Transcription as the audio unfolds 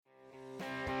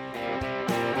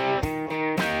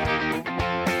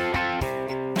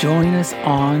Join us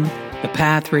on the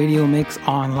Path Radio Mix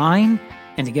online,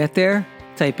 and to get there,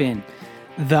 type in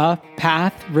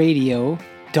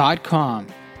thepathradio.com.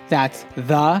 That's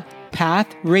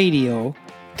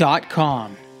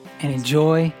thepathradio.com, and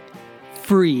enjoy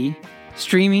free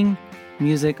streaming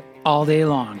music all day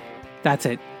long. That's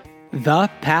it,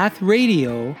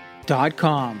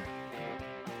 thepathradio.com.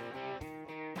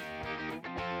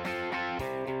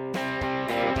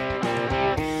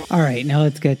 All right, now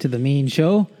let's get to the main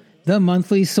show, the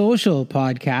Monthly Social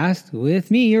Podcast, with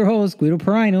me, your host, Guido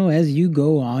Perino, as you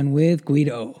go on with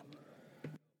Guido.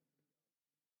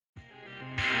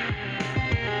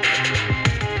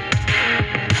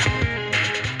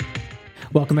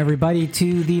 Welcome, everybody,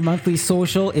 to the Monthly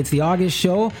Social. It's the August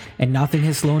show, and nothing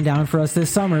has slowed down for us this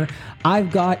summer.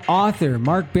 I've got author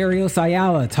Mark Barrios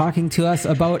Ayala talking to us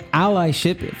about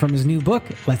allyship from his new book,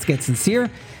 Let's Get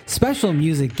Sincere. Special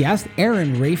music guest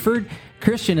Aaron Rayford,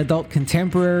 Christian adult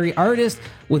contemporary artist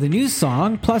with a new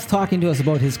song, plus talking to us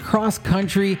about his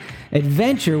cross-country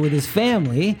adventure with his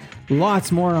family. Lots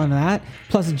more on that.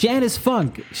 Plus Janice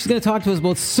Funk. She's going to talk to us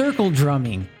about circle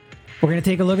drumming. We're going to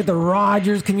take a look at the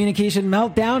Rogers communication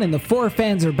meltdown, and the four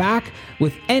fans are back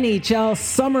with NHL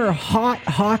Summer Hot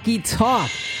Hockey Talk.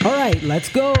 All right, let's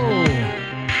go.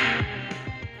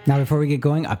 Now, before we get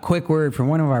going, a quick word from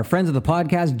one of our friends of the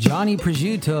podcast, Johnny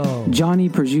Prosciutto. Johnny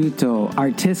Prosciutto,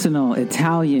 artisanal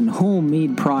Italian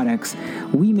homemade products.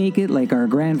 We make it like our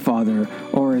grandfather,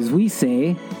 or as we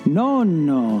say,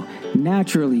 nonno.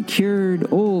 Naturally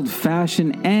cured,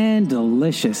 old-fashioned, and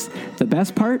delicious. The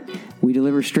best part? We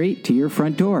deliver straight to your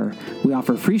front door. We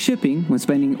offer free shipping when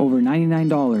spending over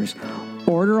 $99.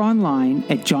 Order online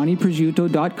at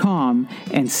johnnyprosciutto.com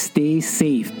and stay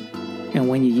safe. And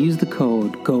when you use the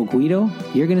code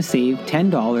GOGUIDO, you're going to save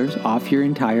 $10 off your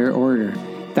entire order.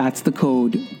 That's the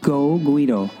code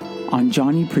GOGUIDO on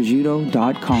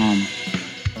johnnyprosciutto.com.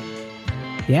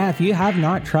 Yeah, if you have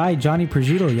not tried Johnny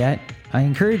Prosciutto yet, I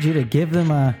encourage you to give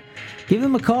them a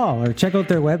call or check out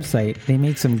their website. They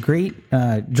make some great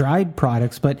dried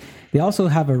products, but they also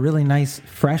have a really nice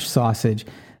fresh sausage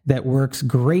that works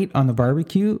great on the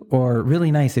barbecue, or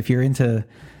really nice if you're into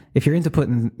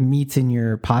putting meats in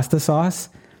your pasta sauce.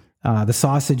 The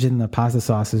sausage in the pasta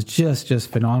sauce is just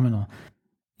phenomenal.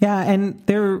 Yeah, and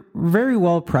they're very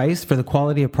well priced for the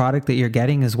quality of product that you're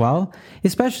getting as well,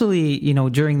 especially,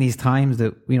 during these times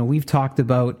that, we've talked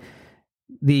about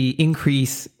the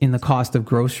increase in the cost of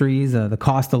groceries, the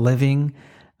cost of living,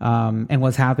 and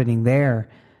what's happening there.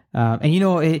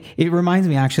 It reminds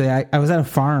me, actually, I was at a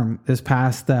farm this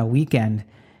past weekend,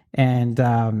 and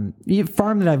a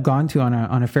farm that I've gone to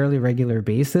on a fairly regular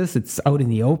basis. It's out in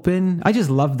the open. I just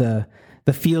love the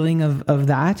feeling of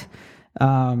that.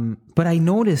 But I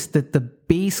noticed that the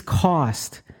base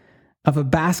cost of a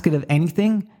basket of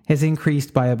anything has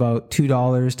increased by about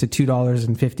 $2 to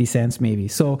 $2.50 maybe.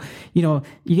 So, you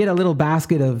get a little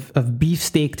basket of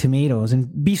beefsteak tomatoes, and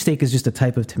beefsteak is just a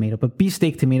type of tomato, but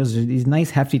beefsteak tomatoes are these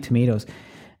nice hefty tomatoes.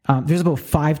 There's about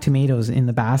 5 tomatoes in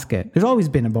the basket. There's always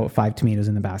been about 5 tomatoes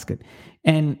in the basket.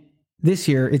 And this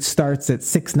year it starts at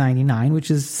 $6.99, which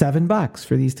is $7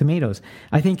 for these tomatoes.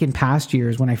 I think in past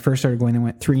years when I first started going, they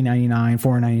went $3.99,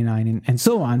 $4.99, and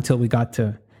so on until we got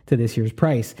to this year's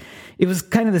price. It was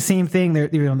kind of the same thing. There,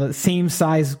 the same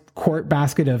size quart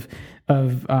basket of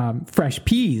fresh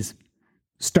peas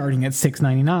starting at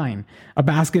 $6.99. A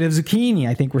basket of zucchini,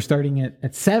 I think we're starting at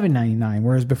 $7.99,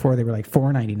 whereas before they were like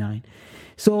 $4.99.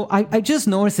 So I just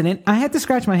noticed it, and I had to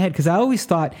scratch my head because I always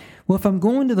thought, well, if I'm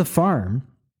going to the farm,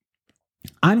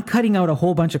 I'm cutting out a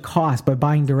whole bunch of costs by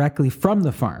buying directly from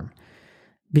the farm,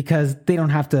 because they don't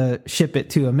have to ship it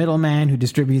to a middleman who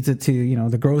distributes it to,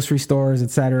 the grocery stores,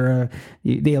 etc.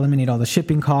 They eliminate all the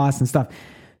shipping costs and stuff.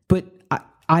 But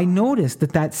I noticed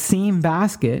that same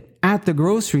basket at the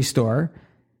grocery store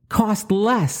cost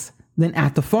less than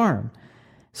at the farm.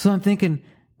 So I'm thinking,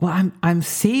 well, I'm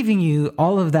saving you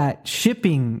all of that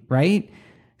shipping, right?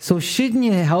 So shouldn't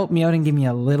you help me out and give me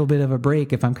a little bit of a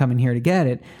break if I'm coming here to get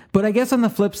it? But I guess on the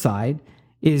flip side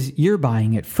is you're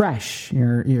buying it fresh.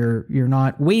 You're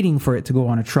not waiting for it to go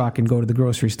on a truck and go to the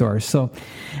grocery store. So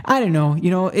I don't know.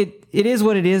 It is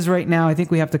what it is right now. I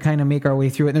think we have to kind of make our way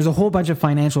through it. And there's a whole bunch of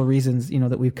financial reasons,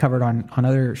 that we've covered on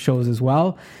other shows as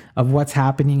well, of what's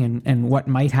happening and what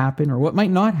might happen or what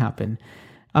might not happen.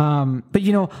 But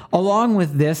along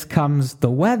with this comes the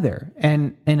weather.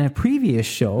 And in a previous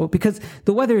show, because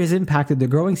the weather has impacted the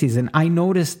growing season, I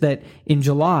noticed that in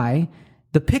July,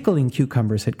 the pickling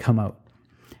cucumbers had come out.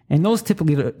 And those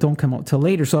typically don't come out till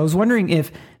later. So I was wondering if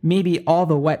maybe all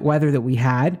the wet weather that we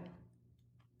had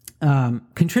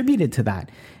contributed to that.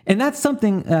 And that's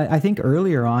something I think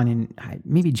earlier on in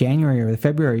maybe January or the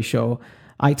February show,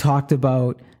 I talked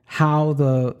about how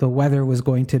the weather was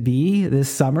going to be this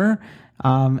summer.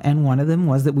 And one of them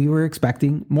was that we were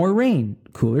expecting more rain,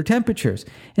 cooler temperatures.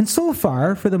 And so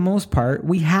far, for the most part,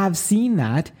 we have seen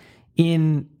that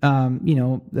in,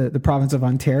 the province of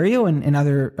Ontario and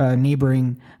other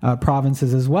neighboring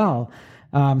provinces as well.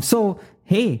 So,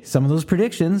 hey, some of those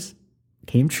predictions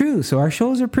came true. So our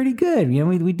shows are pretty good.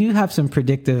 We do have some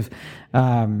predictive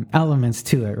elements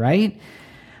to it, right?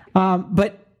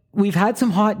 But we've had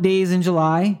some hot days in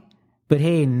July, but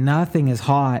hey, nothing as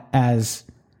hot as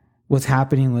what's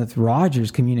happening with Rogers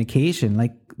Communication,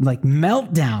 like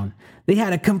meltdown. They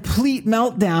had a complete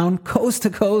meltdown coast to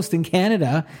coast in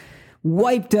Canada,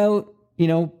 wiped out,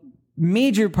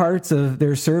 major parts of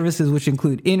their services, which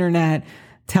include internet,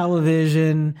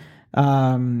 television,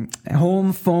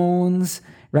 home phones,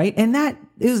 right? And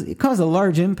it caused a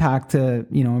large impact to,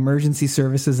 emergency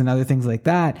services and other things like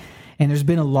that. And there's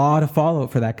been a lot of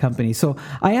fallout for that company. So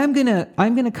I'm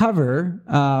gonna cover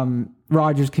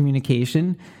Rogers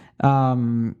Communication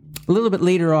a little bit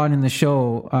later on in the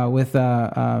show with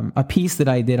a piece that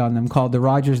I did on them called the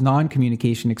Rogers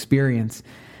Non-Communication Experience.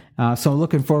 So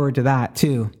looking forward to that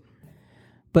too.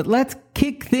 But let's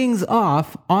kick things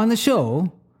off on the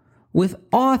show with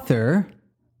author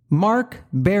Mark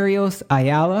Barrios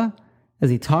Ayala as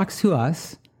he talks to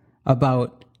us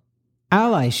about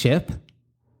allyship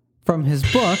from his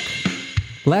book,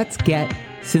 Let's Get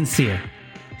Sincere.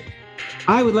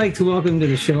 I would like to welcome to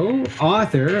the show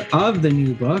author of the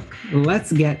new book,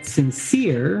 Let's Get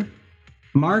Sincere,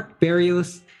 Mark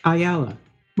Barrios Ayala.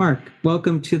 Mark,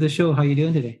 welcome to the show. How are you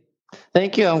doing today?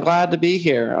 Thank you. I'm glad to be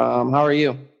here. How are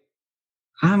you?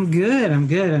 I'm good. I've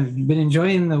been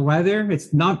enjoying the weather.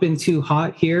 It's not been too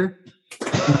hot here.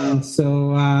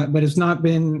 But it's not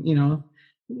been,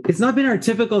 it's not been our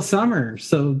typical summer.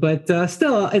 So, but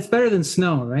still, it's better than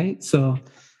snow, right? So,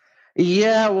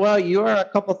 yeah, well, you are a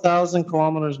couple thousand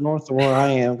kilometers north of where I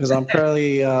am because I'm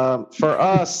fairly, for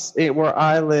us, where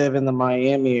I live in the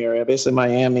Miami area, basically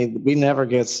Miami, we never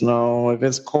get snow. If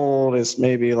it's cold, it's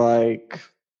maybe like,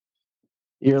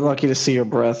 you're lucky to see your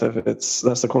breath if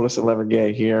that's the coldest it'll ever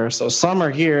get here. So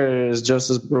summer here is just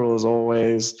as brutal as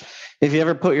always. If you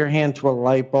ever put your hand to a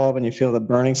light bulb and you feel the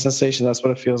burning sensation, that's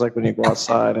what it feels like when you go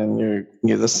outside and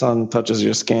the sun touches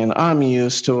your skin. I'm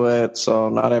used to it, so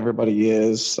not everybody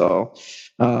is. So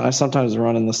I sometimes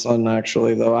run in the sun,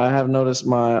 actually, though. I have noticed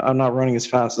I'm not running as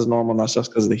fast as normal, not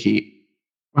just because of the heat.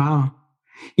 Wow.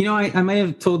 I may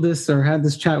have told this or had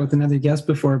this chat with another guest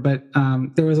before, but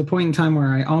there was a point in time where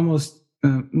I almost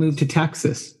moved to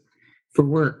Texas for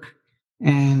work.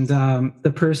 And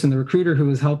the recruiter who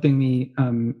was helping me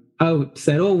out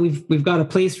said, "Oh, we've got a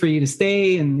place for you to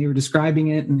stay." And they were describing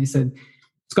it, and they said,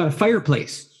 "It's got a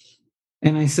fireplace."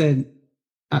 And I said,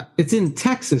 "It's in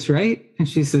Texas, right?" And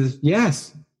she says,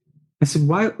 "Yes." I said,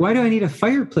 "Why do I need a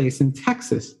fireplace in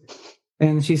Texas?"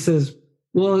 And she says,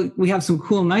 "Well, we have some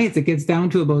cool nights. It gets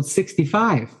down to about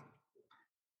 65.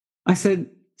 I said,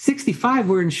 65?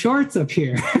 We're in shorts up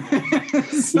here.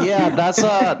 Yeah,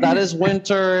 that is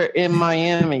winter in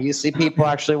Miami. You see people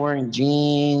actually wearing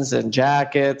jeans and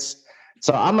jackets.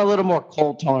 So I'm a little more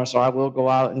cold tolerant, so I will go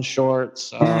out in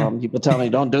shorts. People tell me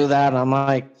don't do that, and I'm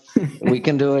like, we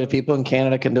can do it. If people in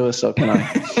Canada can do it, so can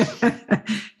I.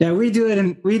 Yeah, we do it,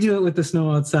 and we do it with the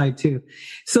snow outside too.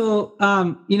 So,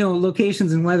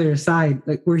 locations and weather aside,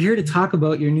 like we're here to talk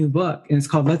about your new book, and it's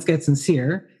called Let's Get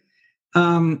Sincere.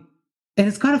 And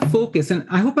it's got a focus, and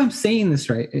I hope I'm saying this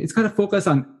right. It's got a focus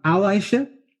on allyship.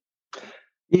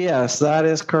 Yes, that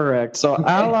is correct. So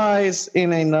allies,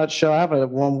 in a nutshell, I have a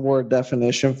one-word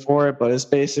definition for it, but it's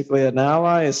basically an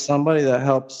ally is somebody that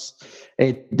helps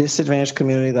a disadvantaged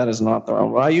community that is not their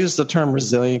own. Well, I use the term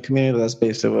resilient community, but that's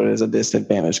basically what it is, a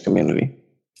disadvantaged community.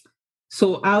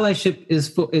 So allyship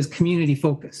is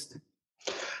community-focused.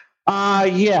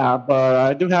 Yeah, but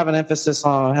I do have an emphasis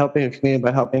on helping a community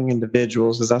by helping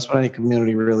individuals, because that's what any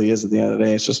community really is at the end of the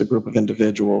day. It's just a group of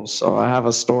individuals. So I have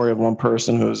a story of one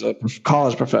person who's a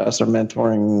college professor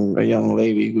mentoring a young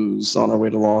lady who's on her way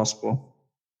to law school.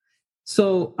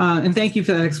 So, and thank you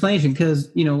for that explanation, because,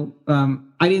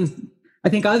 I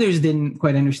think others didn't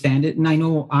quite understand it, and I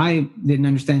know I didn't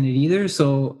understand it either.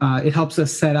 So it helps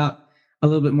us set up a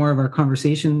little bit more of our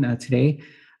conversation today.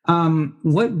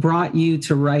 What brought you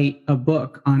to write a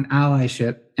book on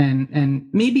allyship, and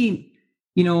maybe,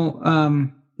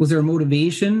 was there a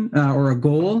motivation or a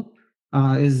goal?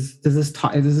 Does this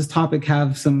topic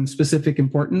have some specific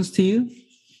importance to you?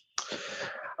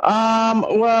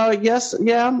 Well, yes,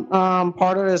 yeah.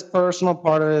 Part of it is personal,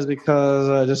 part of it is because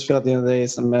I just feel at the end of the day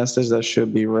it's a message that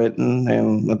should be written.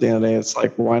 And at the end of the day, it's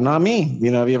like, why not me?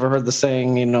 Have you ever heard the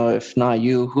saying, if not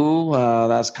you, who?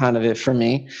 That's kind of it for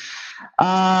me.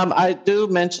 I do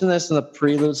mention this in the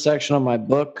prelude section of my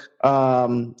book.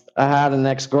 I had an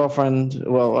ex-girlfriend,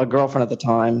 well, a girlfriend at the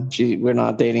time. We're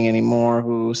not dating anymore,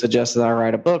 who suggested I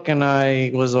write a book. And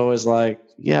I was always like,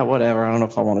 yeah, whatever. I don't know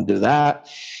if I want to do that.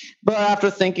 But after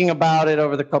thinking about it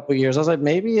over the couple of years, I was like,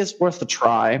 maybe it's worth a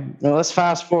try. Let's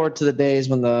fast forward to the days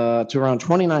to around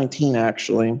 2019,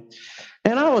 actually.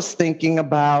 And I was thinking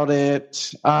about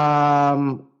it. I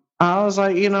was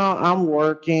like, I'm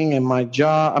working and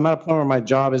I'm at a point where my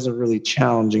job isn't really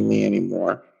challenging me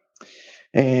anymore.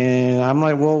 And I'm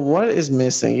like, well, what is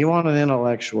missing? You want an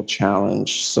intellectual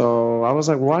challenge. So I was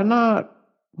like, why not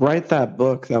write that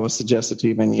book that was suggested to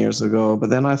you many years ago?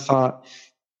 But then I thought,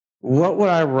 what would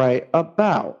I write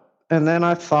about? And then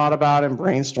I thought about it and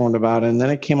brainstormed about it. And then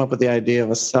it came up with the idea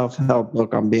of a self-help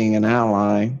book on being an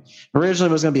ally. Originally,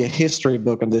 it was going to be a history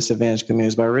book on disadvantaged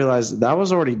communities, but I realized that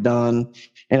was already done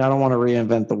and I don't want to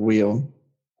reinvent the wheel.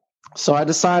 So I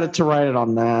decided to write it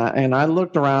on that. And I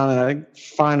looked around and I didn't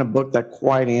find a book that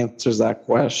quite answers that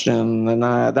question. And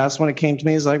that's when it came to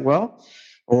me. It's like, well,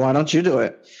 why don't you do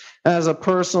it? As a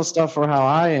personal stuff for how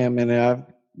I am, and I've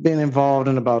been involved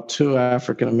in about 2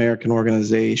 African-American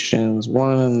organizations,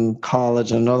 one in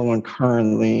college and another one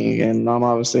currently. And I'm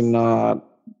obviously not,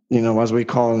 as we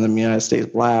call in the United States,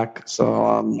 Black. So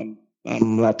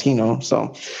I'm Latino.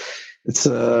 So it's,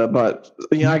 but,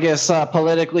 I guess social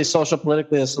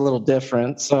politically, it's a little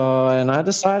different. So, and I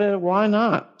decided, why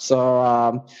not?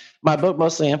 So my book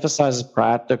mostly emphasizes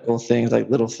practical things, like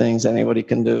little things anybody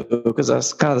can do, because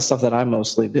that's kind of the stuff that I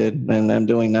mostly did and I'm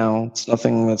doing now. It's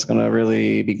nothing that's going to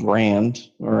really be grand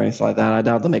or anything like that. I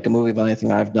doubt they'll make a movie about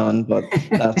anything I've done, but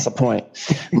that's the point.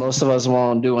 Most of us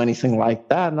won't do anything like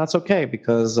that, and that's okay,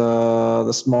 because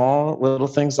the small little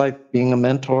things like being a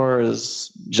mentor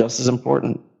is just as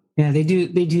important. Yeah, they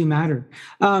do matter.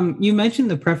 You mentioned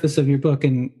the preface of your book,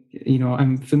 and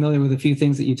I'm familiar with a few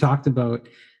things that you talked about.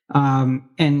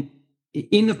 And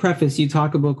in the preface, you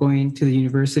talk about going to the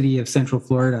University of Central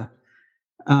Florida.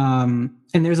 And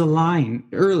there's a line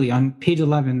early on page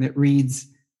 11 that reads,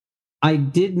 "I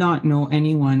did not know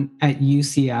anyone at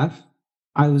UCF.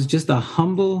 I was just a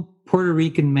humble Puerto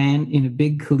Rican man in a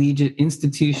big collegiate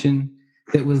institution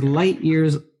that was light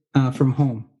years from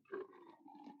home."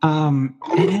 And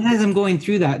as I'm going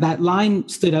through that line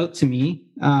stood out to me.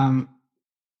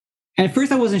 And at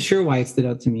first I wasn't sure why it stood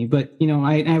out to me, but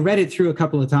I read it through a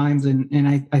couple of times,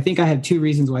 and I think I had 2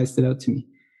 reasons why it stood out to me.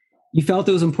 You felt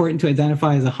it was important to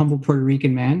identify as a humble Puerto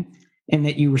Rican man, and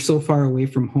that you were so far away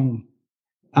from home.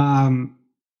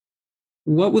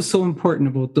 What was so important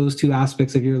about those 2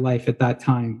 aspects of your life at that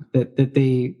time that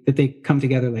they come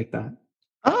together like that?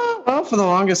 Well, for the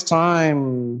longest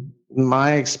time,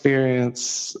 my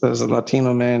experience as a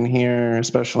Latino man here,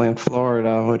 especially in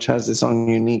Florida, which has its own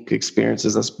unique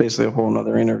experiences, that's basically a whole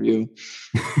nother interview.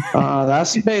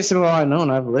 That's basically all I know,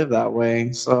 and I've lived that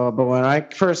way. So, but when I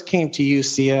first came to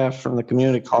UCF from the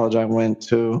community college I went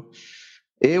to,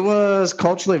 it was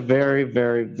culturally very,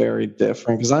 very, very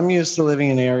different, because I'm used to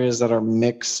living in areas that are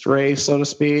mixed race, so to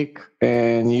speak,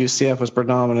 and UCF was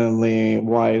predominantly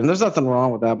white. And there's nothing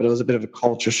wrong with that, but it was a bit of a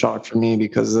culture shock for me,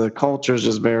 because the culture is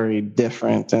just very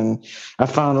different. And I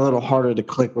found it a little harder to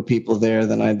click with people there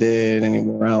than I did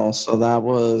anywhere else. So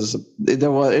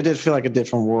it did feel like a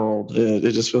different world.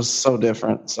 It just was so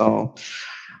different. So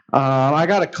I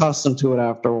got accustomed to it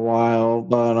after a while,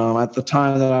 but at the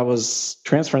time that I was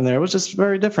transferring there, it was just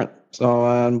very different.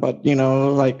 So, but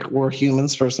like, we're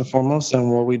humans first and foremost,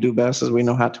 and what we do best is we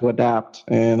know how to adapt.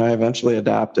 And I eventually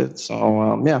adapted.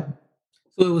 So, yeah.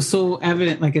 So it was so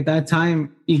evident, like at that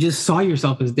time, you just saw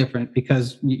yourself as different,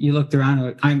 because you looked around and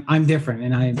like, I'm different,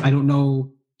 and I don't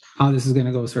know how this is going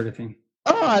to go, sort of thing.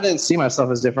 Oh, I didn't see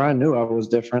myself as different. I knew I was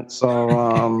different. So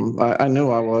I knew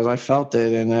I was. I felt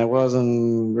it, and it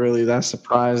wasn't really that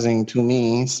surprising to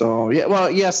me. So, yeah,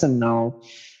 well, yes and no.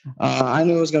 I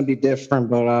knew it was going to be different,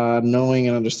 but knowing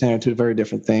and understanding are 2 very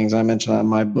different things. I mentioned that in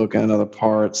my book and another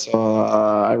part. So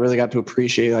I really got to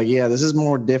appreciate, like, yeah, this is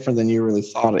more different than you really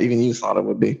thought, even you thought it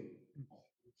would be.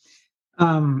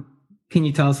 Can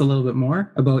you tell us a little bit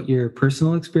more about your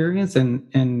personal experience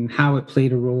and how it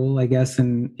played a role, I guess,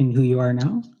 in who you are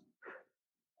now?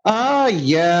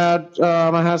 Yeah.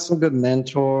 I had some good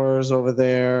mentors over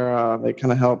there. They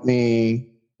kind of helped me,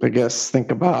 I guess,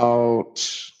 think about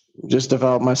just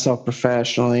develop myself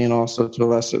professionally, and also to a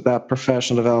lesser, that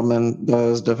professional development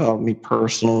does develop me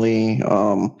personally.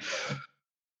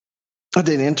 I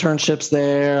did internships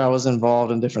there. I was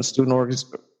involved in different student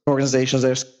organizations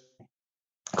there,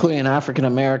 including an African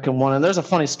American one. And there's a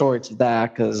funny story to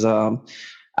that because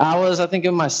I think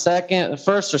in my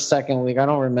first or second week, I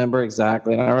don't remember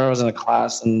exactly. And I remember I was in a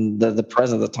class, and the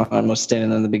president at the time was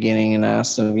standing in the beginning and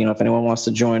asked him, if anyone wants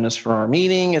to join us for our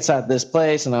meeting, it's at this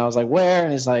place. And I was like, where?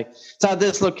 And he's like, it's at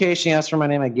this location. He asked for my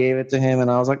name. I gave it to him,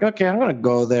 and I was like, okay, I'm going to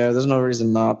go there. There's no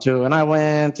reason not to. And I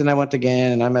went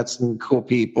again, and I met some cool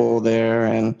people there.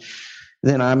 And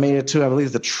then I made it to, I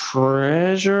believe, the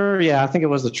treasurer. Yeah, I think it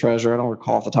was the treasurer. I don't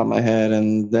recall off the top of my head.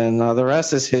 And then the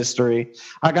rest is history.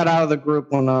 I got out of the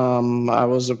group when I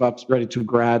was about ready to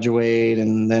graduate.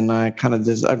 And then I kind of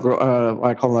did, I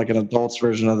call it like an adults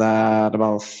version of that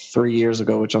about 3 years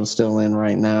ago, which I'm still in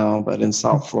right now, but in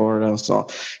South Florida. So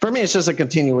for me, it's just a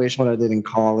continuation of what I did in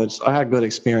college. I had good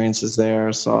experiences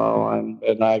there. So,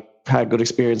 and I had good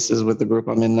experiences with the group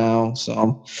I'm in now.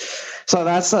 So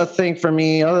that's a thing for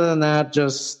me. Other than that,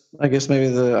 just I guess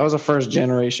maybe I was a first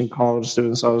generation college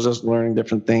student, so I was just learning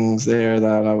different things there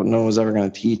that I would know was ever going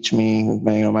to teach me.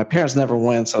 My parents never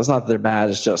went, so it's not that they're bad.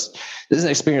 It's just this is an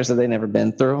experience that they never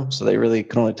been through, so they really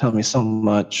can only tell me so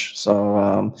much. So,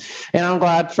 and I'm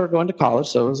glad for going to college.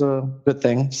 So it was a good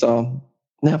thing. So,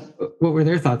 yeah. What were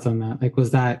their thoughts on that? Like,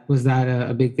 was that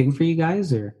a big thing for you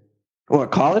guys, or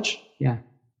what, college? Yeah.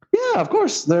 Yeah, of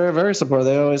course. They're very supportive.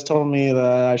 They always told me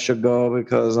that I should go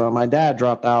because my dad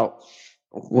dropped out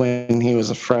when he was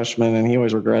a freshman, and he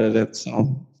always regretted it.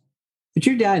 So, but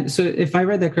your dad. So, if I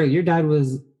read that correctly, your dad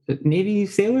was a Navy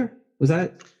sailor. Was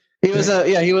that? He was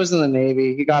he was in the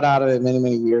Navy. He got out of it many,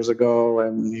 many years ago,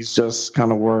 and he's just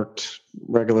kind of worked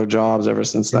regular jobs ever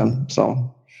since then.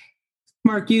 So,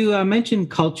 Mark, you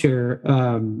mentioned culture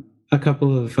a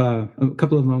couple of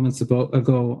moments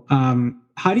ago.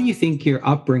 How do you think your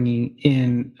upbringing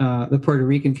in the Puerto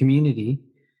Rican community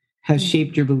has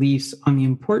shaped your beliefs on the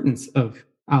importance of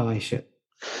allyship?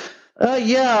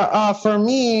 For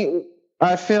me,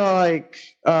 I feel like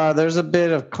there's a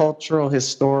bit of cultural,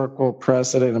 historical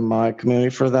precedent in my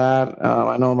community for that.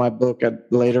 I know in my book,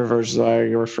 at later versions, I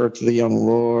refer to the Young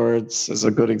Lords as a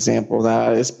good example of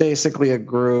that. It's basically a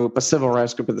civil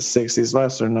rights group of the 60s,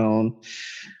 lesser known.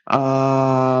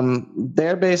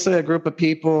 They're basically a group of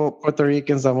people, Puerto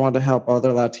Ricans, that wanted to help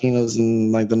other Latinos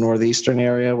in like the northeastern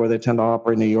area where they tend to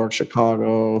operate, New York,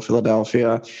 Chicago,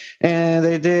 Philadelphia. And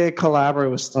they did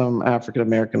collaborate with some African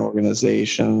American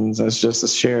organizations. It's just a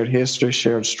shared history,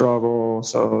 shared struggle.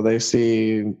 So they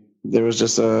see there was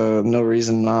just no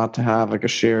reason not to have like a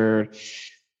shared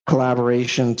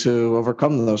collaboration to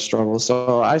overcome those struggles.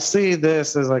 So I see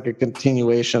this as like a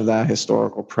continuation of that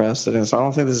historical precedent. So I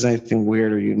don't think there's anything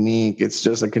weird or unique. It's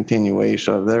just a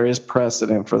continuation. There is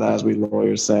precedent for that, as we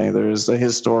lawyers say. There is a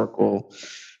historical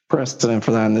precedent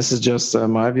for that. And this is just, in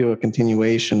my view, a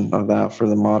continuation of that for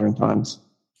the modern times.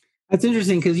 That's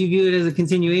interesting because you view it as a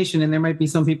continuation, and there might be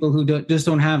some people who just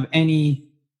don't have any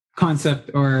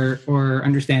concept or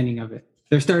understanding of it.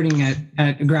 They're starting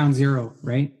at ground zero,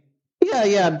 right?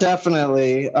 Yeah,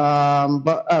 definitely.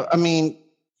 But I mean,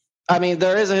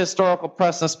 there is a historical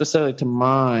precedent specific to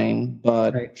mine,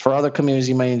 but right. For other communities,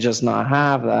 you may just not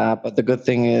have that. But the good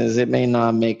thing is it may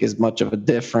not make as much of a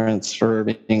difference for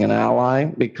being an ally,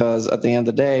 because at the end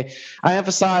of the day, I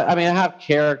have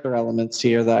character elements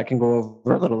here that I can go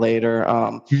over a little later.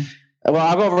 Well,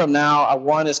 I'll go over them now.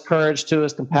 1 is courage, 2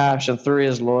 is compassion, 3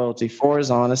 is loyalty, 4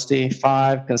 is honesty,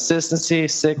 5, consistency,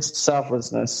 6,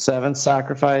 selflessness, 7,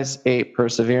 sacrifice, 8,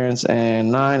 perseverance,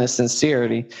 and 9 is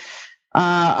sincerity.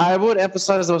 I would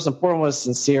emphasize the most important was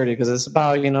sincerity, because it's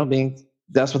about,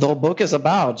 that's what the whole book is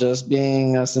about, just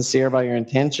being sincere about your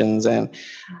intentions. And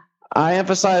I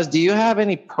emphasize, do you have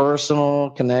any personal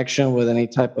connection with any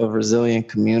type of resilient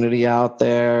community out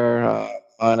there?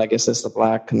 And I guess it's the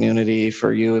Black community.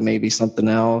 For you, it may be something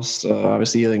else.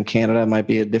 Obviously, in Canada, it might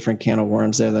be a different can of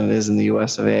worms there than it is in the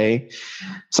US of A.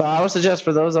 So I would suggest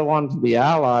for those that want to be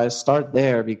allies, start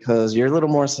there, because you're a little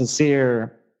more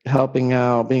sincere helping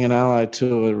out, being an ally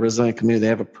to a resilient community they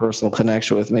have a personal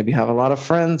connection with. Maybe you have a lot of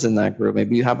friends in that group.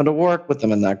 Maybe you happen to work with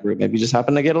them in that group. Maybe you just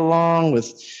happen to get along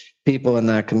with people in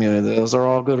that community. Those are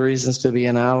all good reasons to be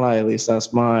an ally. At least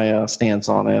that's my stance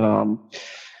on it.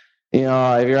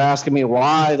 If you're asking me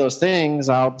why those things,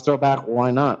 I'll throw back, why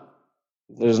not?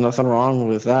 There's nothing wrong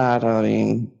with that. I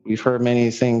mean, we've heard many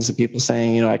things of people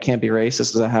saying, I can't be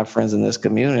racist because I have friends in this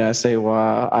community. I say,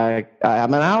 well,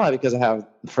 I'm an ally because I have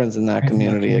friends in that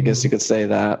community. I guess you could say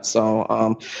that.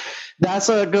 So That's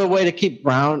a good way to keep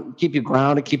you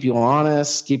grounded, keep you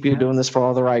honest, keep you doing this for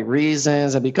all the right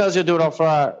reasons. And because you do it all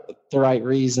for the right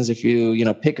reasons, if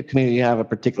you pick a community you have a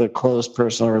particular close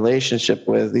personal relationship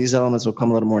with, these elements will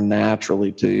come a little more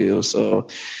naturally to you. So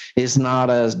it's not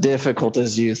as difficult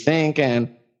as you think.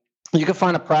 And you can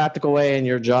find a practical way in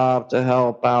your job to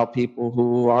help out people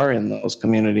who are in those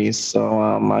communities. So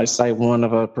I cite one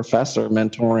of a professor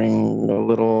mentoring a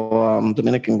little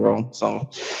Dominican girl. So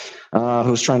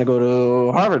who's trying to go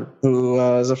to Harvard, who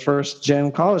is a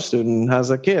first-gen college student, has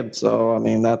a kid. So, I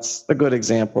mean, that's a good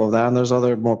example of that. And there's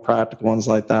other more practical ones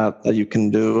like that you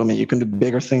can do. I mean, you can do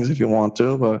bigger things if you want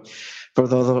to, but for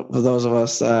those of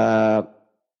us that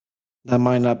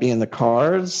might not be in the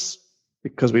cards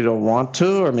because we don't want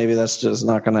to, or maybe that's just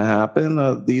not going to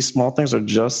happen, these small things are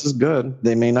just as good.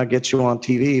 They may not get you on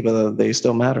TV, but they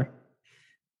still matter.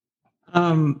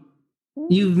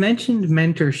 You've mentioned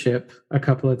mentorship a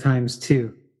couple of times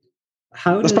too.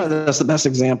 That's the best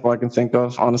example I can think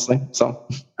of, honestly. So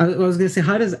I was going to say,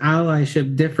 how does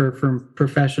allyship differ from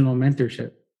professional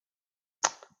mentorship?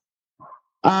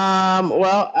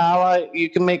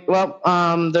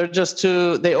 They're just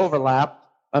two, they overlap.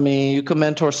 I mean, you could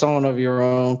mentor someone of your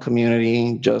own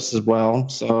community just as well.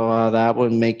 So that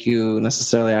wouldn't make you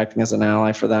necessarily acting as an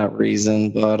ally for that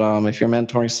reason. But if you're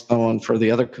mentoring someone for the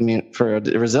other community, for a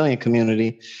resilient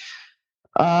community,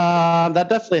 that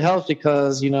definitely helps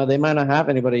because, they might not have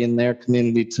anybody in their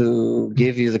community to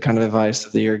give you the kind of advice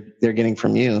that they're getting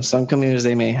from you. Some communities,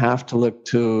 they may have to look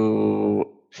to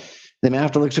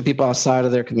people outside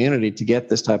of their community to get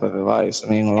this type of advice. I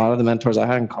mean, a lot of the mentors I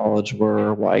had in college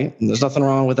were white, and there's nothing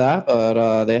wrong with that,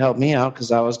 but they helped me out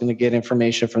because I was going to get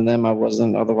information from them I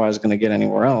wasn't otherwise going to get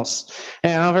anywhere else.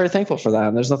 And I'm very thankful for that,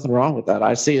 and there's nothing wrong with that.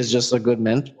 I see it as just a good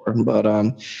mentor, but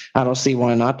I don't see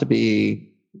why not to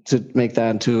make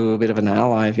that into a bit of an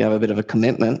ally if you have a bit of a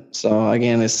commitment. So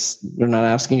again, they're not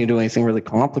asking you to do anything really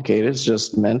complicated. It's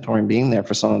just mentoring, being there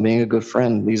for someone, being a good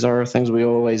friend. These are things we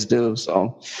always do.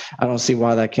 So I don't see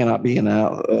why that cannot be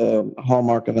a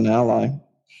hallmark of an ally.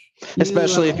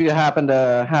 Especially if you happen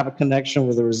to have a connection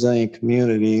with a resilient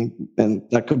community, and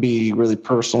that could be really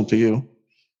personal to you.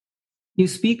 You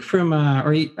speak from,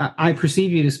 I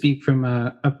perceive you to speak from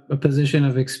a position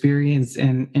of experience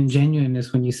and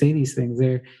genuineness when you say these things.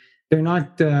 They're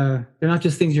not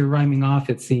just things you're rhyming off,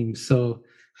 it seems. So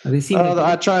they seem.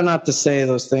 I try not to say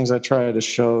those things. I try to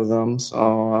show them.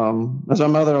 So as my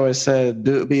mother always said,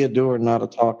 be a doer, not a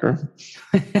talker.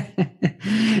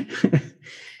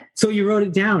 So you wrote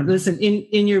it down. Listen,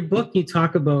 in your book, you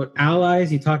talk about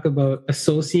allies, you talk about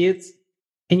associates,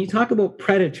 and you talk about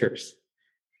predators.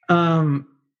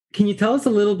 Can you tell us a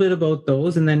little bit about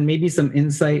those, and then maybe some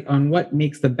insight on what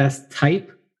makes the best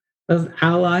type of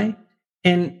ally,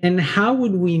 and how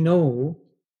would we know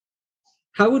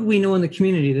in the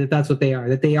community that that's what they are,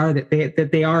 that they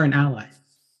are an ally?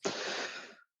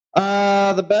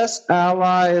 The best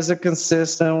ally is a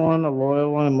consistent one, a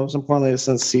loyal one, and most importantly, a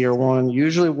sincere one.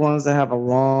 Usually ones that have a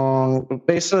long-term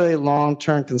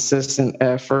consistent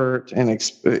effort and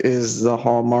is the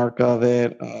hallmark of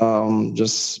it.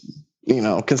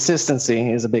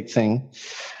 Consistency is a big thing.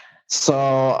 So,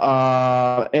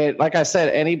 like I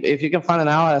said, if you can find an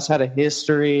ally that's had a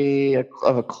history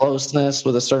of a closeness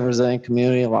with a certain resilient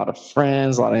community, a lot of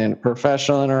friends, a lot of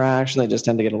professional interaction, they just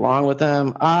tend to get along with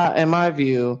them. In my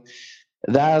view,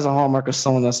 that is a hallmark of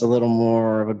someone that's a little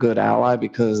more of a good ally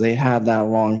because they had that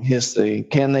long history.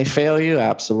 Can they fail you?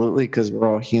 Absolutely, because we're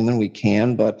all human. We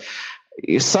can, but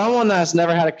someone that's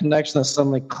never had a connection that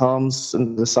suddenly comes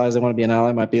and decides they want to be an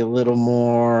ally might be I'd be a little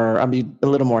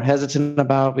more hesitant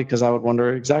about, because I would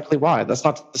wonder exactly why. That's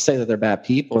not to say that they're bad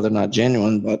people or they're not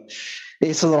genuine, but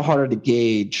it's a little harder to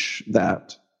gauge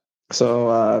that. So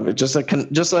I emphasize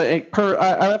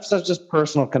just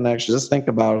personal connections. Just think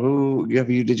about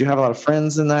did you have a lot of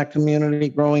friends in that community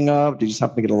growing up? Did you just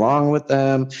happen to get along with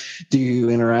them? Do you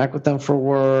interact with them for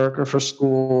work or for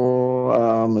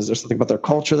school? Is there something about their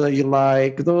culture that you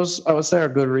like? Those, I would say, are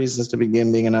good reasons to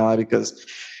begin being an ally, because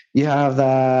you have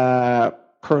that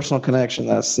personal connection,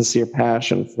 that sincere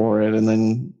passion for it. And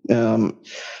then an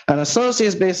associate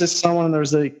is basically someone in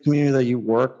the community that you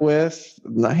work with,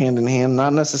 hand in hand,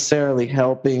 not necessarily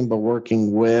helping, but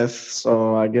working with.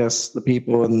 So I guess the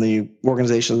people in the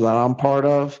organizations that I'm part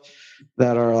of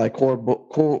that are like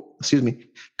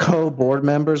co-board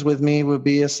members with me would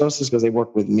be associates because they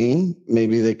work with me.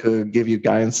 Maybe they could give you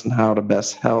guidance on how to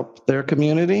best help their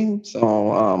community.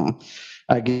 So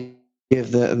in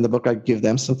the book, I give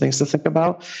them some things to think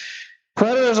about.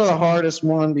 Predators are the hardest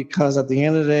one because at the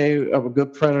end of the day, a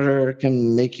good predator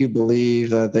can make you believe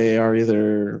that they are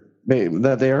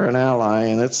an ally,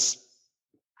 and it's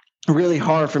really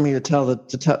hard for me to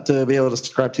to be able to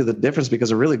describe to the difference,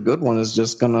 because a really good one is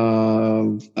just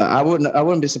gonna. I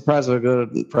wouldn't be surprised if a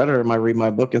good predator might read my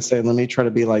book and say, "Let me try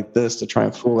to be like this to try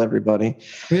and fool everybody."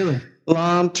 Really?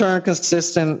 Long-term,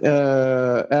 consistent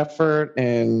effort,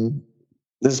 and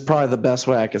this is probably the best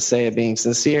way I could say it, being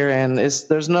sincere. And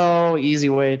there's no easy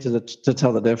way to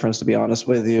tell the difference, to be honest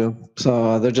with you.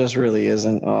 So there just really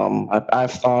isn't.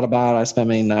 I've thought about it. I spent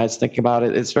many nights thinking about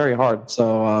it. It's very hard.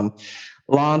 So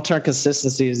long-term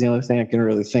consistency is the only thing I can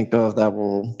really think of that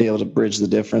will be able to bridge the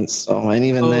difference. So, and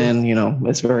even then,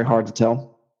 it's very hard to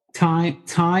tell.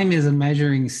 Time is a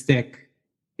measuring stick.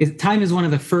 Time is one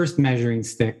of the first measuring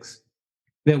sticks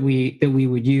that we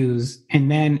would use,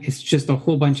 and then it's just a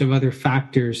whole bunch of other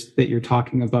factors that you're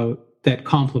talking about that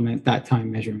complement that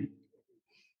time measurement.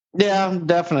 Yeah,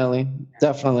 definitely.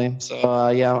 So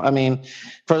I mean,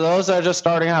 for those that are just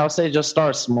starting out, I would say just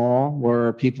start small,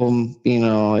 where people,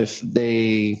 if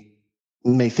they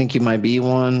may think you might be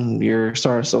one, you're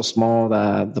starting so small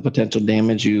that the potential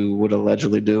damage you would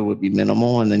allegedly do would be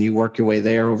minimal, and then you work your way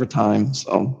there over time.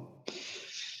 So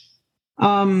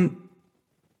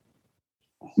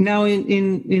now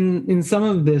in some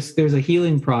of this, there's a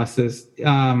healing process.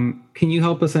 Can you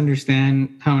help us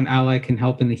understand how an ally can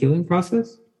help in the healing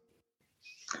process?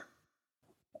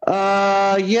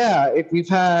 Yeah, if you've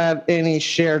had any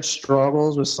shared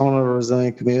struggles with someone in a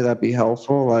resilient community, that'd be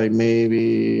helpful. Like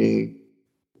maybe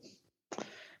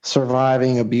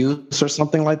surviving abuse or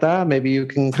something like that. Maybe you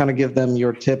can kind of give them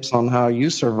your tips on how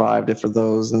you survived it for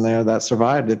those in there that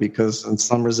survived it, because in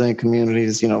some resilient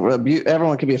communities,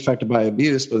 everyone can be affected by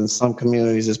abuse, but in some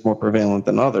communities it's more prevalent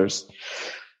than others.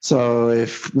 So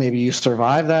if maybe you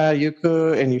survive that, you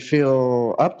could, and you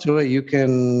feel up to it, you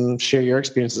can share your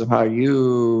experiences of how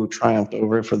you triumphed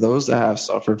over it for those that have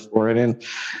suffered for it.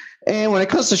 And when it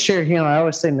comes to shared healing, I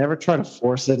always say never try to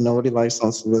force it. Nobody likes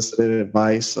unsolicited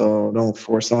advice, so don't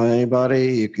force it on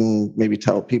anybody. You can maybe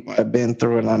tell people, I've been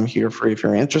through it and I'm here for you if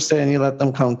you're interested, and you let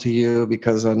them come to you,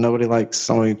 because nobody likes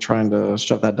somebody trying to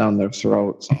shove that down their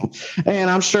throat. So,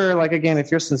 and I'm sure, like, again, if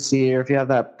you're sincere, if you have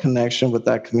that connection with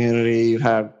that community, you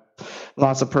have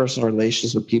lots of personal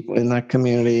relations with people in that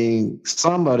community,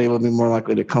 somebody will be more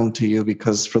likely to come to you,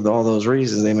 because for all those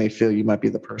reasons, they may feel you might be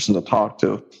the person to talk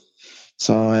to.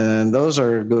 So, and those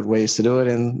are good ways to do it.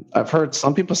 And I've heard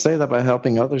some people say that by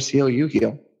helping others heal, you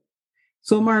heal.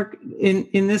 So, Mark,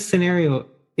 in this scenario,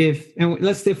 if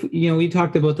we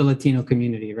talked about the Latino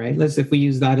community, right? If we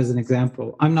use that as an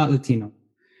example, I'm not Latino.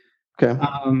 Okay.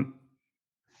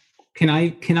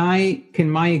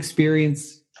 Can my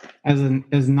experience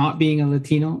as not being a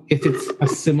Latino, if it's a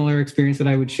similar experience that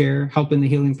I would share, help in the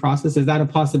healing process? Is that a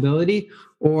possibility?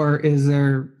 Or is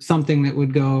there something that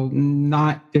would go,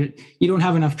 you don't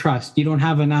have enough trust, you don't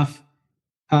have enough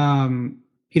of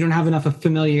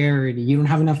familiarity, you don't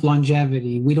have enough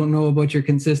longevity, we don't know about your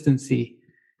consistency?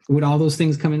 Would all those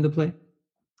things come into play?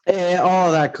 All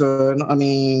of that could. I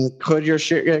mean, could your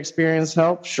experience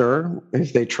help? Sure,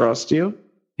 if they trust you.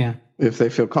 Yeah. If they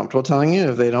feel comfortable telling you.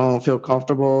 If they don't feel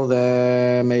comfortable,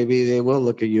 then maybe they will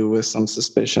look at you with some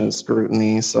suspicion and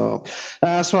scrutiny. So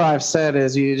that's what I've said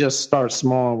is you just start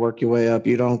small and work your way up.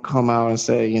 You don't come out and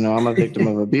say, I'm a victim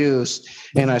of abuse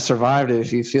and I survived it.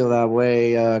 If you feel that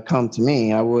way, come to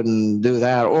me. I wouldn't do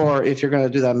that. Or if you're going to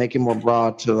do that, make it more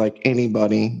broad to like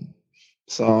anybody.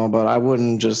 So, but I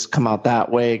wouldn't just come out that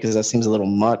way, because that seems a little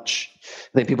much.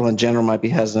 I think people in general might be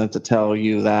hesitant to tell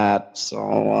you that.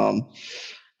 So,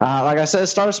 like I said,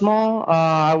 start small.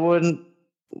 I wouldn't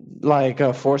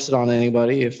force it on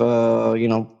anybody. If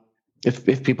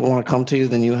if people want to come to you,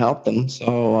 then you help them.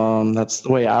 So that's the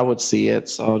way I would see it.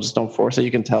 So just don't force it.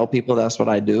 You can tell people that's what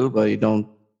I do, but you don't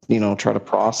try to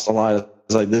proselytize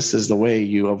like this is the way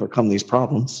you overcome these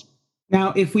problems.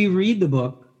 Now, if we read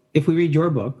your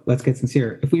book, Let's Get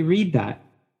Sincere, if we read that,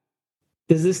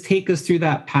 does this take us through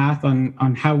that path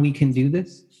on how we can do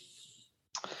this?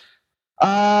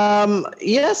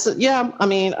 Yes. Yeah. I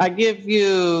mean, I give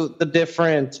you the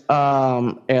different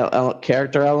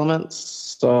character elements.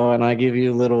 So, and I give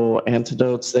you little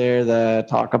antidotes there that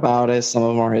talk about it. Some of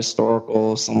them are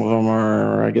historical. Some of them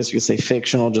are, I guess you could say,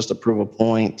 fictional, just to prove a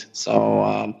point.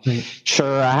 So,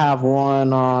 Sure, I have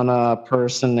one on a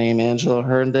person named Angelo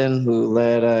Herndon who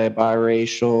led a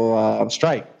biracial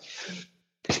strike,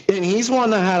 and he's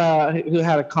one that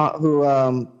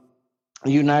who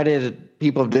united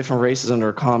people of different races under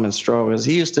a common struggle.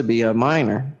 He used to be a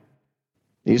miner.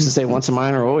 He used to say, once a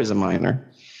miner, always a miner.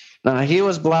 Now, he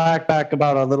was black back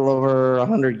about a little over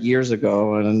 100 years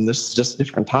ago, and this is just a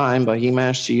different time, but he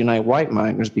managed to unite white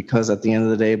miners because at the end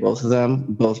of the day, both of them,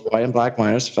 both white and black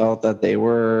miners, felt that they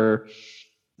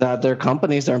that their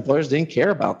companies, their employers didn't care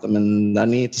about them, and that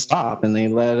needed to stop. And they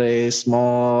led a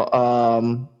small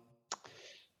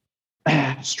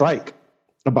strike,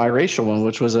 a biracial one,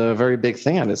 which was a very big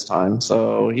thing at his time.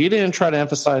 So he didn't try to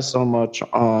emphasize so much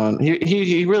on,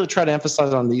 he really tried to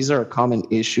emphasize on these are common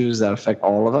issues that affect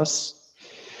all of us.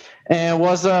 And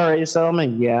was there a race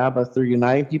element? Yeah, but through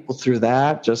uniting people through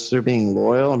that, just through being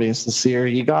loyal and being sincere,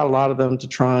 you got a lot of them to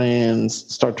try and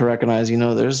start to recognize,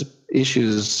 there's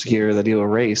issues here that he'll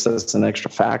erase. That's an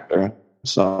extra factor.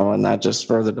 So, and that just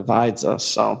further divides us.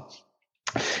 So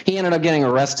he ended up getting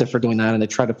arrested for doing that, and they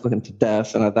tried to put him to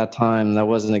death. And at that time, that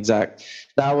was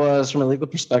from a legal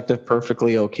perspective,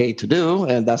 perfectly okay to do.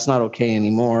 And that's not okay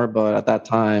anymore. But at that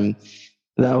time,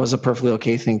 that was a perfectly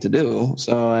okay thing to do.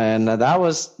 So, and that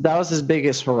was his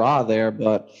biggest hurrah there.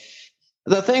 But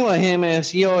the thing with him is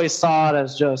he always saw it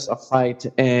as just a fight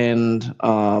and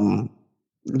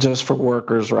just for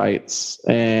workers' rights.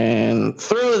 And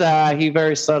through that, he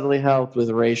very subtly helped with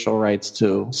racial rights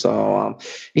too. So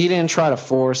he didn't try to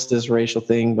force this racial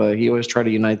thing, but he always tried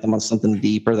to unite them on something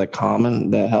deeper, that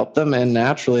helped them. And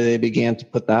naturally, they began to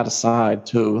put that aside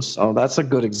too. So that's a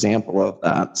good example of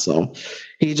that. So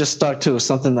he just stuck to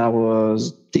something that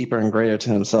was deeper and greater to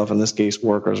himself, in this case,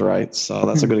 workers' rights. So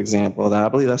that's a good example of that. I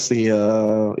believe that's the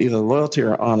either loyalty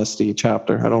or honesty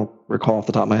chapter. I don't recall off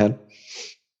the top of my head.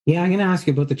 Yeah, I'm going to ask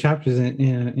you about the chapters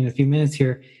in a few minutes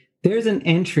here. There's an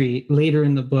entry later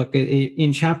in the book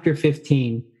in chapter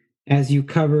 15, as you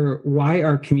cover why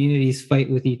our communities fight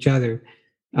with each other,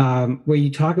 where you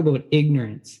talk about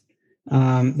ignorance.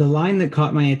 The line that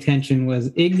caught my attention was,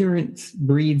 ignorance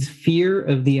breeds fear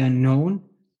of the unknown,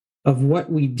 of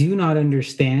what we do not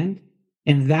understand,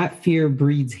 and that fear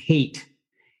breeds hate.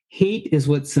 Hate is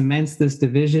what cements this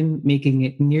division, making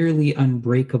it nearly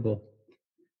unbreakable.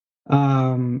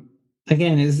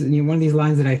 Again, is one of these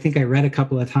lines that I think I read a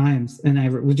couple of times,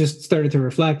 and we just started to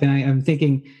reflect, and I'm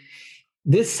thinking,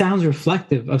 this sounds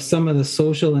reflective of some of the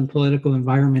social and political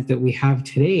environment that we have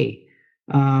today.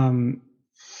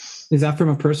 Is that from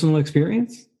a personal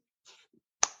experience?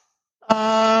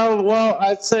 Well,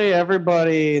 I'd say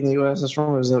everybody in the U.S. is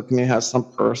from the community has some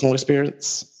personal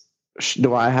experience.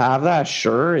 Do I have that?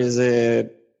 Sure. Is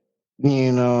it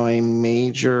a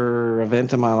major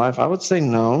event in my life? I would say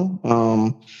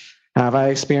no. Have I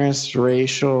experienced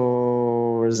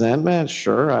racial resentment?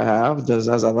 Sure, I have. Has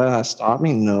that stopped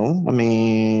me? No. I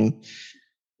mean,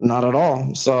 not at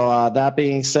all. So that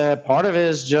being said, part of it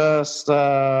is just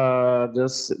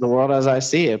the world as I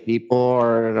see it. People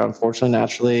are unfortunately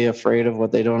naturally afraid of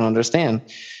what they don't understand.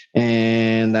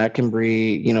 And that can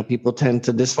breed, people tend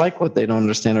to dislike what they don't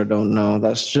understand or don't know.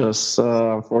 That's just an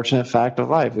unfortunate fact of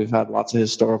life. We've had lots of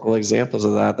historical examples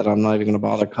of that I'm not even going to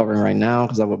bother covering right now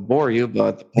because that would bore you.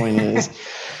 But the point is,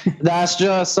 that's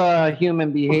just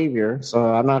human behavior.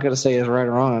 So I'm not going to say it's right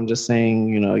or wrong. I'm just saying,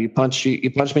 you punch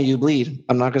me, you bleed.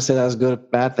 I'm not going to say that's a good or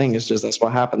bad thing. It's just that's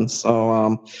what happens.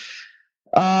 So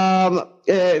how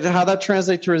that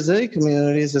translates to resilient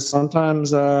communities is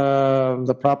sometimes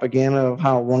the propaganda of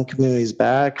how one community is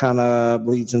bad kind of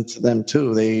bleeds into them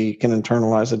too. They can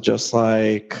internalize it just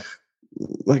like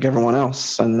everyone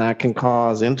else, and that can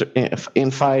cause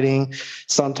infighting.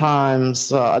 Sometimes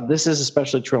this is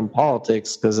especially true in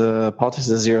politics because politics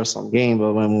is a zero-sum game.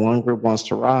 But when one group wants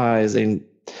to rise,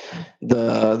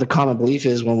 the common belief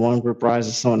is when one group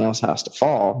rises, someone else has to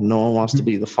fall. No one wants to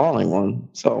be the falling one.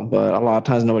 So, but a lot of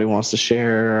times nobody wants to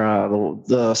share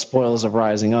the spoils of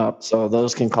rising up. So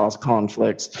those can cause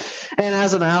conflicts. And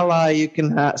as an ally, you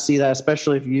can see that,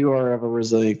 especially if you are of a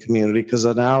resilient community, because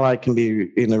an ally can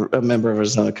be a member of a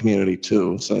resilient community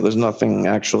too. So there's nothing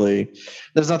in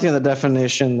the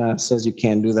definition that says you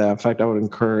can't do that. In fact, I would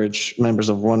encourage members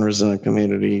of one resilient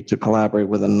community to collaborate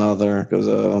with another because,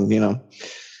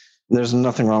 there's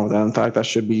nothing wrong with that. In fact, that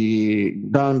should be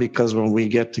done because when we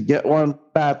get one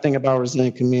bad thing about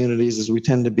resilient communities is we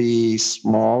tend to be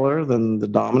smaller than the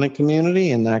dominant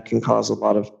community, and that can cause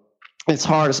it's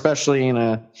hard, especially in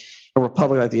a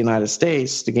republic like the United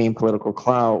States, to gain political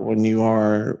clout when you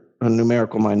are a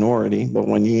numerical minority. But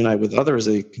when you unite with other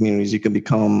resilient communities, you can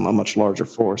become a much larger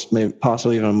force, maybe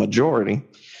possibly even a majority.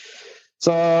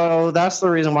 So that's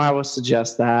the reason why I would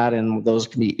suggest that, and those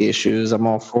can be issues. I'm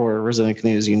all for resilient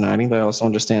communities uniting, but I also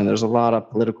understand there's a lot of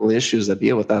political issues that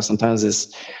deal with that. Sometimes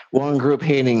it's one group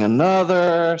hating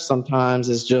another. Sometimes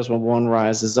it's just when one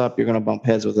rises up, you're going to bump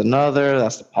heads with another.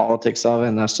 That's the politics of it,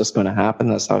 and that's just going to happen.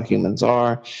 That's how humans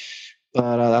are.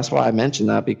 But that's why I mentioned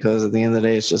that, because at the end of the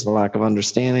day, it's just a lack of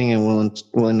understanding and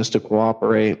willingness to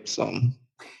cooperate. So.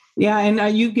 Yeah,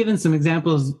 and you've given some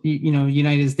examples,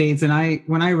 United States, and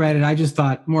when I read it, I just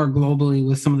thought more globally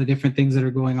with some of the different things that are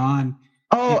going on.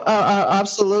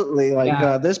 Absolutely.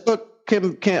 This book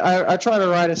I try to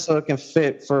write it so it can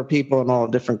fit for people in all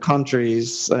different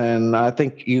countries. And I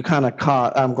think you kind of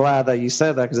I'm glad that you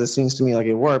said that because it seems to me like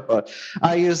it worked. But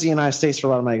I use the United States for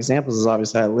a lot of my examples is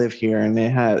obviously I live here and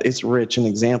it's rich in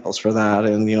examples for that.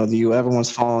 And,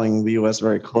 everyone's following the U.S.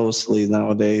 very closely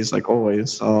nowadays, like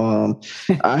always. So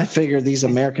I figure these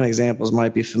American examples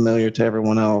might be familiar to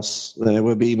everyone else. And it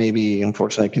would be maybe,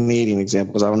 unfortunately, a Canadian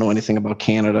example because I don't know anything about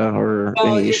Canada or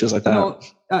any issues like that.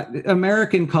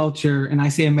 American culture, and I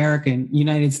say American,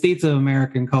 United States of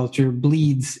American culture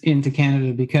bleeds into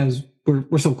Canada because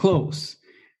we're so close,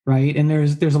 right? And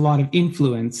there's a lot of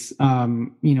influence,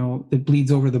 that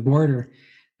bleeds over the border.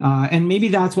 And maybe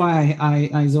that's why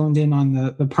I zoned in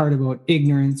on the part about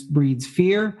ignorance breeds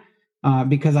fear,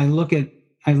 because I look at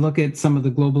some of the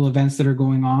global events that are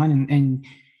going on and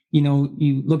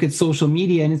you look at social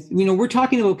media and we're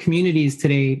talking about communities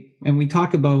today and we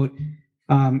talk about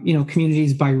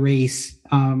communities by race.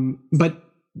 But,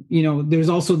 there's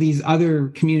also these other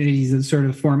communities that sort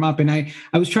of form up. And I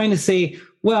was trying to say,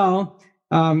 well,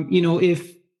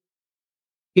 if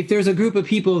there's a group of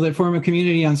people that form a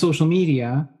community on social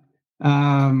media,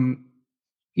 could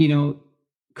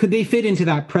they fit into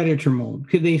that predator mode?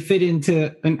 Could they fit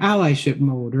into an allyship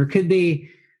mode? Or could they,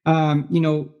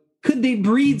 could they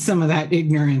breed some of that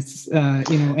ignorance,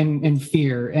 and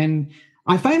fear? And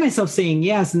I find myself saying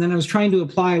yes, and then I was trying to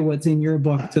apply what's in your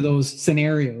book to those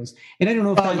scenarios. And I don't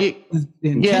know if at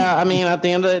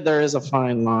the end of it, there is a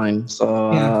fine line.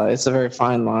 So it's a very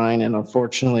fine line, and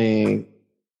unfortunately,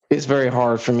 it's very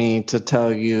hard for me to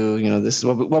tell you, this is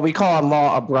what we call in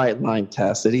law a bright line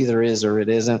test. It either is or it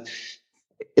isn't.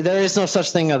 There is no such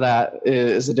thing of that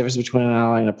is the difference between an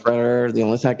ally and a predator. The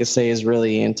only thing I can say is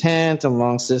really intent and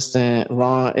long-term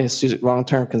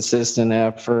consistent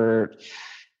effort.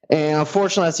 And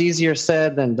unfortunately, that's easier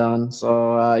said than done.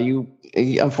 So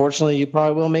unfortunately, you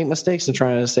probably will make mistakes in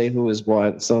trying to say who is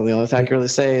what. So the only thing I can really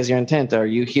say is your intent. Are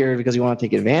you here because you want to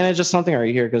take advantage of something? Or are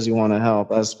you here because you want to help?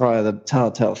 That's probably the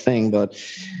telltale thing. But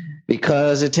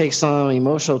because it takes some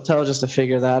emotional intelligence to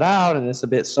figure that out, and it's a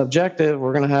bit subjective,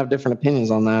 we're going to have different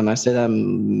opinions on that. And I say that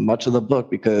in much of the book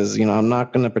because, I'm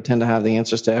not going to pretend to have the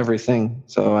answers to everything.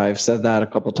 So I've said that a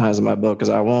couple of times in my book because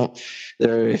I won't.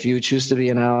 If you choose to be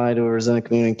an ally to a resident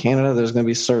community in Canada, there's going to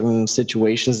be certain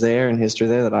situations there and history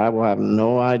there that I will have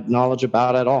no knowledge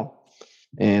about at all.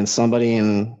 And somebody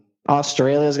in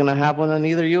Australia is going to have one that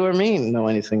neither you or me know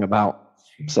anything about.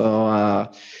 So,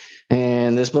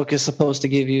 and this book is supposed to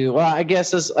give you, I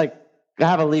guess it's like, I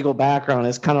have a legal background.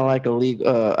 It's kind of like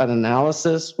an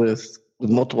analysis with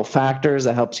multiple factors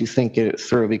that helps you think it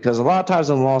through, because a lot of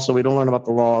times in law, so we don't learn about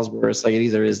the laws where it's like it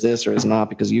either is this or is not,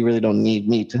 because you really don't need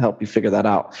me to help you figure that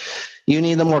out. You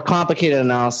need the more complicated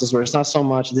analysis where it's not so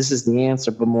much this is the answer,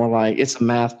 but more like it's a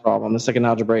math problem. It's like an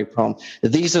algebraic problem.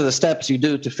 These are the steps you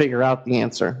do to figure out the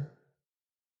answer.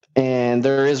 And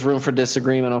there is room for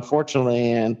disagreement,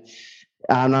 unfortunately. And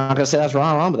I'm not going to say that's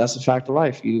wrong, but that's a fact of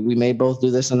life. We may both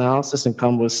do this analysis and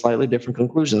come with slightly different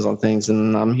conclusions on things.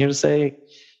 And I'm here to say,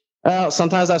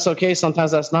 sometimes that's okay,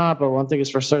 sometimes that's not. But one thing is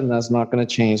for certain, that's not going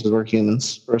to change because we're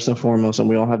humans, first and foremost, and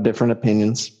we all have different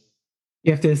opinions.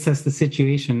 You have to assess the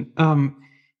situation.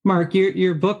 Mark,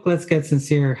 your book, Let's Get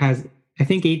Sincere, has, I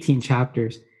think, 18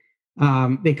 chapters.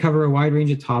 They cover a wide range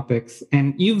of topics.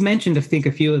 And you've mentioned, I think,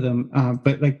 a few of them.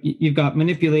 But like you've got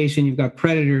manipulation, you've got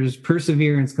predators,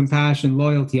 perseverance, compassion,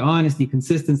 loyalty, honesty,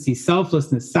 consistency,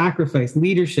 selflessness, sacrifice,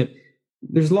 leadership.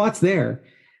 There's lots there.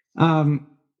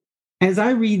 As I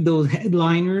read those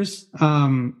headliners,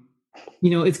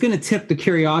 it's going to tip the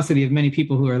curiosity of many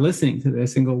people who are listening to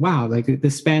this and go, wow, like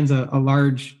this spans a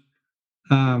large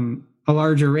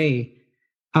array.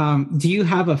 Do you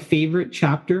have a favorite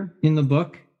chapter in the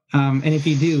book? And if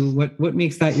you do, what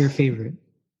makes that your favorite?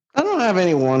 I don't have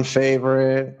any one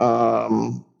favorite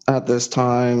at this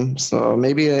time. So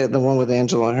maybe the one with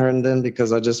Angelo Herndon,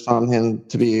 because I just found him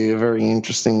to be a very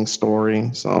interesting story.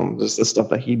 So just the stuff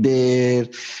that he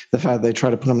did, the fact they tried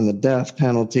to put him in the death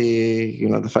penalty,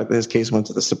 the fact that his case went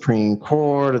to the Supreme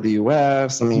Court of the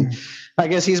U.S. I mean, I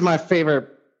guess he's my favorite,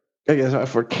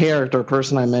 for character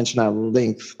person I mentioned at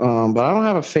length. But I don't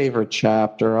have a favorite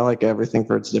chapter. I like everything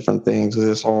for its different things.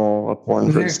 It's all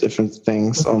important for its different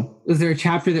things. So was there a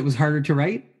chapter that was harder to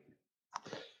write?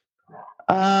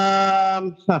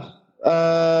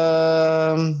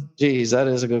 Geez, that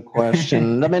is a good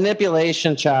question. The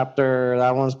manipulation chapter,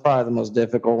 that one's probably the most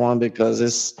difficult one because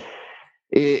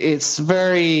it's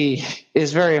very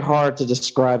hard to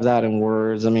describe that in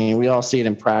words. I mean, we all see it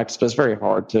in practice, but it's very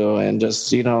hard to. And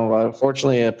just,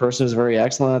 unfortunately, a person who's very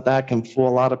excellent at that can fool a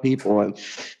lot of people. And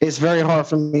it's very hard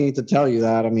for me to tell you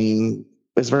that. I mean,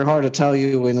 it's very hard to tell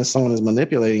you when someone is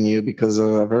manipulating you, because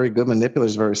a very good manipulator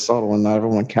is very subtle and not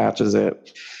everyone catches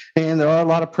it. And there are a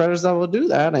lot of predators that will do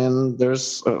that. And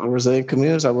there's resilient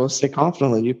communities, I will say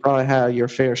confidently, you probably have your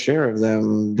fair share of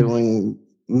them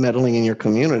meddling in your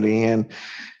community. And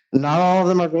not all of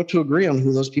them are going to agree on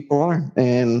who those people are.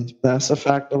 And that's a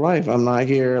fact of life. I'm not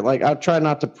here, like, I try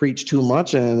not to preach too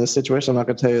much. And in this situation, I'm not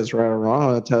going to tell you it's right or wrong. I'm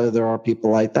going to tell you there are people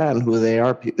like that, and who they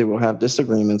are, they will have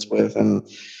disagreements with. And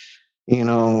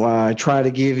I try to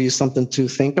give you something to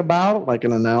think about, like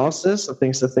an analysis of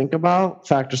things to think about,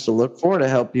 factors to look for to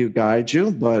help you, guide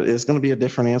you, but it's going to be a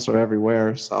different answer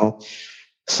everywhere. So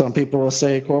some people will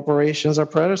say corporations are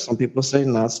predators. Some people say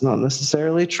no, that's not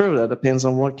necessarily true. That depends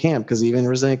on what camp, because even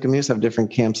resilient communities have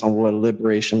different camps on what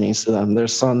liberation means to them.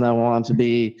 There's some that want to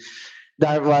be,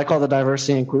 what I call the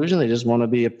diversity and inclusion. They just want to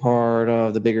be a part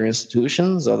of the bigger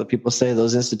institutions. Other people say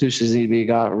those institutions need to be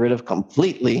got rid of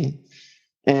completely.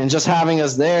 And just having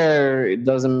us there, it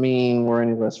doesn't mean we're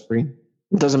any less free.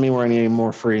 It doesn't mean we're any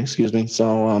more free, excuse me.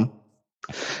 So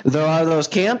there are those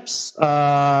camps.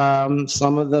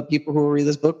 Some of the people who read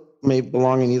this book may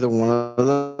belong in either one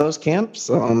of those camps.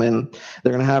 And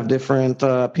they're going to have different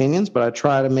opinions, but I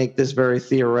try to make this very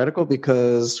theoretical,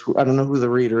 because I don't know who the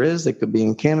reader is. They could be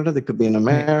in Canada, they could be in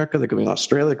America, they could be in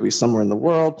Australia, they could be somewhere in the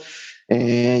world.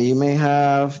 And you may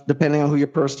have, depending on who your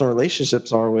personal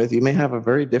relationships are with, you may have a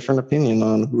very different opinion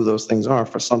on who those things are.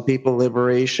 For some people,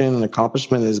 liberation and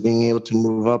accomplishment is being able to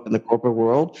move up in the corporate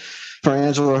world. For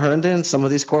Angela Herndon, some of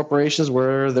these corporations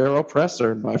were their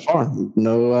oppressor by far.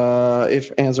 No ifs,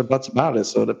 ands, or buts about it.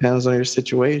 So it depends on your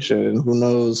situation. And who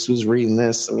knows who's reading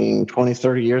this. I mean, 20,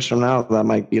 30 years from now, that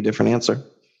might be a different answer.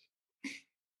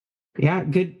 Yeah,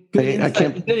 good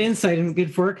insight and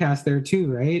good forecast there too,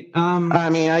 right?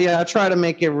 I try to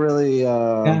make it really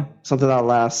something that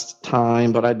lasts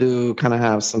time, but I do kind of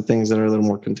have some things that are a little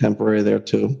more contemporary there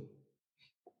too.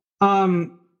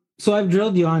 So I've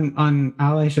drilled you on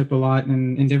allyship a lot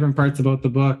and in different parts about the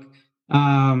book.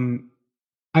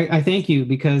 I thank you,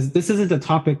 because this isn't a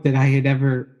topic that I had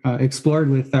ever explored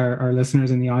with our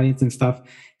listeners in the audience and stuff.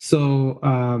 So,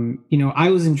 I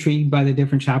was intrigued by the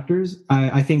different chapters.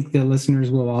 I think the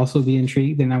listeners will also be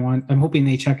intrigued, and I'm hoping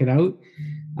they check it out.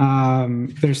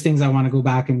 There's things I want to go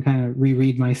back and kind of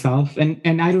reread myself.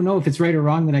 And I don't know if it's right or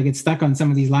wrong that I get stuck on some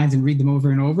of these lines and read them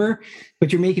over and over,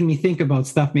 but you're making me think about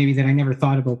stuff maybe that I never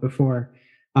thought about before.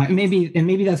 And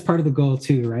maybe that's part of the goal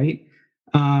too, right?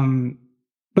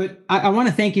 But I want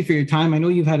to thank you for your time. I know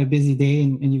you've had a busy day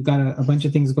and you've got a bunch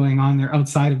of things going on there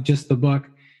outside of just the book.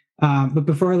 But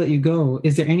before I let you go,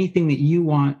 is there anything that you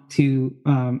want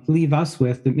to leave us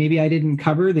with that maybe I didn't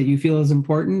cover that you feel is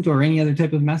important, or any other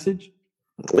type of message?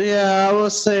 Yeah, I will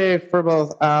say for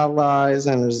both allies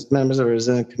and members of the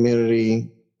resilient community,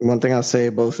 one thing I'll say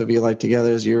both of you like together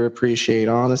is you appreciate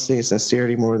honesty and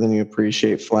sincerity more than you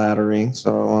appreciate flattery.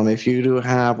 So if you do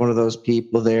have one of those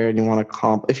people there and you want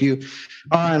to if you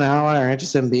are an ally or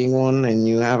interested in being one and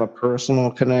you have a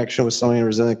personal connection with someone in the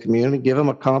resilient community, give them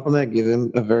a compliment, give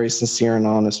them a very sincere and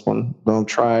honest one. Don't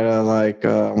try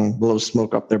to blow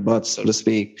smoke up their butts, so to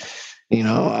speak.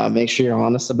 Make sure you're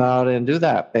honest about it and do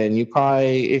that. And you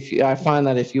probably, I find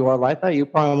that if you are like that, you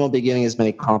probably won't be getting as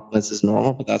many compliments as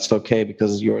normal, but that's okay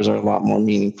because yours are a lot more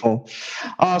meaningful.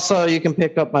 Also, you can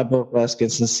pick up my book, Let's Get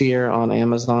Sincere, on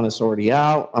Amazon. It's already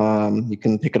out. You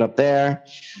can pick it up there.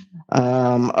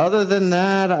 Other than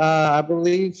that, I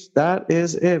believe that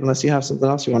is it, unless you have something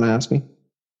else you want to ask me.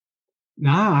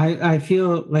 Nah, I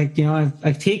feel like,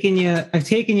 I've taken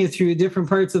you through different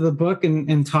parts of the book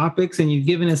and topics, and you've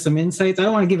given us some insights. I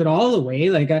don't want to give it all away.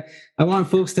 Like I want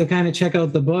folks to kind of check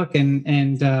out the book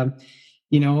and have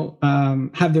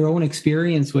their own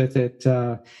experience with it.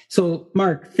 So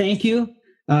Mark, thank you.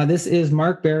 This is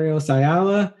Mark Barrios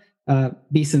Ayala.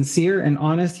 Be sincere and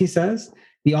honest, he says.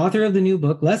 The author of the new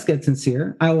book, Let's Get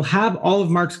Sincere. I will have all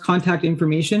of Mark's contact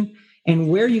information and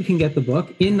where you can get the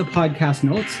book in the podcast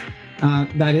notes.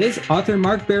 That is author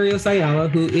Mark Barrios Ayala,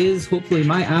 who is hopefully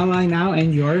my ally now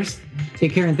and yours.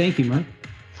 Take care and thank you, Mark.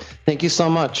 Thank you so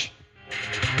much.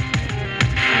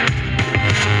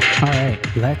 All right,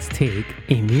 let's take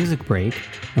a music break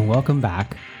and welcome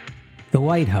back The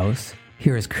White House.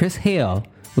 Here is Chris Hale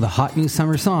with a hot new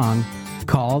summer song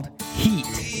called Heat.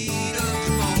 Heat of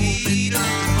the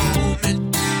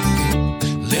moment.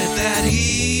 Let that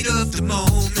heat of the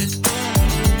moment.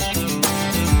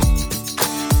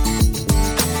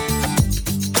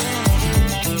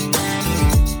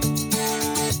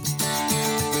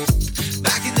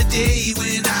 Day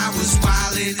when I was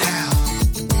wildin' out,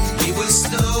 we were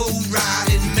slow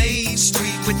riding Main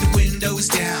Street with the windows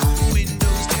down,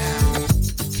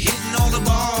 hitting all the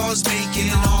bars, making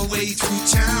our way through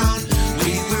town.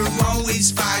 We were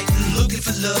always fighting, looking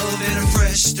for love and a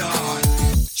fresh start.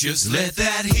 Just let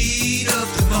that heat of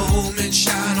the moment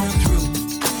shine on through.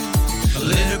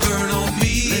 Let it burn on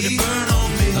me, let it burn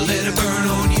on me, let it burn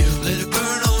on you, let it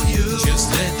burn on you.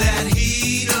 Just let that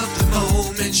heat of the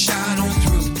moment shine on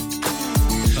through.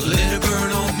 Let it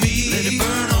burn on me, let it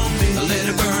burn on me, let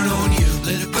it burn on you,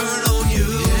 let it burn on you.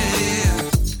 Yeah,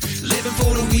 living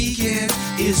for the weekend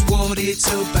is what it's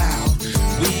about.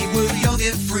 We were young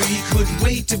and free, couldn't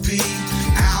wait to be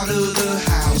out of the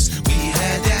house. We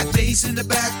had that bass in the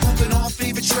back, pumping our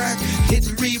favorite track, hit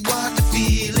and rewind to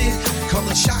feel it.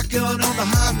 Calling shotgun on the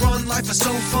high run, life was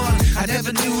so fun, I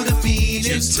never knew the meaning.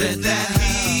 Just let that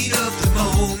heat of the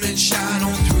moment shine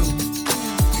on through.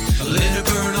 Let it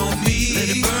burn on me, let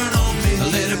it burn on me,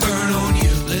 let it burn on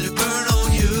you, let it burn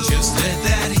on you. Just let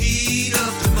that heat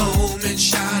of the moment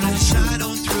shine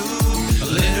on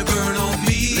through. Let it burn on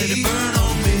me, let it burn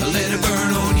on me, let it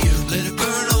burn on you, let it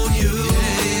burn on you.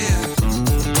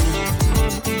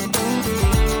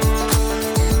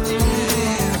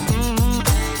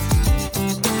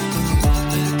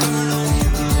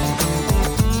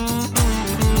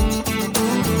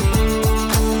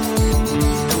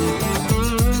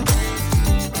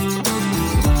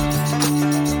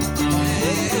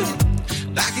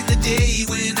 Back in the day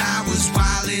when I was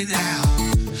wildin' out,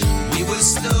 we were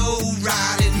slow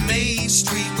riding Main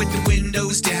Street with the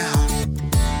windows down,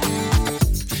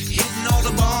 hitting all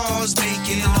the bars,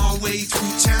 making our way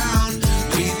through town.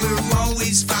 We were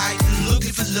always fighting,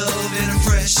 looking for love and a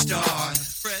fresh start.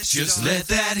 Just let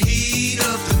that heat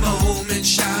of the moment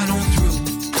shine on through.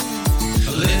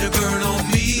 Let it burn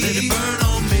on me, let it burn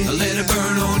on me, let it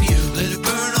burn on you, let it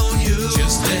burn on you.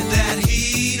 Just let that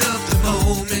heat of the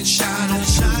moment shine on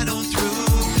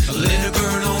through. Let it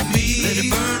burn on me, let it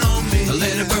burn on me,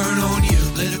 let it burn on you,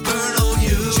 let it burn on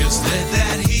you. Just let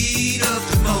that heat of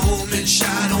the moment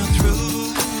shine on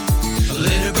through.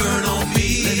 Let it burn on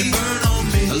me, let it burn on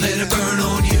me, let it burn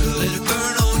on you, let it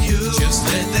burn on you. Just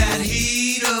let that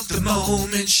heat of the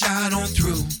moment shine on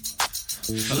through.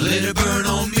 Let it burn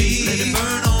on me, let it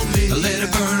burn on me, let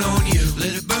it burn on you,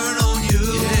 let it burn on you.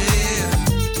 Yeah.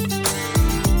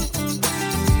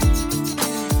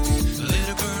 Let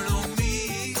it burn on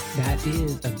me. That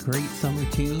is a great summer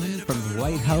tune from the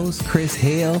White House, Chris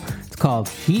Hale. It's called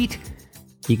Heat.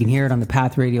 You can hear it on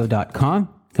thepathradio.com.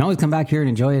 You can always come back here and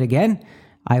enjoy it again.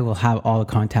 I will have all the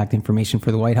contact information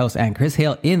for the White House and Chris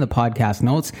Hale in the podcast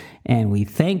notes, and we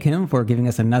thank him for giving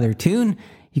us another tune.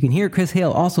 You can hear Chris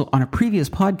Hale also on a previous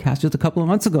podcast just a couple of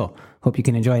months ago. Hope you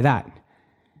can enjoy that.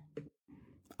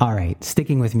 All right,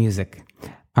 sticking with music.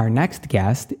 Our next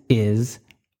guest is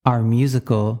our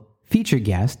musical feature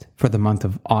guest for the month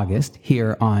of August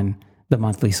here on the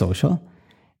Monthly Social.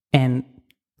 And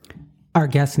our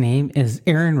guest's name is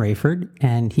Aaron Rayford,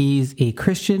 and he's a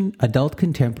Christian adult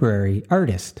contemporary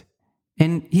artist.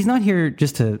 And he's not here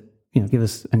just to give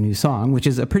us a new song, which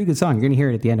is a pretty good song. You're going to hear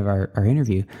it at the end of our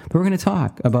interview. But we're going to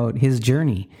talk about his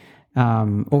journey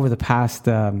over the past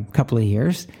couple of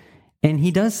years. And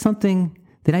he does something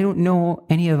that I don't know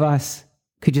any of us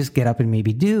could just get up and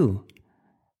maybe do.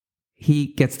 He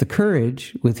gets the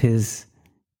courage with his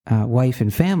wife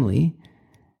and family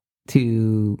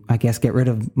to, I guess, get rid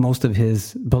of most of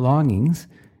his belongings,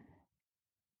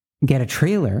 get a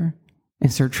trailer,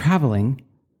 and start traveling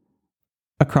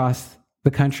across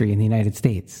the country in the United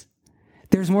States.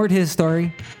 There's more to his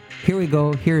story. Here we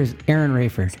go. Here's Aaron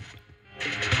Rayford.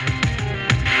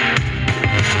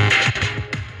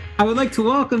 I would like to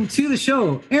welcome to the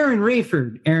show Aaron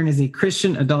Rayford. Aaron is a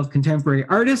Christian adult contemporary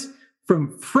artist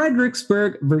from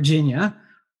Fredericksburg, Virginia.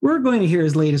 We're going to hear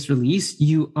his latest release,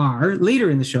 You Are,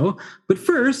 later in the show. But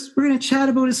first, we're going to chat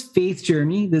about his faith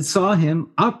journey that saw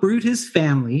him uproot his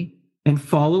family and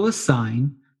follow a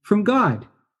sign from God.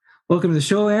 Welcome to the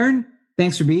show, Aaron.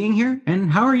 Thanks for being here.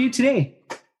 And how are you today?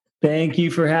 Thank you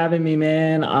for having me,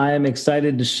 man. I'm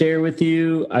excited to share with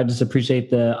you. I just appreciate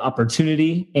the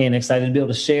opportunity and excited to be able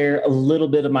to share a little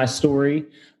bit of my story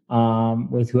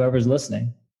with whoever's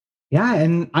listening. Yeah,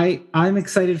 and I'm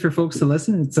excited for folks to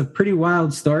listen. It's a pretty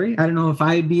wild story. I don't know if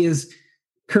I'd be as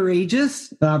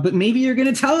courageous, but maybe you're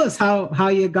going to tell us how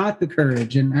you got the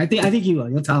courage. And I think you will.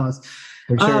 You'll tell us.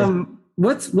 For sure.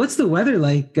 What's the weather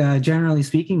like, generally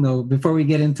speaking, though, before we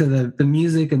get into the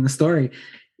music and the story?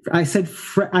 I said,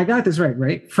 I got this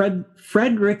right?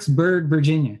 Fredericksburg,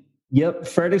 Virginia. Yep,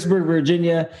 Fredericksburg,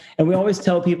 Virginia. And we always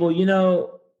tell people,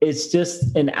 it's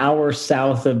just an hour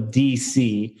south of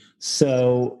DC.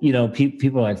 So,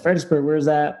 people are like, Fredericksburg, where's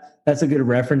that? That's a good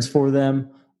reference for them.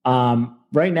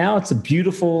 Right now, it's a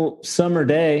beautiful summer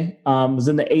day. It was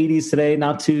in the 80s today,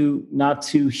 not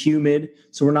too humid.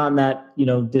 So we're not in that,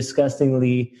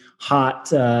 disgustingly hot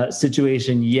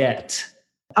situation yet.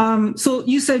 So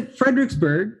you said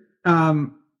Fredericksburg,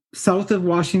 south of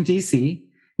Washington, D.C.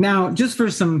 Now, just for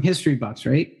some history buffs,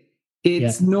 right?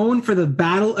 It's known for the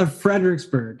Battle of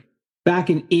Fredericksburg back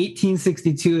in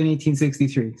 1862 and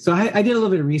 1863. So I did a little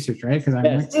bit of research, right? Because I'm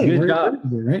like, hey, good job.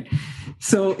 Right?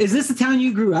 So is this the town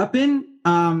you grew up in?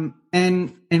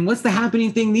 And what's the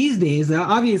happening thing these days?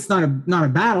 Obviously, it's not a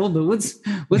battle, but what's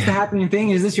the happening thing?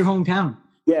 Is this your hometown?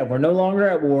 Yeah, we're no longer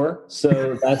at war,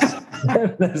 so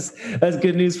that's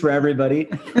good news for everybody.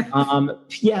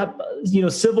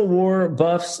 Civil War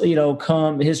buffs,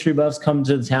 history buffs come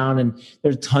to the town, and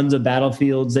there's tons of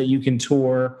battlefields that you can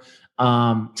tour.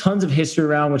 Tons of history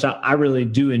around, which I really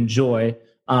do enjoy.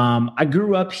 I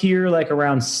grew up here like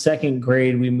around second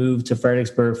grade. We moved to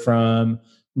Fredericksburg from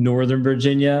Northern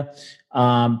Virginia,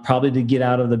 probably to get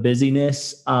out of the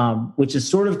busyness, which is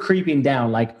sort of creeping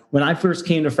down. Like when I first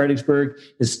came to Fredericksburg,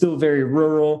 it's still very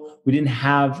rural. We didn't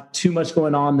have too much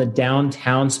going on. The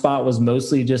downtown spot was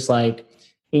mostly just like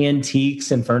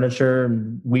antiques and furniture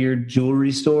and weird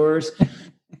jewelry stores.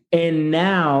 And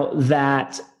now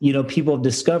that, people have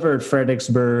discovered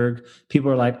Fredericksburg, people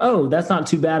are like, oh, that's not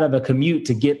too bad of a commute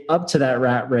to get up to that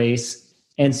rat race.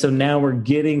 And so now we're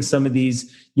getting some of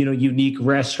these, unique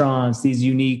restaurants, these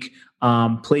unique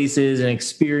places and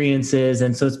experiences.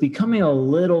 And so it's becoming a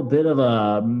little bit of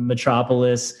a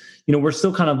metropolis. We're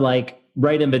still kind of like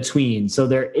right in between. So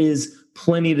there is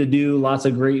plenty to do, lots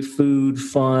of great food,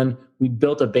 fun. We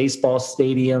built a baseball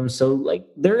stadium. So like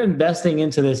they're investing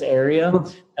into this area.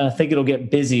 I think it'll get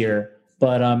busier,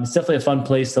 but it's definitely a fun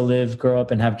place to live, grow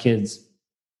up, and have kids.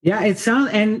 Yeah, it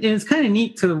sounds, and it's kind of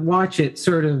neat to watch it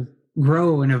sort of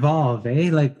grow and evolve, eh?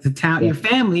 Like the town, your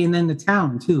family, and then the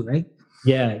town too, right?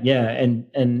 Yeah.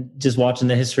 And just watching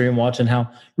the history and watching how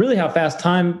fast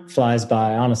time flies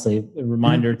by, honestly, a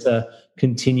reminder to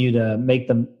continue to make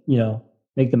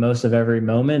the most of every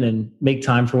moment and make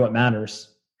time for what matters.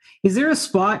 Is there a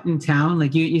spot in town,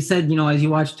 like you said, as you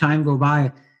watch time go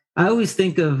by, I always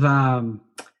think of,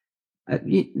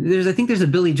 there's a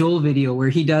Billy Joel video where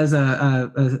he does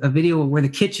a video where the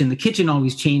kitchen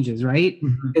always changes, right?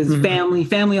 Because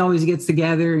family always gets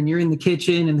together and you're in the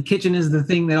kitchen, and the kitchen is the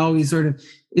thing that always sort of,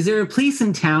 is there a place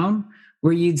in town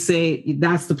where you'd say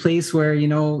that's the place where,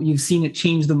 you've seen it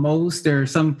change the most, or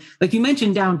some, like you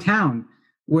mentioned downtown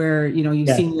where, you've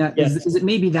seen that. Is it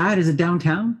maybe that? Is it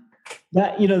downtown?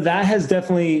 That, that has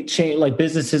definitely changed, like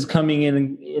businesses coming in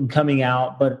and coming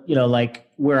out. But, like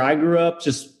where I grew up,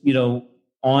 just,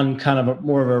 on kind of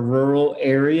more of a rural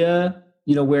area,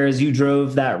 whereas you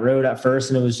drove that road at first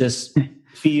and it was just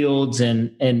fields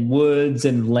and woods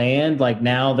and land. Like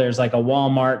now there's like a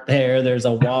Walmart there's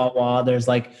a Wawa, there's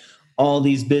like all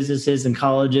these businesses and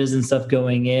colleges and stuff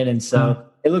going in. And so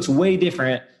it looks way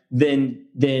different than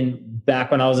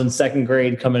back when I was in second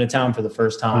grade coming to town for the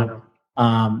first time.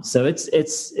 So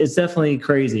it's definitely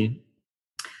crazy.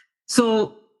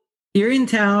 So you're in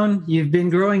town, you've been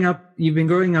growing up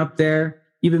there,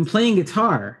 you've been playing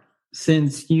guitar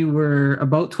since you were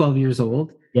about 12 years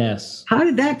old. Yes. How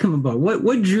did that come about?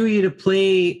 What drew you to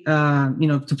play,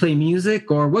 to play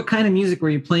music, or what kind of music were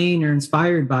you playing or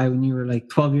inspired by when you were like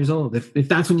 12 years old? If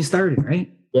that's when you started, right?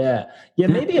 Yeah.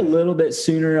 Maybe a little bit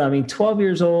sooner. I mean, 12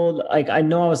 years old, like I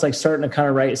know I was like starting to kind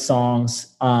of write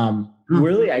songs.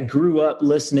 Really, I grew up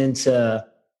listening to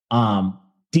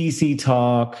DC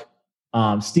Talk,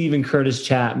 Stephen Curtis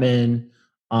Chapman,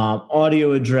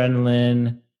 Audio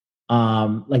Adrenaline.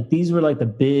 Like these were like the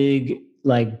big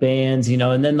like bands,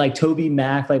 and then like Toby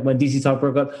Mac, like when DC Talk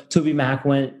broke up, Toby Mac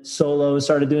went solo,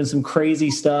 started doing some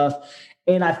crazy stuff.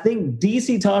 And I think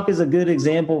DC Talk is a good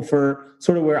example for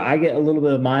sort of where I get a little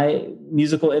bit of my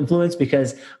musical influence,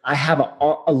 because I have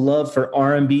a love for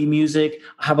R&B music.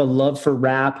 I have a love for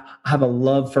rap. I have a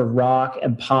love for rock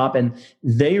and pop. And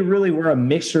they really were a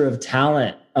mixture of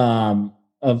talent,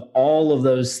 of all of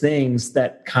those things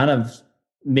that kind of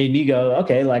made me go,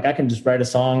 okay, like I can just write a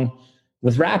song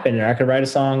with rap in it. I could write a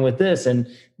song with this. And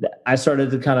I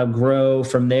started to kind of grow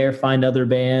from there, find other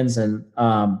bands. And,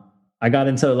 I got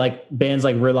into like bands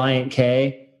like Reliant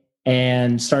K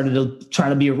and started to try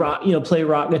to be a rock, play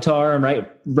rock guitar and write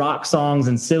rock songs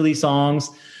and silly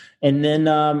songs. And then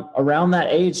around that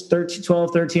age, 12,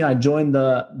 13, I joined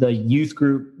the youth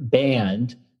group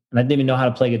band, and I didn't even know how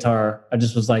to play guitar. I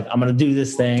just was like, I'm going to do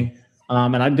this thing.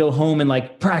 And I'd go home and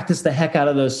like practice the heck out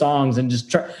of those songs and just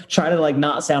try to like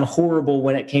not sound horrible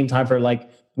when it came time for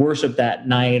like worship that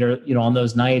night or, on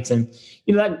those nights. And,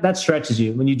 that stretches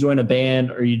you. When you join a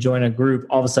band or you join a group,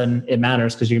 all of a sudden it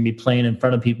matters because you're going to be playing in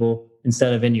front of people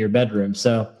instead of in your bedroom.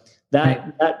 So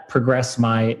that progressed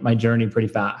my journey pretty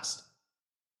fast.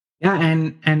 Yeah.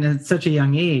 And at such a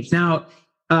young age. Now,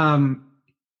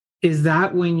 is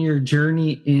that when your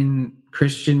journey in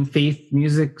Christian faith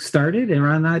music started,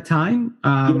 around that time?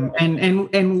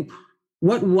 And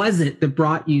what was it that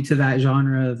brought you to that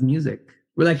genre of music?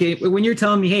 Like when you're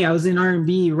telling me, hey, I was in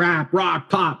R&B, rap, rock,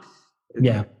 pop.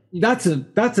 Yeah. That's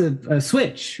a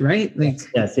switch, right? Like,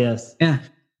 yes. Yeah.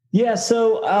 Yeah.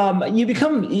 So I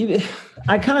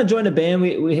kind of joined a band.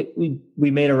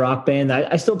 We made a rock band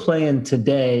that I still play in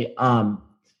today.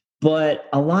 But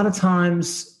a lot of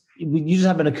times you just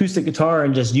have an acoustic guitar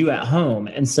and just you at home.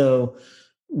 And so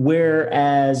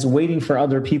whereas waiting for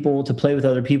other people to play with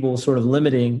other people is sort of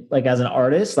limiting, like as an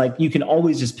artist, like you can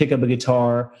always just pick up a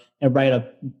guitar and write a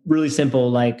really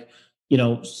simple, like,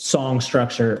 song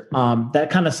structure that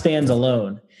kind of stands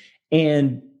alone.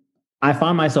 And I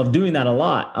find myself doing that a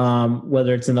lot,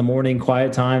 whether it's in the morning,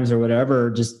 quiet times or whatever,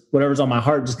 just whatever's on my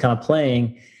heart, just kind of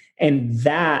playing. And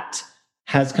that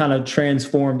has kind of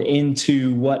transformed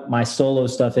into what my solo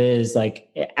stuff is. Like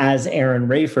as Aaron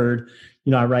Rayford,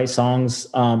 I write songs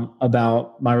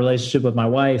about my relationship with my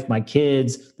wife, my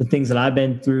kids, the things that I've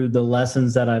been through, the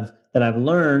lessons that I've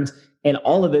learned, and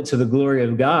all of it to the glory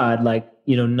of God. Like,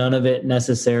 none of it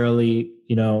necessarily,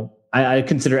 I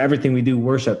consider everything we do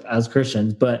worship as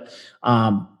Christians, but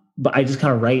I just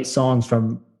kind of write songs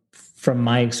from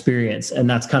my experience. And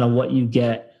that's kind of what you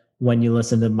get when you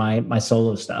listen to my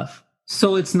solo stuff.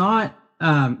 So it's not,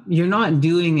 you're not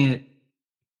doing it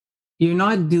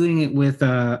with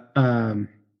an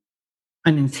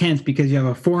intent because you have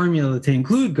a formula to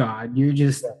include God.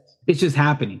 It's just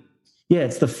happening. Yeah,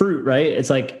 it's the fruit, right? It's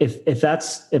like if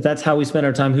that's how we spend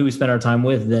our time, who we spend our time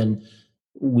with, then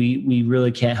we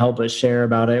really can't help but share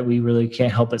about it. We really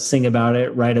can't help but sing about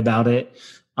it, write about it.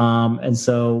 And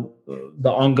so the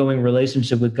ongoing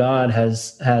relationship with God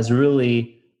has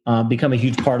really become a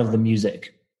huge part of the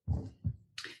music.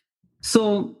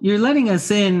 So you're letting us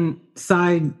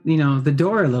inside, the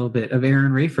door a little bit of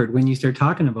Aaron Rayford when you start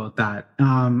talking about that.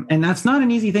 And that's not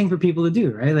an easy thing for people to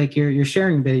do, right? Like you're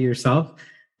sharing a bit of yourself,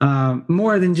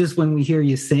 more than just when we hear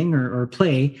you sing or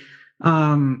play.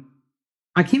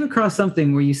 I came across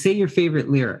something where you say your favorite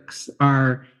lyrics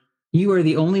are, "You are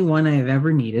the only one I have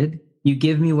ever needed. You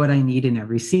give me what I need in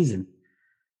every season."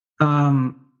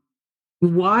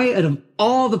 Why, out of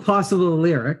all the possible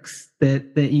lyrics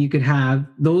that you could have,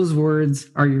 those words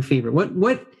are your favorite?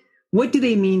 What do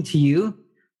they mean to you?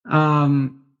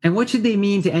 And what should they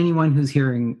mean to anyone who's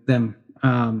hearing them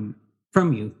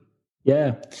from you?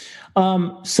 Yeah.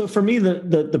 So for me,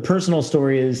 the personal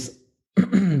story is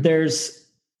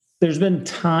there's been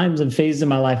times and phases in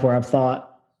my life where I've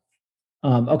thought,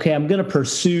 okay, I'm going to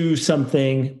pursue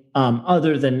something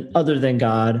other than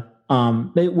God.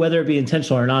 Whether it be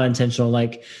intentional or not intentional,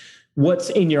 like what's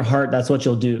in your heart, that's what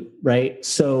you'll do. Right.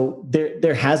 So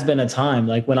there has been a time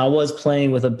like when I was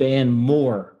playing with a band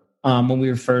more, when we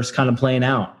were first kind of playing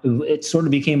out, it sort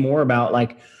of became more about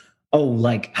like, oh,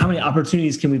 like how many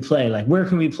opportunities can we play? Like, where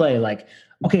can we play? Like,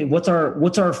 okay, what's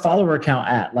our follower count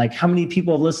at? Like how many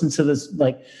people have listened to this?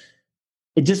 Like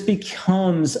it just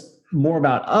becomes more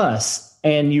about us.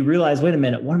 And you realize, wait a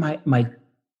minute, what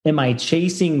am I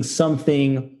chasing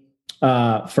something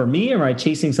for me, or am I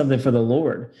chasing something for the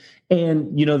Lord?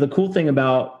 And, the cool thing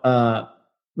about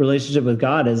relationship with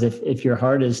God is if your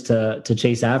heart is to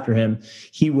chase after him,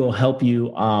 he will help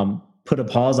you put a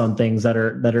pause on things that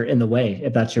are in the way,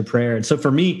 if that's your prayer. And so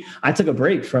for me, I took a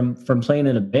break from playing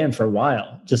in a band for a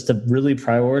while, just to really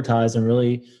prioritize and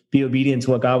really be obedient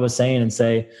to what God was saying and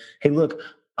say, hey, look,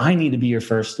 I need to be your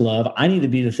first love. I need to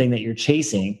be the thing that you're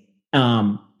chasing.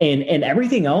 And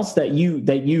everything else that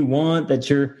you want,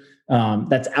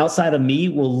 that's outside of me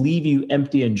will leave you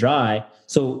empty and dry.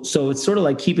 So it's sort of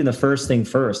like keeping the first thing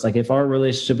first. Like if our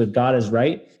relationship with God is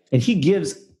right and he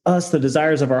gives us the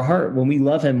desires of our heart when we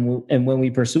love him and when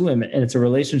we pursue him, and it's a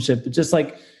relationship, just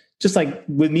like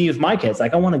with me, with my kids,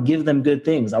 like I want to give them good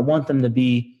things. I want them to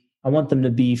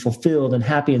be fulfilled and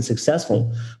happy and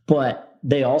successful, but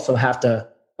they also have to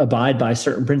abide by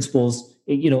certain principles,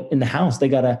 in the house. They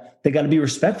gotta be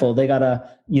respectful. They gotta,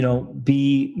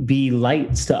 be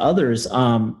lights to others,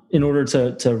 in order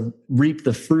to reap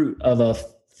the fruit of a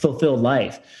fulfilled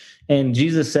life. And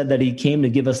Jesus said that he came to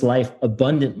give us life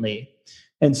abundantly.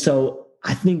 And so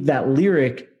I think that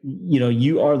lyric,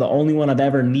 you are the only one I've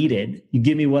ever needed. You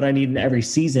give me what I need in every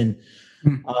season,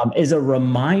 is a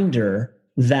reminder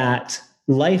that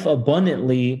life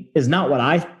abundantly is not what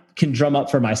I can drum up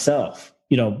for myself.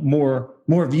 more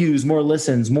views, more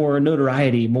listens, more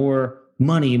notoriety, more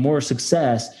money, more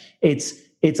success.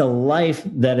 It's a life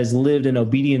that is lived in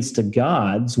obedience to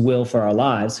God's will for our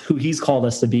lives, who he's called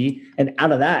us to be. And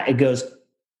out of that, it goes,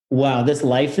 wow, this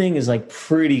life thing is like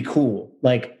pretty cool.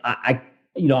 Like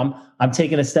I'm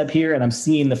taking a step here and I'm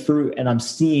seeing the fruit and I'm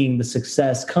seeing the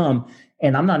success come.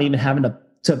 And I'm not even having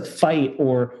to fight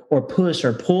or push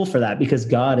or pull for that, because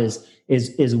God is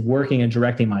working and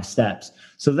directing my steps.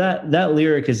 So that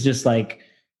lyric is just like,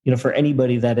 for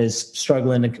anybody that is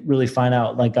struggling to really find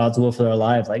out like God's will for their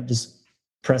life, like just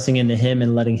pressing into him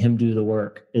and letting him do the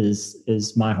work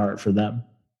is my heart for them.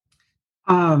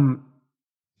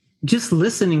 Just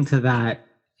listening to that,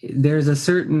 there's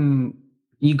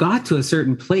you got to a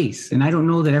certain place, and I don't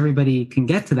know that everybody can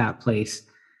get to that place.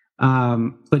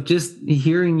 But just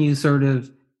hearing you sort of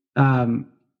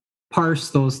parse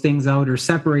those things out or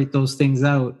separate those things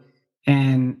out,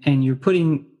 and you're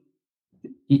putting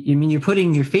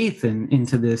your faith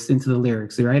into the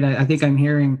lyrics, right? I think I'm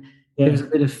hearing there's a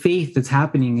bit of faith that's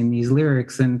happening in these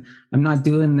lyrics, and I'm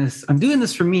doing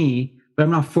this for me, but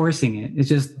I'm not forcing it.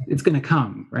 It's going to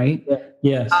come, right? Yeah.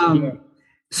 Yes.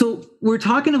 So we're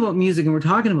talking about music and we're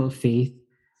talking about faith.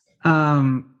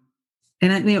 And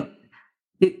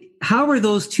how are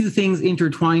those two things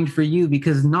intertwined for you?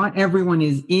 Because not everyone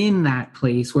is in that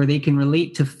place where they can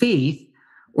relate to faith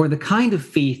or the kind of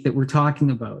faith that we're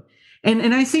talking about.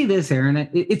 And I say this, Aaron,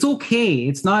 it's okay.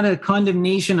 It's not a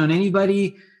condemnation on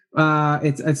anybody.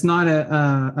 It's not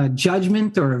a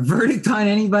judgment or a verdict on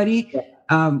anybody.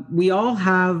 We all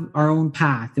have our own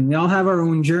path and we all have our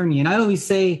own journey. And I always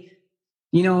say,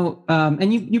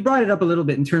 and you brought it up a little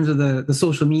bit in terms of the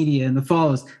social media and the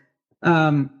follows.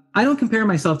 I don't compare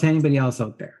myself to anybody else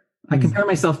out there. I compare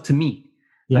myself to me.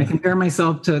 Yeah. I compare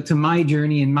myself to my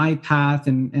journey and my path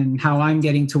and how I'm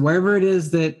getting to wherever it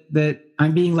is that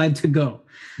I'm being led to go.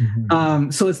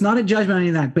 Mm-hmm. So it's not a judgment on any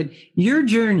of that, but your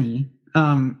journey,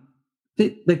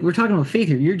 like we're talking about faith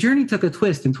here, your journey took a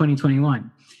twist in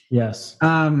 2021. Yes.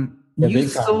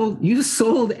 You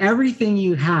sold everything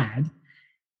you had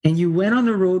and you went on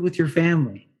the road with your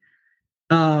family.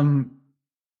 Tell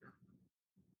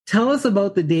us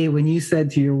about the day when you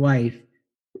said to your wife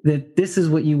that this is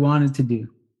what you wanted to do.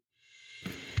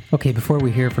 Okay, before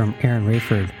we hear from Aaron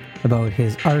Rayford about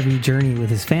his RV journey with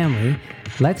his family,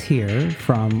 let's hear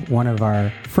from one of our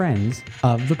friends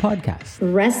of the podcast.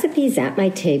 Recipes at My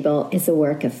Table is a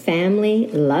work of family,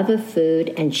 love of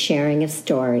food, and sharing of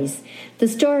stories. The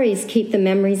stories keep the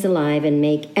memories alive and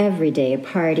make every day a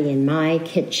party in my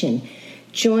kitchen.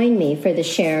 Join me for the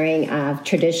sharing of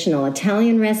traditional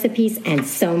Italian recipes and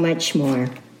so much more.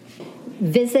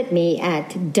 Visit me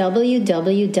at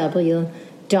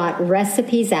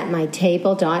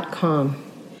www.recipesatmytable.com.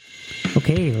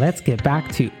 Okay, let's get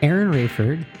back to Aaron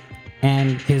Rayford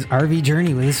and his RV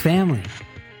journey with his family.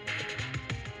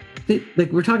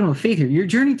 Like we're talking about faith here. Your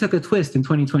journey took a twist in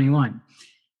 2021.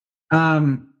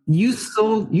 You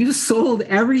sold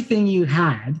everything you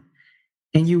had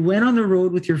and you went on the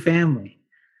road with your family.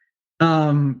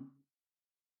 Tell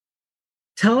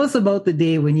us about the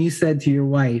day when you said to your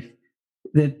wife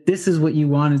that this is what you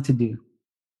wanted to do.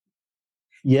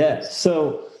 Yeah.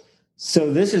 So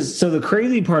the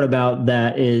crazy part about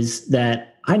that is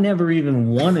that I never even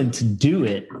wanted to do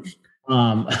it.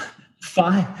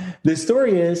 The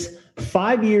story is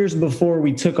 5 years before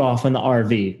we took off in the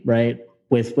RV, right?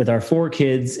 With our 4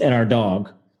 kids and our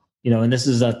dog, and this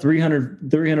is a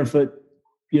 300 foot,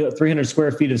 300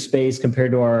 square feet of space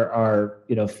compared to our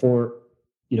 5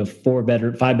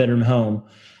 bedroom home.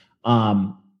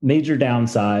 Major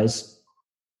downsize.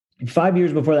 5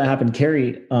 years before that happened,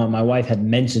 Carrie, my wife, had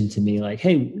mentioned to me like,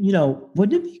 hey,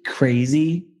 wouldn't it be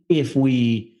crazy if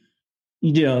we,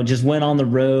 just went on the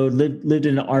road, lived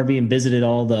in an RV and visited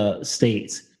all the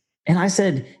states? And I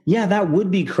said, yeah, that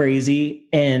would be crazy.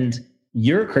 And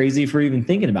you're crazy for even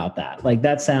thinking about that. Like,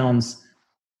 that sounds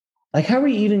like, how are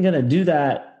we even going to do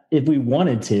that if we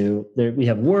wanted to? We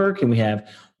have work and we have,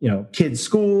 kids'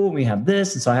 school, and we have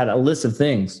this. And so I had a list of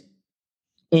things.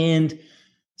 And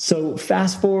so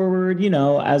fast forward,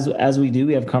 as we do,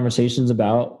 we have conversations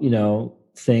about,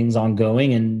 things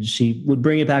ongoing, and she would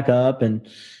bring it back up, and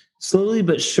slowly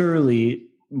but surely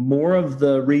more of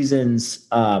the reasons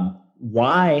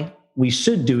why we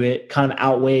should do it kind of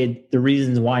outweighed the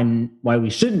reasons why we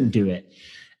shouldn't do it.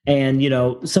 And,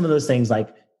 some of those things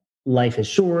like life is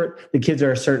short. The kids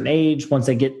are a certain age. Once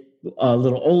they get a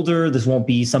little older, this won't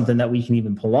be something that we can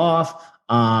even pull off.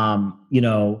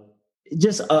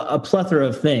 Just a plethora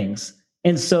of things.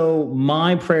 And so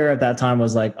my prayer at that time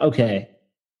was like, okay,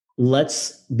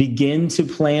 let's begin to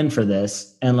plan for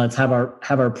this. And let's have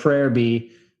our prayer be,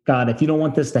 God, if you don't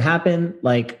want this to happen,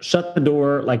 like shut the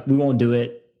door, like we won't do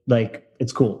it. Like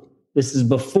it's cool. This is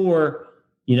before,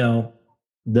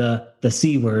 the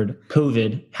C word,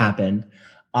 COVID, happened.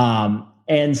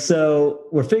 And so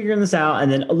we're figuring this out.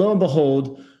 And then lo and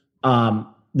behold,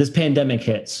 this pandemic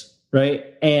hits, right?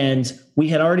 And we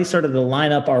had already started to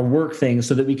line up our work things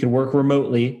so that we could work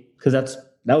remotely, because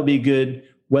that would be good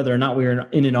whether or not we were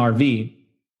in an RV.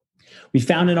 We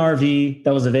found an RV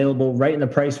that was available right in the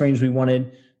price range we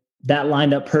wanted. That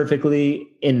lined up perfectly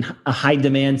in a high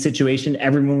demand situation.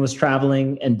 Everyone was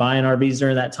traveling and buying RVs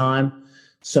during that time.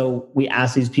 So we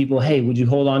asked these people, hey, would you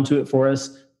hold on to it for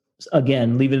us?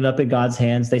 Again, leaving it up in God's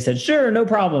hands. They said, sure, no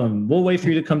problem. We'll wait for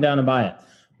you to come down and buy it.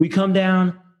 We come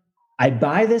down, I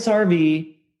buy this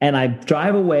RV, and I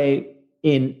drive away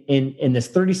in this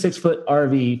 36-foot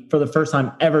RV for the first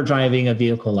time ever driving a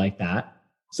vehicle like that.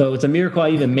 So it's a miracle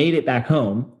I even made it back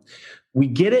home. We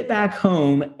get it back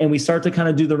home and we start to kind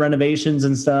of do the renovations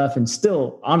and stuff. And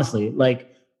still, honestly,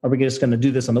 like, are we just going to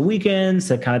do this on the weekends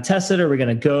to kind of test it? Or are we going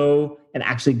to go and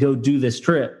actually go do this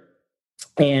trip?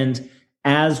 And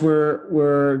as we're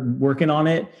working on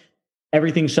it,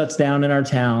 everything shuts down in our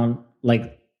town.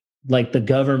 Like the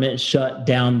government shut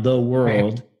down the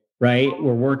world, right?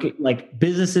 We're working, like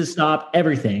businesses stop,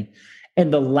 everything.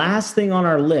 And the last thing on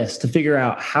our list to figure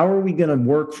out how are we going to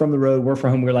work from the road, work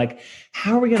from home, we're like,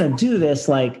 how are we going to do this?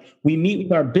 Like we meet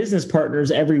with our business partners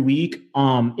every week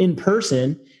in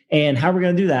person, and how are we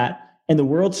going to do that? And the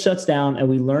world shuts down, and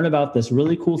we learn about this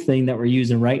really cool thing that we're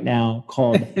using right now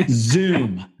called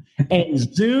Zoom. And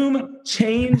Zoom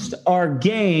changed our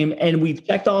game, and we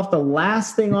checked off the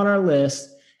last thing on our list.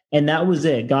 And that was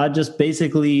it. God just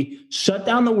basically shut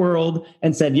down the world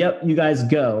and said, yep, you guys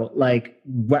go. Like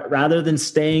rather than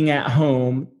staying at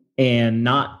home and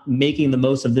not making the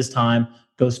most of this time,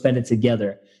 go spend it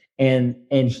together. And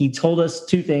he told us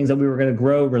two things: that we were going to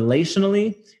grow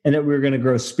relationally and that we were going to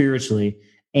grow spiritually.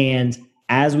 And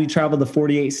as we traveled the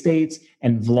 48 states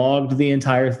and vlogged the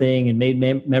entire thing and made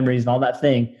memories and all that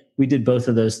thing, we did both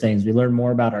of those things. We learned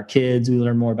more about our kids. We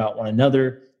learned more about one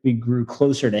another. We grew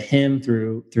closer to him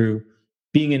through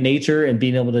being in nature and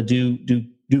being able to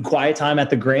do quiet time at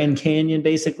the Grand Canyon,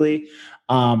 basically.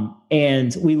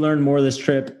 And we learned more of this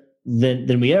trip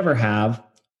than we ever have.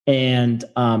 And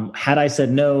had I said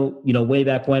no, way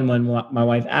back when my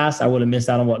wife asked, I would have missed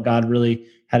out on what God really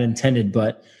had intended.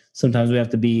 But sometimes we have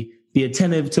to be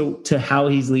attentive to how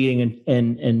he's leading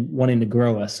and wanting to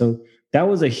grow us. So that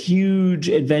was a huge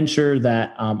adventure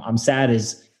that I'm sad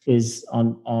is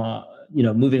on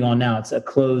moving on now. It's a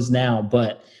close now,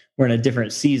 but we're in a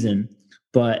different season.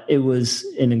 But it was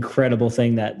an incredible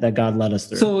thing that God led us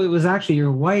through. So it was actually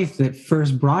your wife that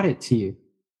first brought it to you.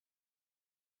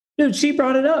 Dude, she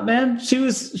brought it up, man. She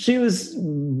was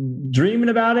dreaming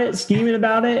about it, scheming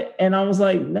about it, and I was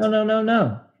like,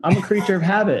 no. I'm a creature of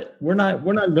habit. We're not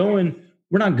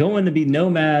going to be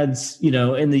nomads,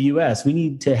 in the US. We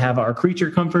need to have our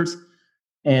creature comforts.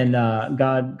 And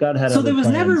God had. So there was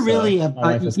plans, never really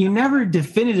you never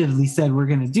definitively said we're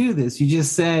going to do this. You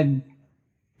just said,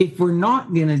 if we're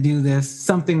not going to do this,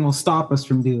 something will stop us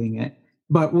from doing it.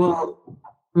 But we'll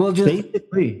just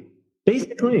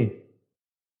basically.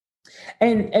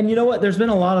 And you know what? There's been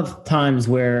a lot of times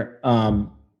where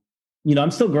I'm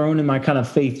still growing in my kind of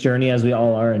faith journey, as we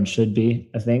all are and should be,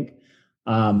 I think.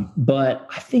 But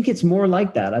I think it's more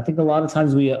like that. I think a lot of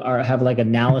times we have like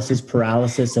analysis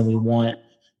paralysis, and we want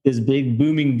this big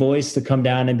booming voice to come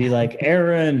down and be like,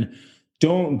 Aaron,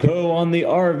 don't go on the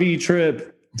RV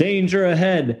trip, danger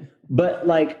ahead. But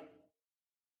like,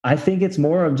 I think it's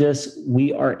more of just,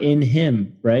 we are in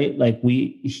him, right? Like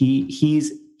he's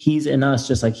in us,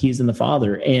 just like he's in the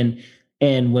Father. And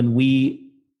when we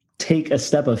take a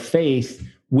step of faith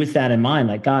with that in mind,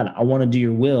 like, God, I want to do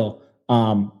your will.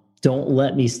 Don't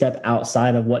let me step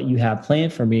outside of what you have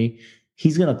planned for me.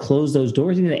 He's going to close those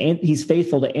doors. He's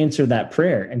faithful to answer that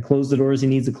prayer and close the doors he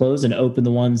needs to close and open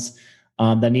the ones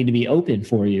that need to be open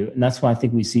for you. And that's why I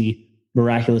think we see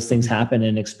miraculous things happen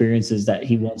and experiences that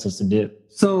he wants us to do.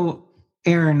 So,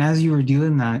 Aaron, as you were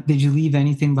doing that, did you leave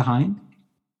anything behind?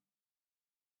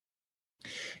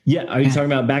 Yeah. Are you talking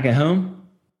about back at home?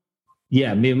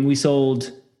 Yeah. I mean, we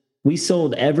sold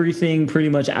everything pretty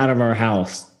much out of our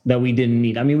house that we didn't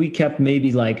need. I mean, we kept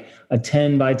maybe like a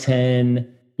 10 by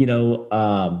 10,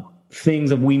 things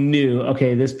that we knew,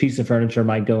 okay, this piece of furniture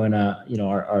might go in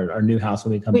our new house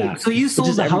when we come back. So you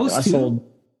sold the house too?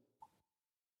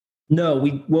 No,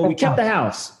 we kept the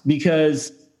house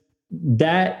because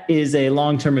that is a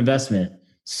long-term investment.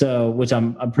 So, which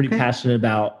I'm pretty passionate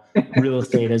about real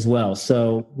estate as well.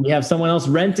 So we have someone else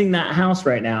renting that house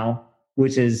right now,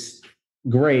 which is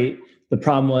great. The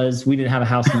problem was we didn't have a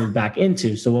house to move back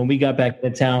into. So when we got back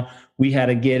into town, we had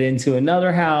to get into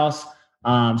another house.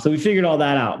 So we figured all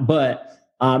that out. But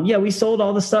we sold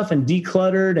all the stuff and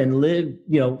decluttered and lived,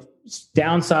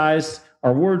 downsized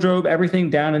our wardrobe, everything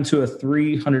down into a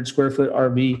 300 square foot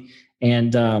RV.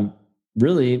 And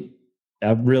really,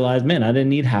 I realized, man, I didn't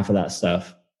need half of that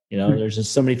stuff. There's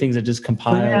just so many things that just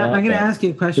compile up. I'm going to ask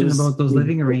you a question about those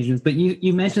living arrangements, but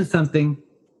you mentioned something.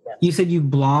 You said you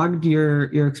blogged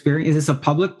your experience. Is this a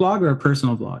public blog or a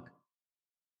personal blog?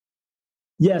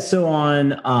 Yeah. So on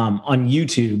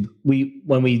YouTube,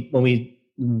 when we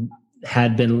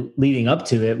had been leading up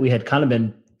to it, we had kind of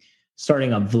been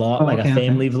starting a vlog, a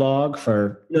family vlog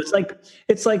for,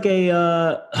 it's like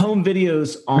a home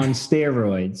videos on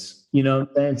steroids.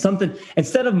 And something,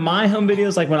 instead of my home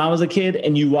videos, like when I was a kid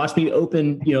and you watch me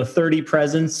open, 30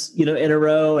 presents, in a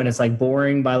row, and it's like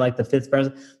boring by like the 5th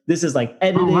present, this is like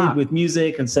edited with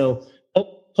music. And so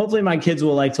hopefully my kids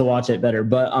will like to watch it better.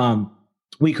 But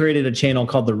we created a channel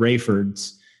called the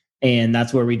Rayfords, and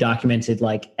that's where we documented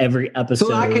like every episode.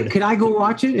 So could I go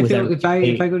watch it if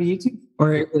I go to YouTube,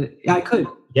 or I could?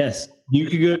 Yes, you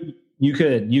could go. You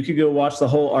could go watch the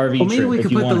whole RV. Well, maybe we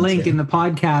could put the link in the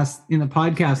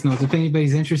podcast notes if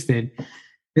anybody's interested.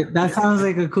 That sounds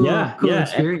like a cool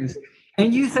experience.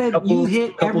 And you said you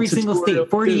hit every single state,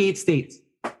 48 states.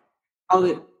 All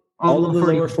of the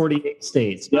lower 48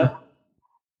 states. Yeah.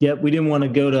 Yep. We didn't want to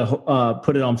go to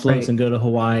put it on floats and go to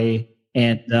Hawaii,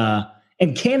 and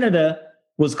Canada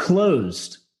was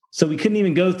closed, so we couldn't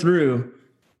even go through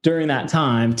during that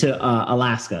time to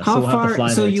Alaska. How far?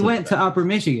 So you went to Upper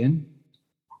Michigan,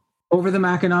 over the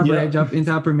Mackinac Bridge, up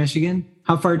into Upper Michigan.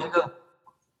 How far did you go?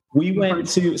 We went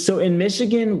to, so in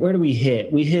Michigan, where do we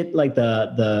hit? We hit like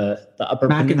the Upper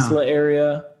Peninsula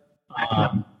area.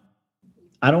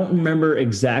 I don't remember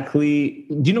exactly.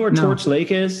 Do you know where Torch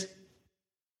Lake is?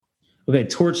 Okay,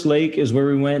 Torch Lake is where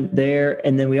we went there,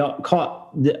 and then we all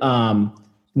caught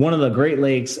one of the Great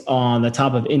Lakes on the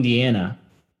top of Indiana.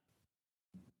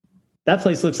 That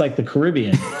place looks like the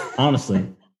Caribbean, honestly.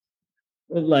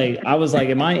 Like, I was like,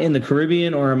 am I in the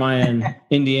Caribbean or am I in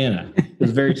Indiana? It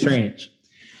was very strange.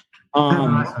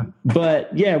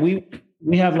 But yeah, we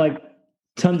have like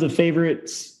tons of favorite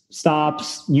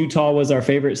stops. Utah was our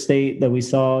favorite state that we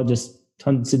saw, just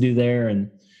tons to do there. And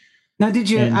now, as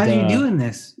you're doing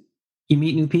this, you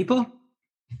meet new people?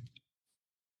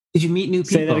 Did you meet new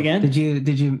people? Say that again?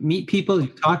 Did you meet people? Did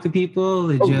you talk to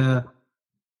people?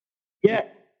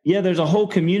 Yeah, there's a whole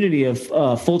community of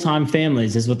full-time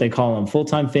families, is what they call them.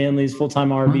 Full-time families, full-time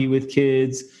RV with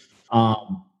kids.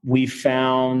 We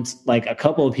found like a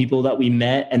couple of people that we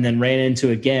met and then ran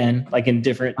into again, like in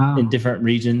different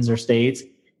regions or states.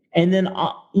 And then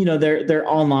they're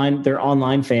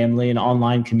online family and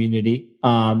online community.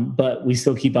 But we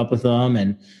still keep up with them,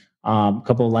 and a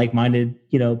couple of like-minded,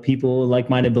 people,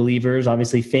 like-minded believers,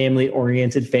 obviously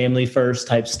family-oriented, family-first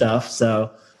type stuff. So.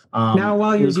 Now,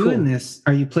 while you're doing this,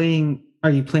 are you playing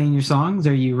your songs?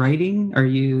 Are you writing?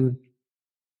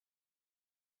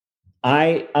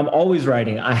 I'm always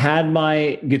writing. I had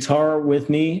my guitar with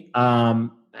me.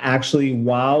 Actually,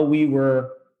 while we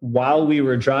were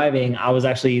driving, I was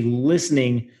actually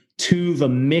listening to the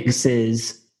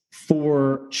mixes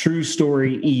for True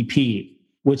Story EP,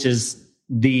 which is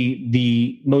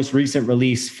the most recent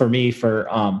release for me for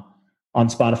on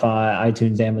Spotify,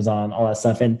 iTunes, Amazon, all that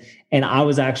stuff. And I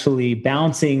was actually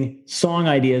bouncing song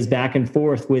ideas back and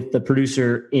forth with the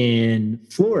producer in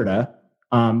Florida,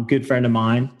 good friend of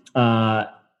mine,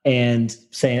 and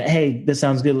saying, hey, this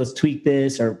sounds good. Let's tweak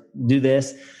this or do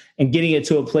this, and getting it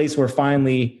to a place where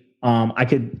finally I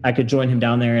could join him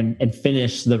down there and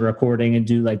finish the recording and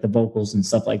do like the vocals and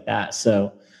stuff like that.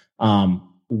 So I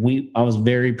was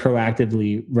very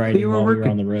proactively writing while we were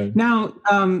on the road. Now,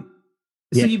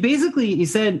 so you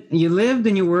said you lived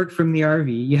and you worked from the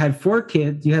RV. You had 4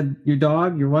 kids. You had your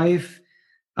dog, your wife.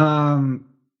 We're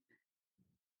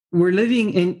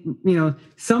living in,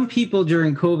 some people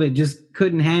during COVID just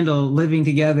couldn't handle living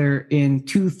together in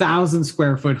 2,000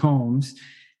 square foot homes.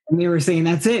 And they were saying,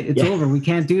 that's it. It's over. We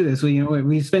can't do this.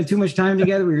 We spent too much time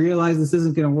together. We realized this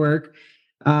isn't going to work.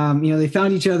 They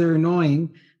found each other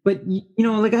annoying. But,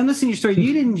 like I'm listening to your story,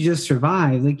 you didn't just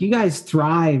survive. Like, you guys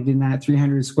thrived in that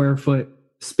 300 square foot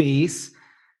space.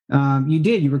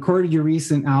 You recorded your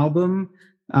recent album.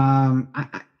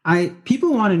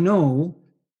 People want to know,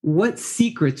 what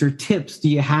secrets or tips do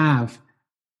you have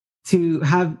to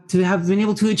have been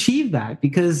able to achieve that?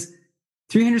 Because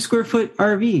 300 square foot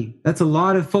RV, that's a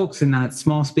lot of folks in that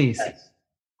small space.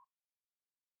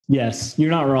 Yes,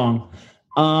 you're not wrong.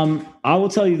 I will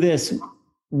tell you this.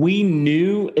 we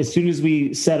knew as soon as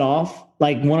we set off,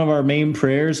 like one of our main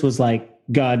prayers was like,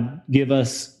 God, give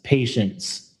us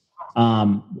patience.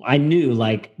 I knew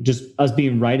like just us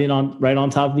being right on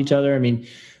top of each other. I mean,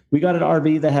 we got an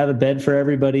RV that had a bed for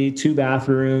everybody, 2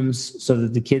 bathrooms so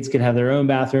that the kids could have their own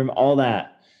bathroom, all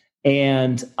that.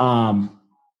 And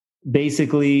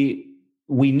basically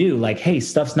we knew like, hey,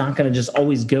 stuff's not going to just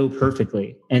always go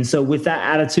perfectly. And so with that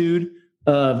attitude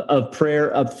of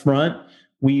prayer up front,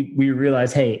 we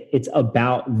realized, hey, it's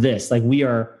about this. Like we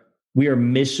are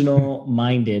missional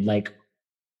minded, like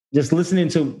just listening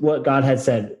to what God had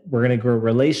said. We're going to grow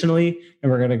relationally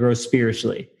and we're going to grow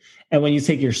spiritually. And when you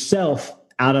take yourself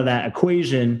out of that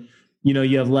equation, you know,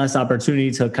 you have less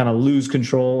opportunity to kind of lose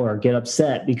control or get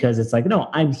upset because it's like, no,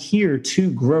 I'm here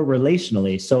to grow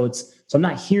relationally. So I'm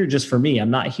not here just for me.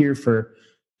 I'm not here for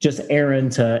just Aaron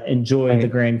to enjoy the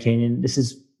Grand Canyon. This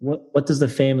is what does the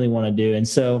family want to do? And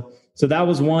so that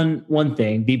was one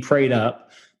thing, be prayed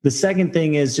up. The second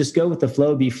thing is just go with the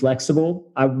flow, be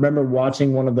flexible. I remember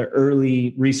watching one of the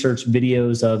early research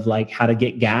videos of like how to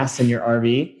get gas in your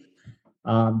RV.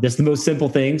 Just the most simple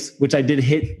things, which I did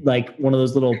hit like one of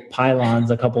those little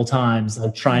pylons a couple times,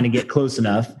 like trying to get close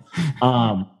enough.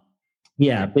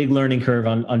 Big learning curve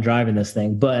on driving this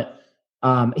thing. But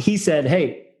he said,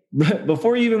 hey,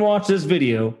 before you even watch this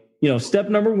video, you know, step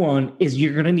number 1 is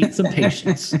you're going to need some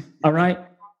patience. All right.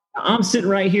 I'm sitting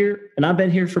right here and I've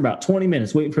been here for about 20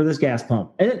 minutes waiting for this gas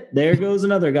pump. And there goes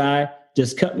another guy,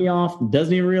 just cut me off,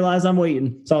 doesn't even realize I'm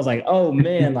waiting. So I was like, oh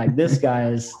man, like this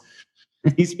guy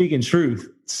he's speaking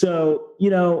truth. So, you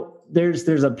know, there's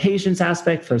a patience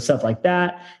aspect for stuff like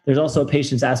that. There's also a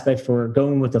patience aspect for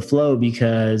going with the flow,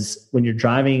 because when you're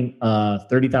driving a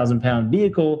 30,000 pound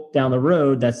vehicle down the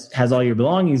road that has all your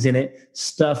belongings in it,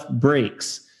 stuff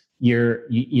breaks.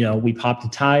 We popped a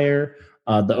tire.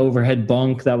 The overhead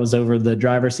bunk that was over the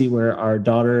driver's seat where our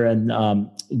daughter and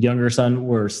younger son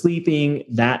were sleeping,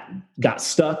 that got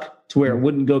stuck to where it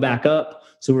wouldn't go back up.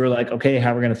 So we were like, okay,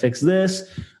 how are we going to fix this?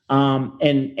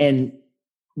 And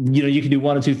you know, you can do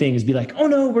one of two things, be like, oh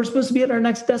no, we're supposed to be at our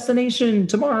next destination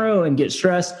tomorrow and get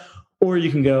stressed. Or you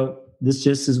can go, this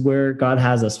just is where God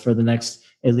has us for the next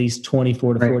at least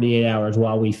 24 to 48 hours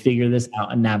while we figure this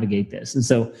out and navigate this. And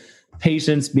so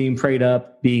patience, being prayed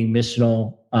up, being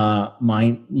missional,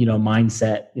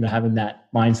 mindset, you know, having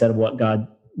that mindset of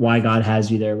why God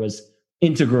has you there was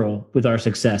integral with our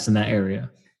success in that area.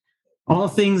 All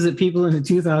things that people in a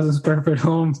 2,000 square foot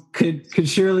home could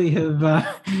surely have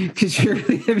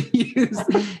used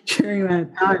during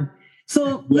that time.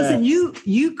 So listen,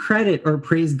 you credit or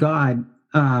praise God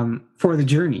for the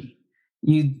journey.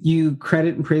 You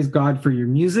credit and praise God for your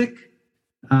music.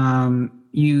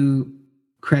 You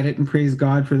credit and praise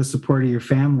God for the support of your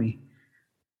family.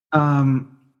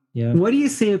 What do you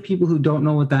say to people who don't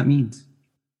know what that means?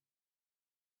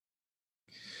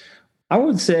 I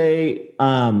would say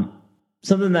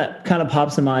something that kind of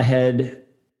pops in my head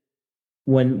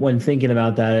when thinking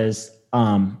about that is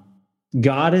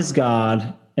God is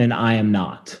God and I am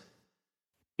not.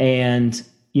 And,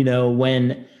 you know,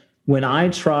 when I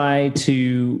try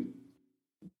to,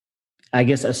 I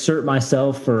guess, assert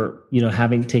myself for, you know,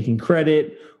 taken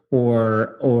credit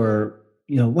or,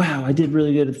 you know, wow, I did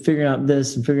really good at figuring out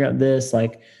this and figuring out this.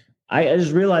 Like, I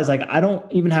just realized, like, I don't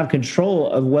even have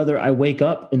control of whether I wake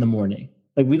up in the morning.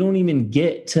 Like, we don't even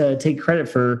get to take credit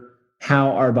for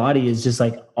how our body is just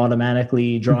like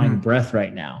automatically drawing breath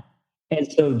right now. And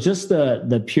so just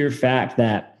the pure fact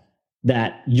that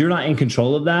you're not in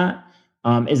control of that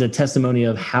is a testimony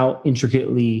of how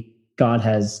intricately God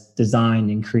has designed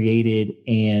and created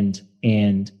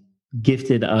and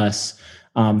gifted us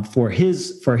for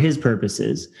his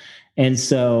purposes. And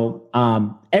so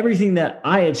everything that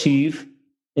I achieve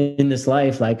in this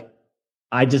life, like,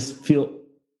 I just feel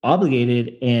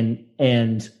obligated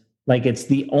and like it's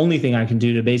the only thing I can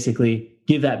do to basically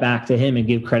give that back to him and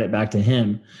give credit back to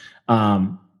him.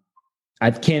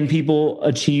 Can people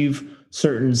achieve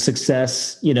certain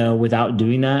success, you know, without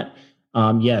doing that?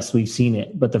 Yes, we've seen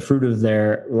it, but the fruit of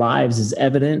their lives is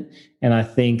evident. And I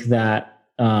think that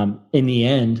in the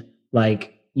end,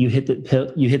 like, you hit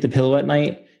the pillow at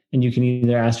night and you can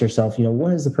either ask yourself, you know,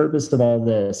 what is the purpose of all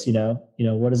this? You know,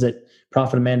 what does it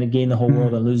profit a man to gain the whole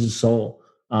world and lose his soul?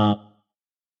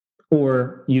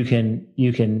 Or you can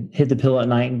hit the pillow at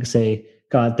night and say,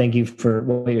 God, thank you for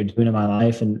what you're doing in my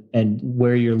life and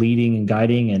where you're leading and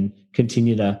guiding, and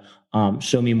continue to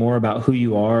show me more about who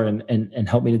you are and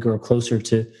help me to grow closer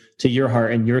to your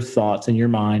heart and your thoughts and your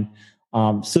mind,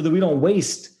 so that we don't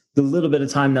waste the little bit of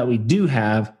time that we do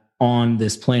have on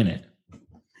this planet.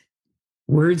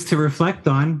 Words to reflect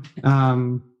on.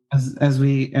 as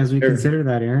we consider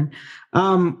that, Aaron.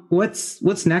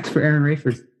 What's next for Aaron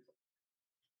Rayford?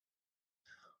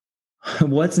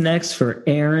 What's next for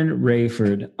Aaron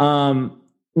Rayford?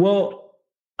 Well,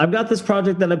 I've got this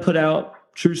project that I put out,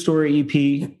 True Story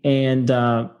EP, and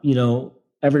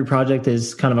every project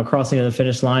is kind of a crossing of the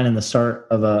finish line and the start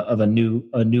of a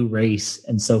new race.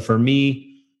 And so for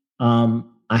me,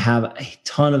 I have a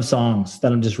ton of songs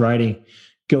that I'm just writing,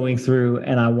 going through,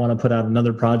 and I want to put out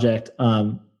another project.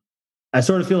 I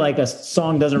sort of feel like a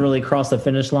song doesn't really cross the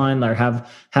finish line or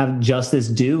have justice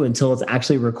due until it's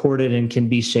actually recorded and can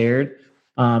be shared.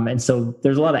 And so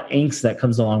there's a lot of angst that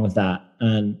comes along with that.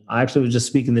 And I actually was just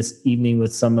speaking this evening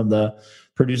with some of the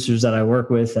producers that I work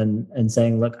with and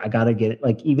saying, look, I got to get it.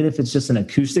 Like, even if it's just an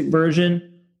acoustic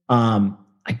version, I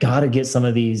got to get some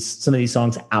of these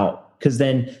songs out, because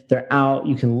then they're out.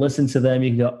 You can listen to them.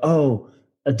 You can go, oh,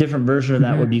 a different version of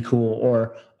that would be cool.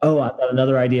 Or, oh, I've got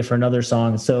another idea for another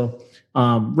song. So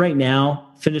right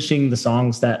now, finishing the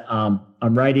songs that I'm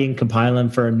writing, compiling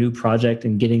for a new project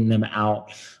and getting them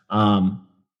out,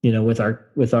 with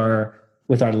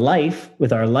our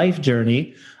life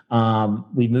journey.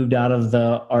 We moved out of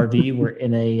the RV. We're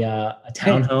in a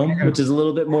townhome, which is a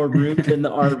little bit more room than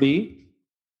the RV.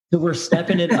 So we're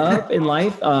stepping it up in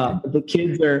life. The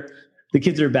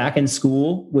kids are back in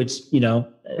school, which,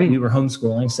 we were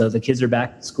homeschooling. So the kids are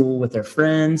back in school with their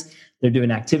friends. They're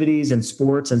doing activities and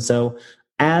sports. And so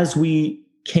as we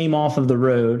came off of the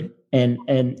road and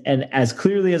as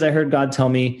clearly as I heard God tell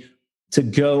me to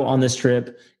go on this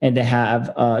trip and to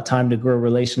have time to grow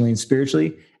relationally and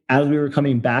spiritually, as we were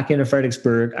coming back into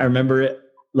Fredericksburg, I remember it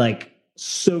like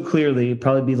so clearly. It'd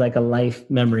probably be like a life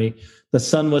memory. The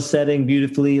sun was setting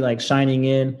beautifully, like shining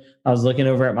in. I was looking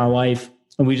over at my wife,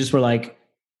 and we just were like,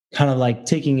 kind of like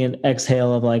taking an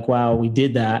exhale of like, wow, we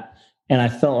did that. And I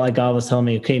felt like God was telling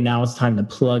me, okay, now it's time to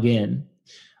plug in.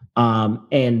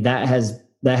 And that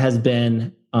has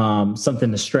been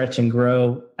something to stretch and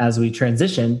grow as we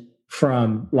transition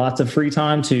from lots of free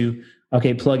time to,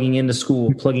 okay, plugging into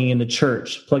school, plugging into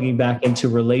church, plugging back into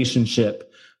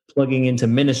relationship, plugging into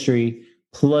ministry,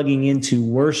 plugging into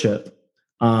worship,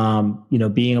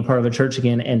 being a part of a church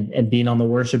again and being on the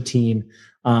worship team,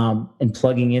 and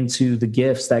plugging into the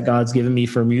gifts that God's given me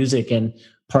for music. And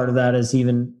part of that is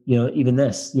even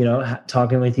this,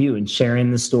 talking with you and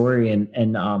sharing the story.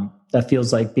 And that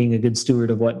feels like being a good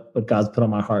steward of what God's put on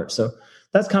my heart. So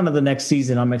that's kind of the next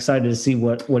season. I'm excited to see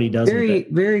what he does. Very,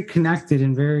 very connected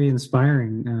and very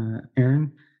inspiring,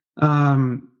 Aaron.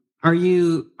 Are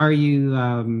you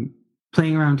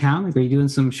playing around town? Like, are you doing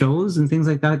some shows and things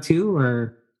like that too?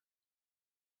 Or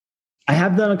I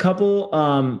have done a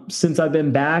couple since I've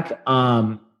been back.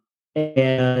 And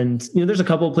there's a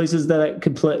couple of places that I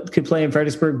could play in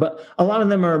Fredericksburg, but a lot of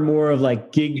them are more of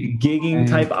like gigging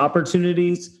type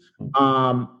opportunities.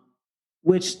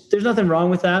 Which there's nothing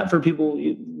wrong with that for people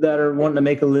that are wanting to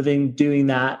make a living doing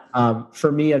that.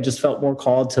 For me, I've just felt more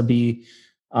called to be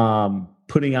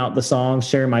putting out the songs,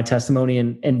 sharing my testimony,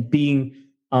 and being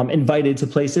invited to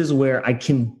places where I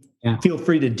can feel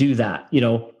free to do that.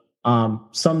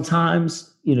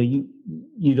 Sometimes,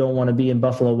 you don't want to be in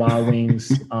Buffalo Wild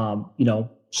Wings,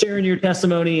 sharing your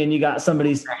testimony and you got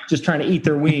somebody's just trying to eat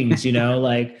their wings,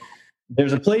 like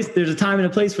there's a time and a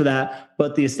place for that,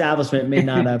 but the establishment may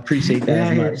not appreciate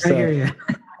that as much. So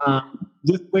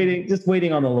just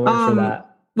waiting on the Lord for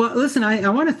that. Well, listen, I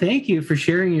want to thank you for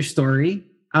sharing your story.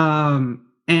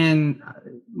 And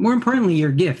more importantly,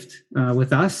 your gift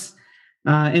with us.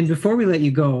 And before we let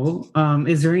you go,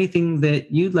 is there anything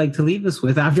that you'd like to leave us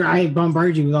with after I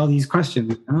bombard you with all these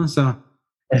questions?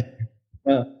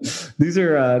 These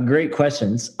are great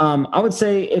questions. I would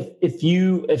say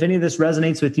if any of this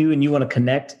resonates with you and you want to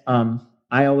connect,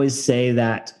 I always say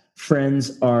that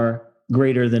friends are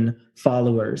greater than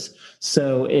followers.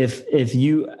 So if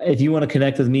you want to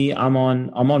connect with me, I'm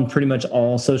on pretty much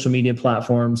all social media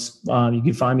platforms. You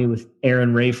can find me with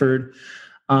Aaron Rayford.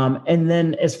 And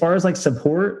then as far as like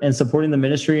support and supporting the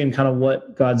ministry and kind of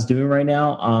what God's doing right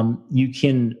now, you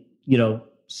can,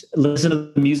 listen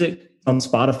to the music on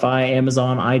Spotify,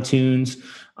 Amazon, iTunes,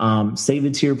 save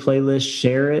it to your playlist,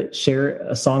 share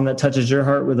a song that touches your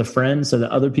heart with a friend so that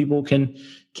other people can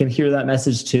hear that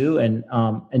message too. And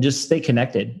just stay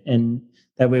connected. And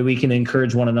that way we can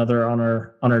encourage one another on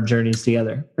our journeys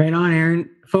together. Right on, Aaron.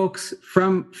 Folks,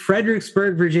 from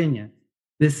Fredericksburg, Virginia,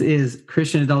 this is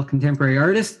Christian adult contemporary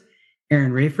artist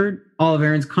Aaron Rayford. All of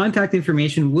Aaron's contact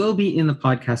information will be in the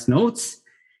podcast notes.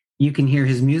 You can hear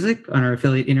his music on our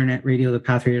affiliate internet radio,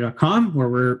 thepathradio.com,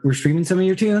 where we're streaming some of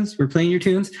your tunes. We're playing your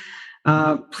tunes.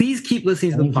 Please keep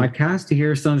listening to the podcast to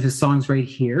hear some of his songs right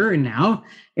here and now.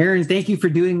 Aaron, thank you for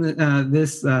doing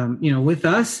this with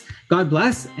us. God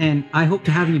bless, and I hope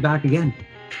to have you back again.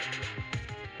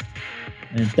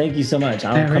 And thank you so much.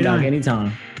 I'll come back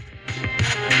anytime.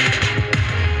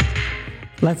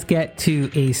 Let's get to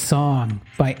a song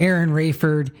by Aaron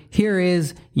Rayford. Here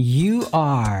is You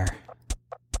Are.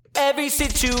 Every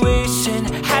situation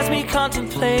has me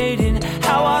contemplating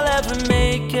how I'll ever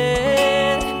make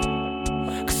it.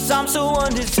 'Cause I'm so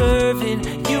undeserving,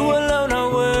 you alone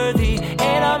are worthy,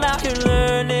 and I'm out here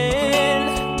learning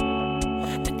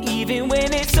that even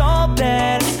when it's all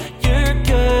bad, you're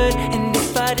good. And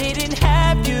if I didn't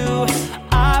have you,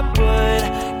 I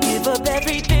would give up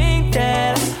everything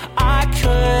that I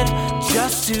could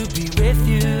just to be with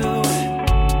you.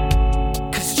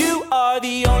 'Cause you are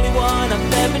the only one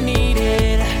I've ever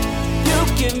needed. You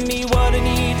give me what I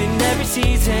need in every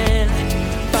season.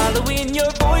 Following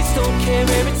your voice, don't care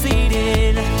where it's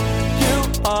leading. You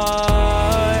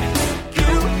are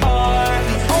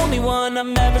the only one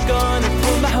I'm ever gonna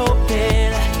put my hope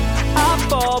in. I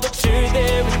fall, but you're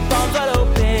there with arms wide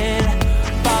open.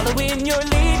 Following your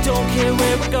lead, don't care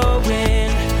where we're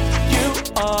going. You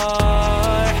are.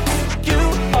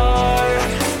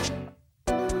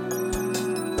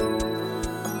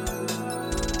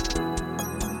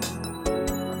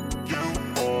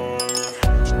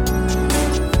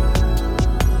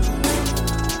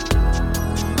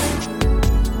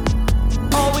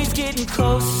 Always getting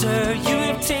closer, you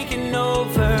have taken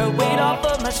over, weight off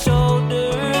of my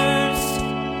shoulders.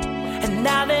 And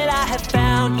now that I have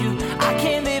found you, I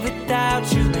can't live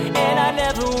without you, and I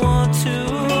never want to.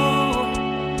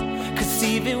 'Cause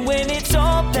even when it's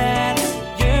all bad,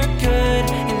 you're good.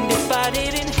 And if I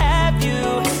didn't have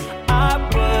you, I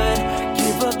would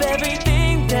give up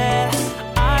everything that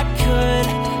I could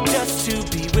just to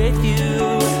be with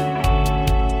you.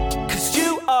 'Cause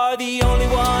you are the only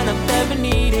one I've ever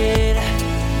needed.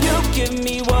 You give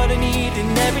me what I need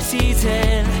in every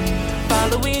season.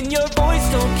 Following your voice,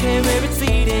 don't care where it's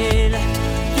leading.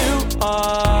 You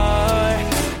are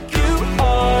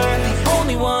the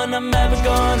only one I'm ever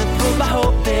gonna put my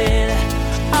hope in.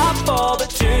 I fall,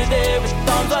 but you're there with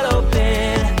arms wide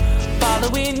open.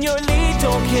 Following your lead,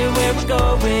 don't care where we're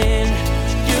going.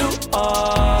 You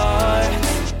are.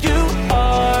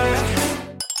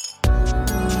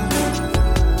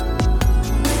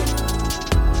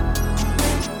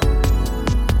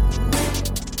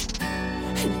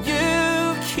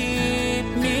 You keep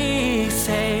me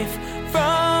safe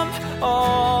from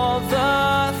all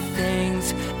the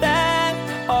things that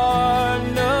are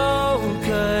no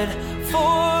good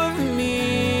for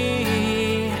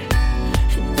me.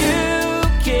 You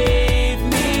gave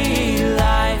me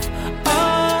life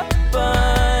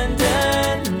abundantly.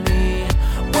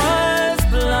 Was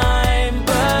blind,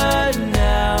 but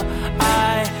now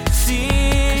I see.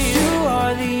 You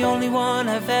are the only one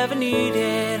I've ever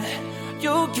needed.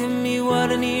 You'll give me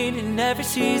what I need in every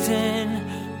season.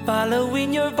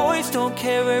 Following your voice, don't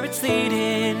care where it's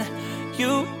leading.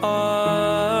 You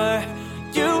are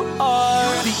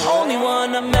the only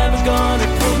one I'm ever gonna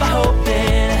put my hope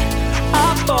in.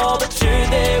 I fall, but you're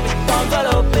there with arms wide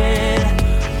open.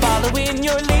 Following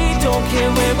your lead, don't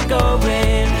care where we're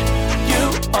going. You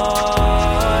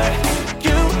are.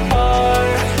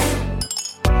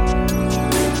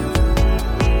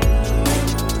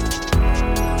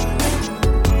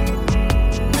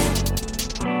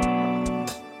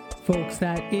 Folks,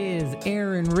 that is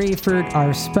Aaron Rayford,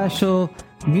 our special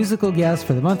musical guest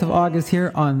for the month of August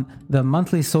here on the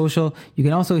Monthly Social. You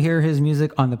can also hear his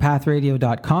music on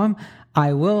thepathradio.com.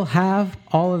 I will have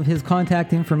all of his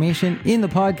contact information in the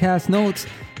podcast notes.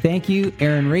 Thank you,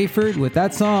 Aaron Rayford, with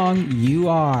that song, You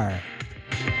Are.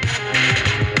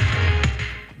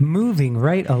 Moving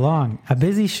right along, a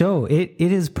busy show. It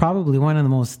is probably one of the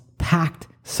most packed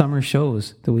summer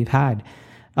shows that we've had.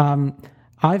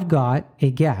 I've got a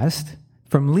guest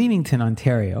from Leamington,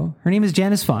 Ontario. Her name is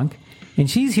Janice Funk, and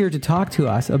she's here to talk to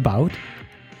us about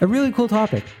a really cool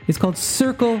topic. It's called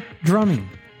circle drumming.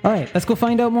 All right, let's go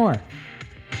find out more.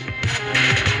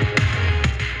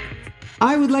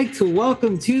 I would like to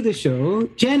welcome to the show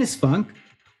Janice Funk,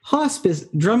 hospice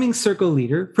drumming circle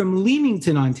leader from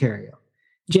Leamington, Ontario.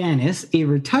 Janice, a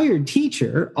retired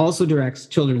teacher, also directs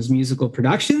children's musical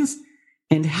productions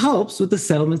and helps with the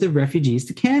settlement of refugees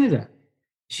to Canada.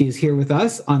 She is here with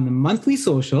us on the Monthly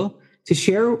Social to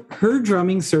share her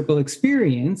drumming circle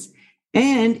experience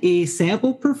and a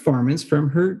sample performance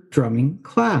from her drumming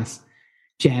class.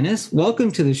 Janice,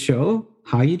 welcome to the show.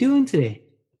 How are you doing today?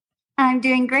 I'm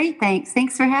doing great, thanks.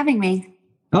 Thanks for having me.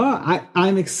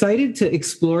 I'm excited to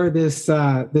explore this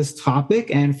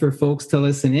topic and for folks to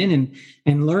listen in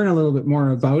and learn a little bit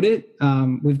more about it.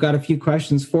 We've got a few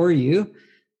questions for you.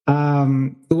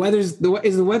 You're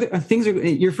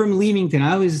from Leamington.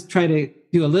 I always try to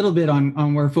do a little bit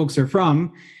on where folks are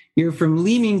from. You're from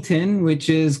Leamington, which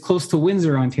is close to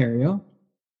Windsor, Ontario.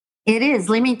 It is.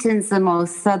 Leamington's the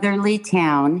most southerly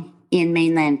town in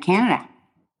mainland Canada.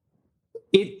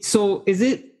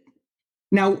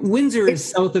 Now, Windsor is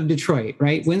south of Detroit,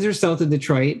 right? Windsor's south of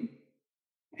Detroit.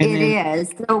 It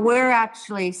is. So we're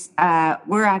actually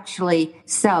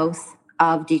south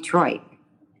of Detroit,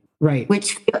 right?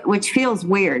 Which feels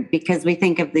weird because we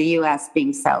think of the U.S.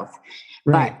 being south,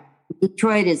 right? But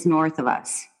Detroit is north of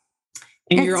us.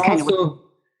 And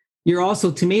you're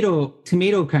also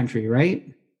tomato country,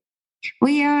 right?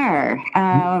 We are.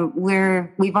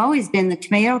 We've always been the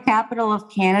tomato capital of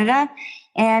Canada.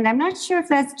 And I'm not sure if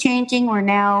that's changing. We're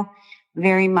now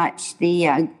very much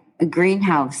the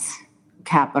greenhouse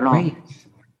capital. Right.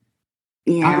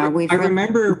 Yeah, I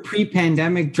remember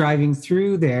pre-pandemic driving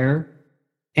through there,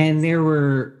 and there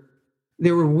were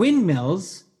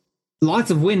windmills,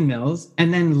 lots of windmills,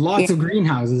 and then lots of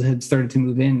greenhouses had started to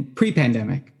move in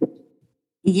pre-pandemic.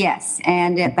 Yes,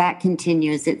 and that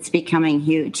continues. It's becoming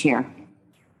huge here.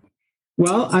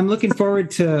 Well, I'm looking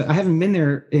forward to, I haven't been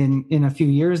there in a few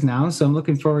years now, so I'm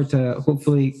looking forward to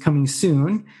hopefully coming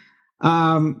soon.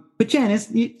 But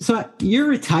Janice, so you're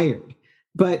retired,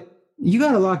 but you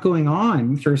got a lot going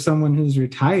on for someone who's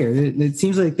retired. It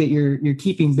seems like that you're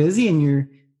keeping busy and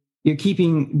you're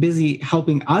keeping busy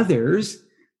helping others.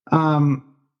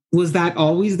 Was that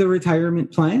always the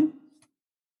retirement plan?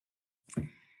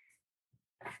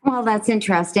 Well, that's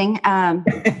interesting.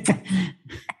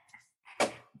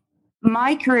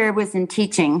 My career was in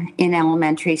teaching in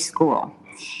elementary school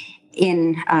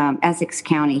in Essex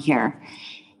County here.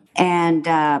 And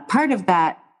part of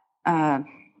that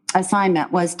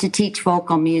assignment was to teach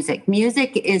vocal music.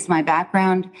 Music is my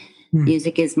background.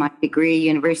 Music is my degree,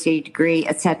 university degree,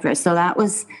 etc. So that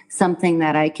was something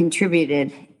that I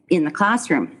contributed in the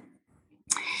classroom.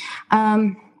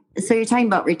 So you're talking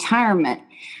about retirement.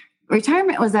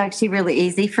 Retirement was actually really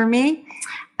easy for me.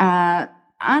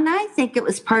 And I think it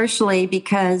was partially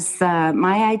because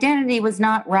my identity was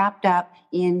not wrapped up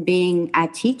in being a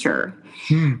teacher.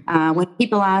 When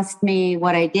people asked me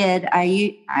what I did,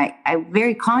 I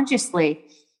very consciously,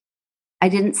 I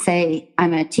didn't say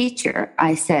I'm a teacher.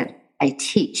 I said I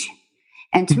teach.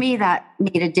 And to me, that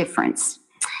made a difference.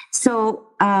 So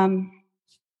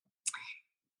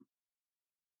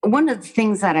one of the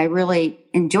things that I really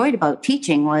enjoyed about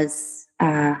teaching was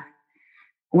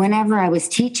whenever I was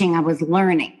teaching, I was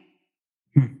learning.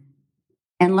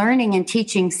 And learning and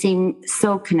teaching seemed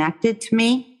so connected to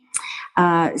me.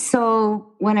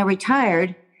 So when I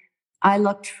retired, I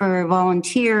looked for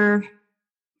volunteer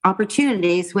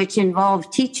opportunities which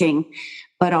involved teaching,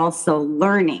 but also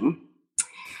learning.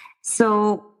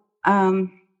 So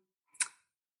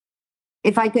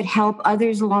if I could help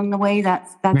others along the way,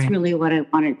 that's right. Really what I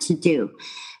wanted to do.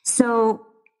 So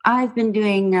I've been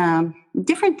doing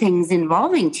different things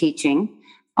involving teaching,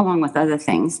 along with other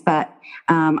things, but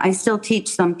I still teach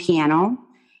some piano,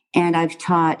 and I've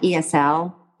taught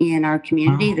ESL in our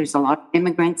community. Wow. There's a lot of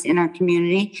immigrants in our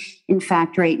community. In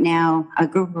fact, right now, a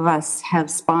group of us have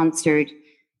sponsored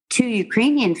 2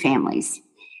 Ukrainian families,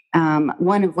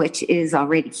 one of which is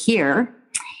already here.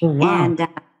 Oh, wow. And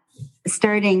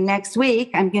starting next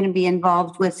week, I'm going to be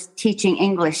involved with teaching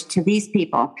English to these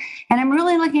people. And I'm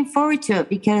really looking forward to it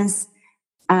because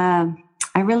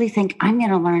I really think I'm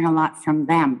going to learn a lot from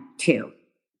them too.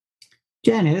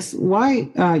 Janice,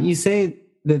 why you say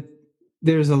that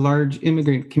there's a large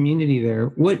immigrant community there?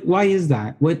 Why is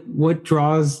that? What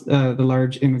draws the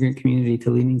large immigrant community to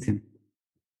Leamington?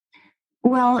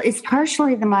 Well, it's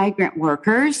partially the migrant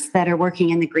workers that are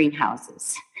working in the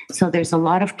greenhouses. So there's a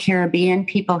lot of Caribbean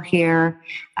people here.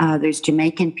 There's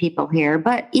Jamaican people here.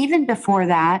 But even before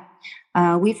that,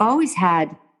 we've always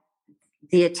had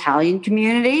the Italian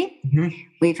community. Mm-hmm.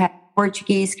 We've had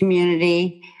Portuguese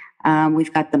community.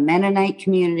 We've got the Mennonite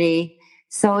community.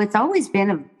 So it's always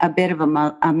been a bit of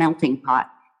a melting pot.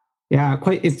 Yeah,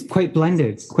 it's quite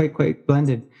blended, quite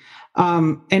blended.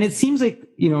 And it seems like,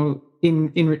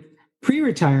 in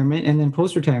pre-retirement and then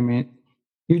post-retirement,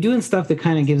 you're doing stuff that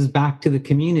kind of gives back to the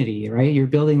community, right? You're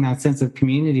building that sense of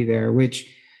community there, which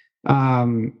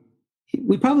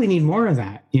we probably need more of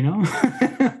that,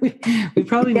 we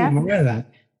probably need more of that.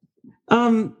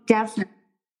 Definitely.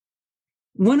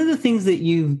 One of the things that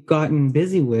you've gotten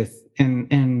busy with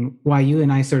and why you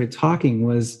and I started talking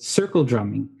was circle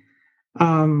drumming.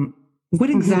 What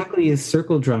exactly is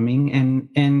circle drumming?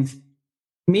 And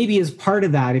maybe as part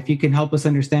of that, if you can help us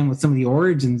understand what some of the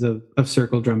origins of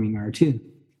circle drumming are too.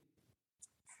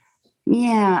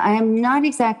 Yeah, I'm not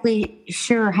exactly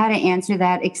sure how to answer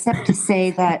that, except to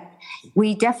say that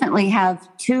we definitely have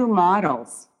two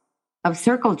models of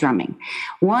circle drumming.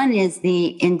 One is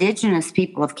the Indigenous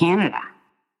people of Canada.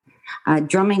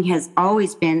 Drumming has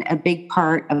always been a big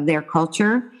part of their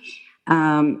culture.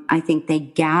 I think they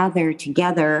gather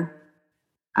together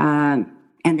and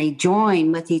they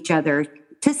join with each other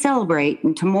to celebrate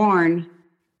and to mourn.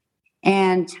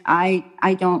 And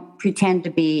I don't pretend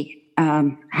to be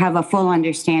have a full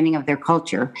understanding of their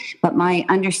culture, but my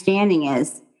understanding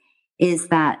is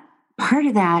that part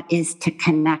of that is to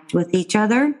connect with each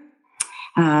other,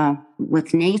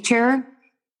 with nature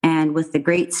and with the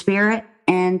Great Spirit,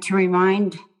 and to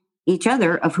remind each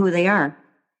other of who they are.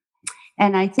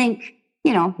 And I think,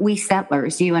 we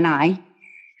settlers, you and I,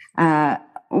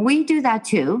 we do that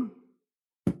too.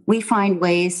 We find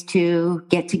ways to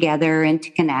get together and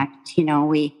to connect.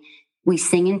 We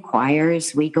sing in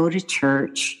choirs, we go to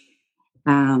church,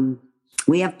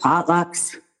 we have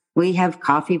potlucks, we have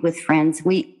coffee with friends.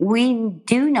 We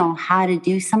do know how to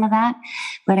do some of that.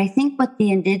 But I think what the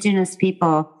Indigenous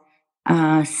people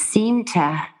seem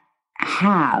to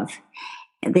have,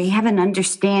 they have an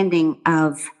understanding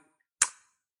of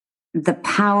the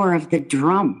power of the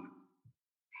drum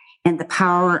and the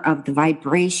power of the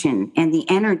vibration and the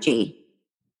energy,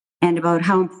 and about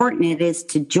how important it is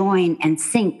to join and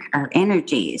sync our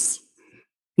energies.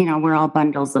 We're all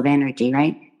bundles of energy,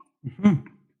 right? Mm-hmm.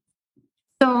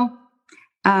 So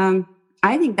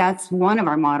I think that's one of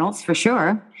our models for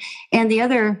sure. And the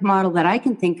other model that I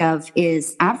can think of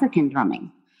is African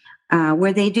drumming,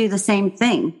 where they do the same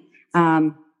thing.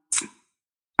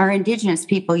 Our Indigenous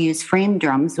people use frame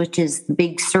drums, which is the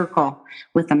big circle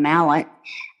with a mallet.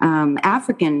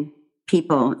 African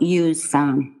people use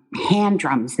hand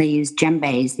drums. They use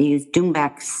djembes, they use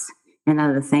doumbeks and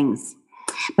other things.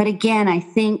 But again, I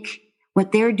think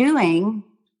what they're doing,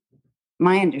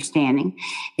 my understanding,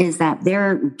 is that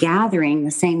they're gathering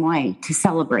the same way to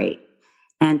celebrate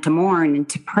and to mourn and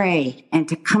to pray and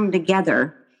to come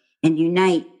together and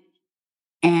unite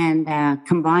and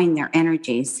combine their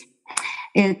energies.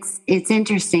 It's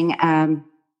interesting.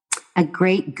 A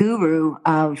great guru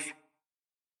of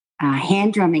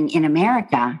hand drumming in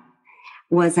America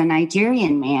was a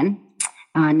Nigerian man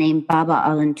named Baba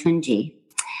Alantunji.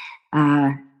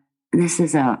 This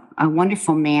is a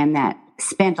wonderful man that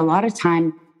spent a lot of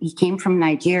time. He came from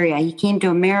Nigeria. He came to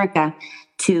America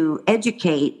to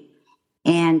educate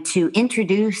and to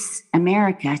introduce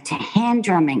America to hand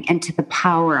drumming and to the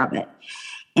power of it.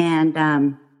 And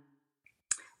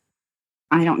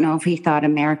I don't know if he thought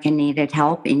America needed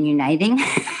help in uniting,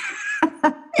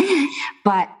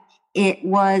 but it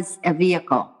was a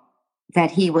vehicle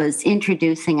that he was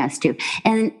introducing us to.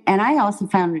 And I also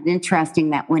found it interesting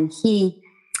that when he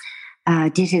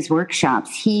did his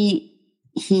workshops, he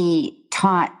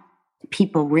taught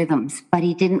people rhythms, but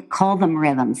he didn't call them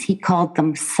rhythms. He called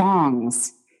them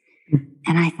songs.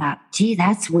 And I thought, gee,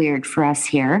 that's weird for us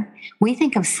here. We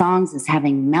think of songs as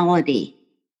having melody,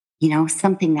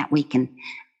 something that we can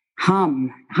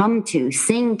hum to,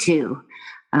 sing to,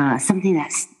 something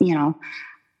that's,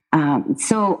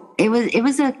 so it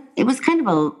was kind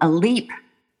of a leap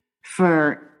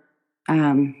for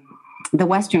the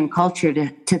Western culture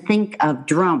to think of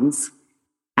drums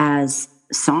as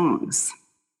songs.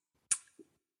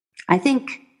 I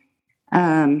think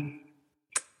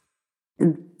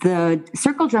the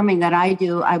circle drumming that I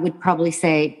do, I would probably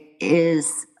say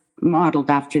is modeled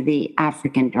after the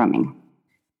African drumming.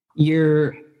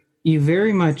 You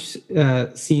very much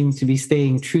seem to be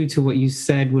staying true to what you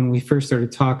said when we first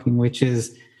started talking, which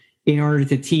is in order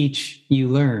to teach, you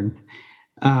learn,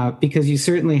 because you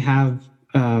certainly have,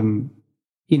 an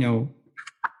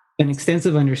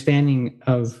extensive understanding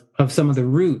of some of the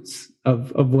roots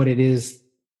of what it is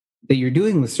that you're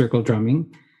doing with circle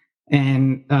drumming.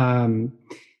 And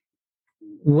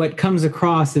what comes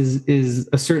across is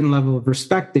a certain level of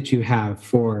respect that you have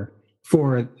for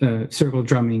circle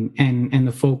drumming and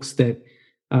the folks that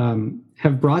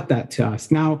have brought that to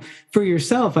us. Now, for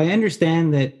yourself, I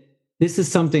understand that this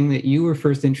is something that you were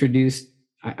first introduced,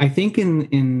 I think,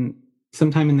 in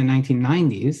sometime in the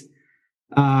 1990s.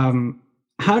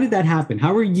 How did that happen?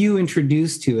 How were you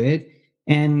introduced to it?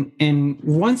 And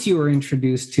once you were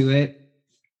introduced to it,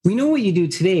 we know what you do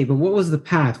today, but what was the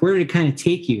path? Where did it kind of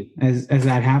take you as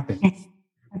that happened?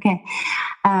 Okay.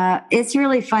 It's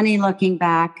really funny looking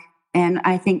back. And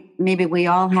I think maybe we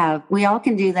all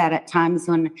can do that at times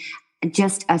when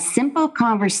just a simple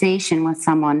conversation with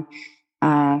someone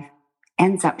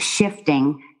ends up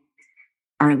shifting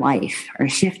our life or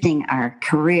shifting our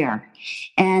career.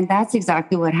 And that's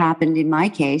exactly what happened in my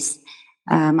case.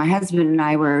 My husband and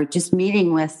I were just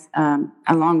meeting with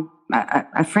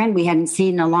a friend we hadn't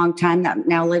seen in a long time that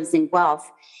now lives in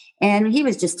Guelph. And he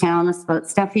was just telling us about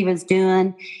stuff he was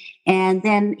doing. And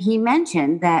then he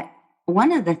mentioned that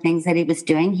one of the things that he was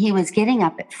doing, he was getting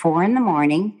up at 4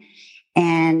 a.m.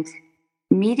 and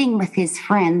meeting with his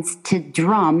friends to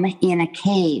drum in a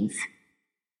cave.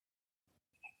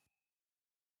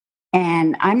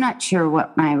 And I'm not sure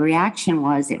what my reaction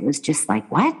was. It was just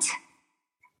like, what?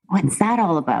 What's that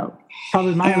all about?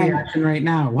 Probably my reaction right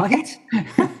now. What?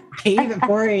 Cave at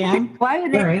 4 a.m.? Why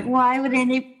would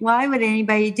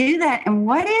anybody do that? And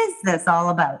what is this all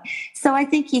about? So I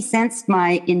think he sensed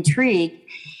my intrigue,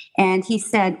 and he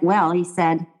said,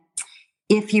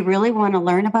 if you really want to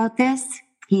learn about this,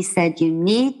 he said, you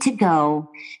need to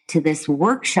go to this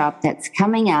workshop that's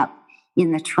coming up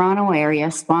in the Toronto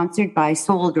area, sponsored by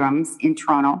Soul Drums in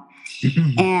Toronto.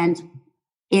 And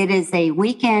it is a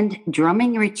weekend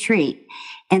drumming retreat.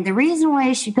 And the reason why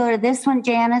you should go to this one,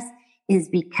 Janice, is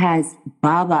because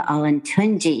Baba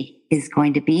Alantunji is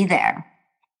going to be there.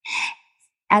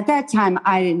 At that time,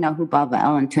 I didn't know who Baba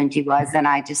Alantunji was, and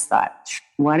I just thought,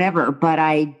 whatever. But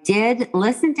I did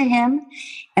listen to him,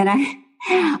 and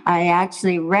I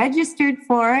actually registered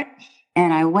for it,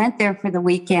 and I went there for the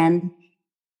weekend,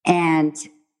 and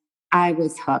I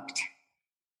was hooked.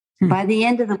 By the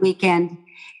end of the weekend,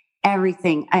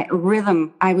 everything,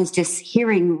 rhythm, I was just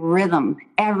hearing rhythm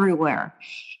everywhere,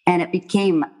 and it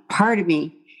became part of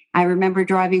me. I remember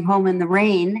driving home in the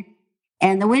rain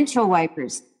and the windshield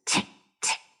wipers, tick,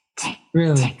 tick, tick,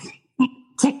 really? Tick, tick,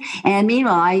 tick. And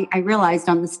meanwhile, I realized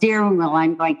on the steering wheel,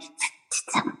 I'm going,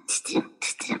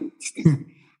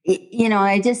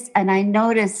 I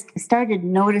started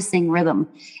noticing rhythm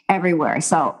everywhere.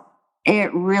 So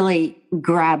it really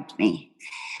grabbed me.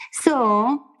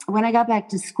 So when I got back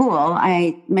to school,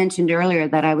 I mentioned earlier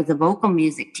that I was a vocal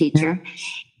music teacher,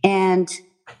 and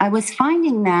I was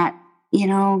finding that,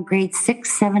 grade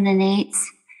 6, 7, and 8,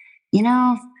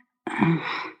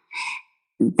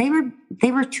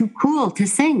 they were too cool to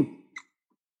sing.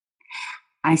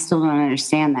 I still don't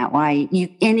understand that, why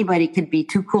anybody could be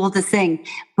too cool to sing,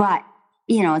 but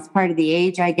it's part of the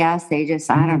age, I guess. They just,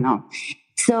 I don't know.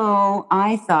 So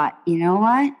I thought, you know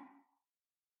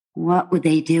what would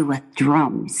they do with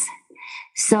drums?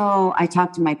 So I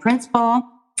talked to my principal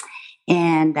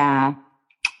and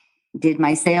did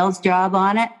my sales job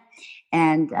on it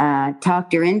and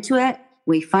talked her into it.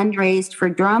 We fundraised for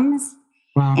drums.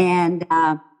 Wow. And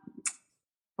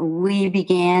we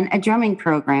began a drumming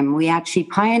program. We actually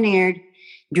pioneered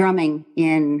drumming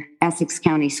in Essex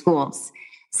County schools.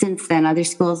 Since then, other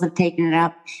schools have taken it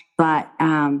up, but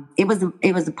it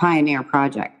was a pioneer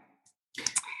project.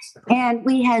 And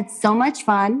we had so much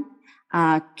fun.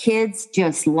 Kids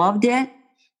just loved it.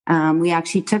 We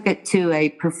actually took it to a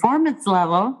performance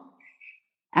level.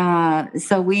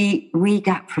 So we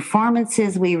got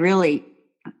performances. We really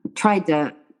tried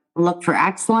to look for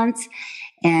excellence.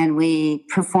 And we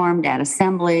performed at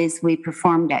assemblies. We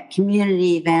performed at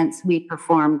community events. We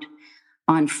performed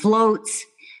on floats.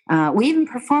 We even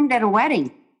performed at a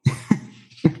wedding.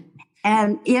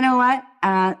 And you know what?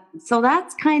 So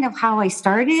that's kind of how I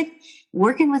started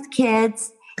working with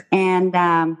kids. And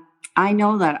I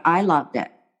know that I loved it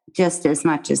just as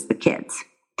much as the kids.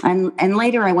 And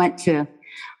later I went to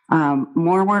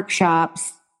more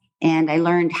workshops, and I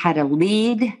learned how to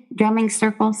lead drumming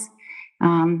circles.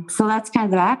 So that's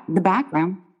kind of the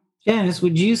background. Janice,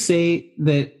 would you say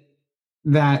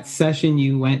that session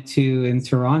you went to in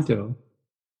Toronto,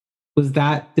 was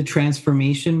that the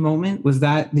transformation moment?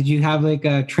 Did you have like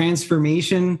a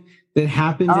transformation that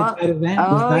happened at that event?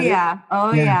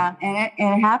 Yeah. And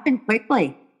it happened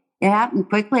quickly.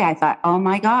 I thought, oh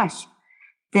my gosh,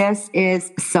 this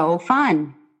is so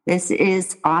fun. This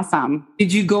is awesome.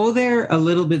 Did you go there a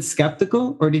little bit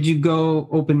skeptical, or did you go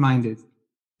open-minded?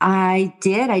 I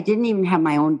did. I didn't even have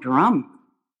my own drum.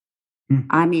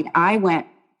 I mean, I went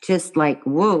just like,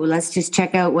 whoa, let's just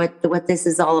check out what this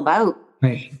is all about.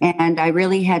 Right. And I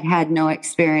really had no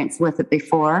experience with it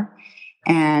before.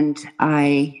 And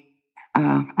I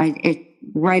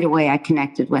right away, I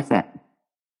connected with it.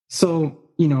 So,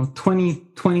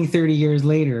 20, 30 years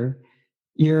later,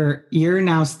 you're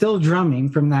now still drumming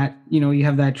from that, you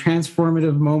have that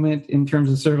transformative moment in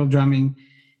terms of circle drumming.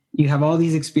 You have all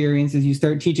these experiences, you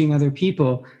start teaching other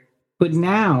people, but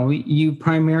now you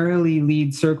primarily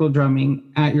lead circle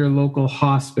drumming at your local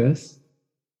hospice.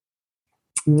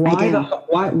 Why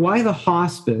the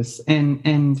hospice,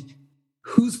 and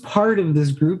who's part of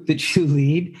this group that you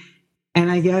lead? And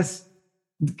I guess,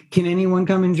 can anyone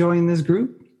come and join this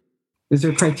group? Is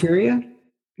there criteria?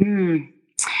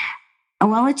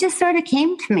 Well, it just sort of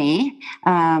came to me.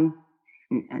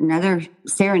 Another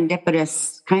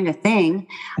serendipitous kind of thing.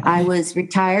 I was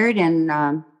retired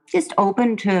and just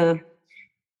open to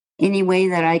any way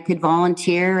that I could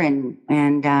volunteer and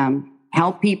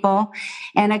help people.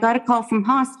 And I got a call from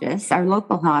hospice, our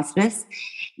local hospice,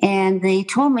 and they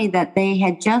told me that they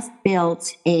had just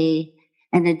built an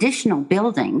additional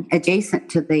building adjacent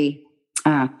to the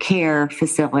care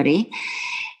facility,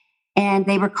 and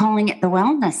they were calling it the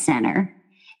Wellness Center.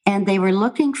 And they were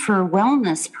looking for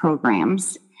wellness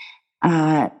programs,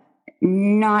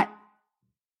 not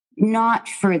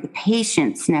for the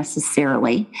patients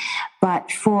necessarily,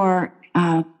 but for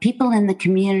people in the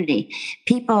community,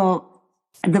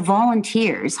 the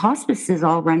volunteers. Hospice is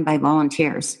all run by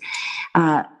volunteers.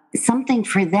 Something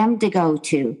for them to go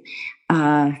to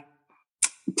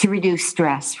reduce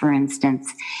stress, for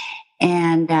instance,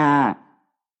 and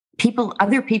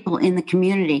other people in the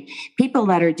community, people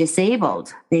that are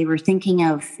disabled. They were thinking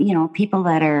of, people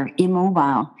that are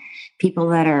immobile, people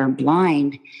that are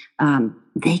blind.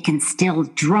 They can still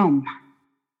drum.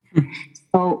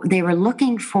 So they were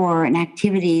looking for an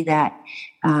activity that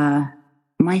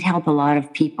might help a lot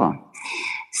of people.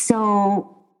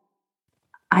 So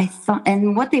I thought,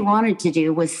 and what they wanted to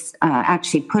do was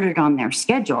actually put it on their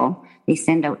schedule. They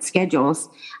send out schedules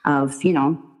of,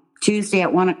 Tuesday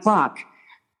at 1:00.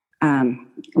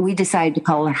 We decided to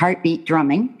call it Heartbeat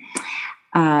Drumming.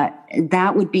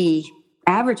 That would be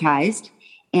advertised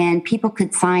and people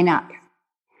could sign up.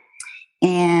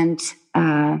 And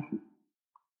I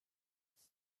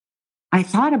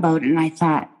thought about it and I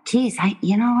thought, geez,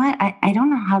 you know what? I don't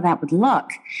know how that would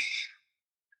look.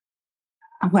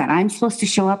 What, I'm supposed to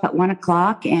show up at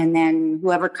 1:00 and then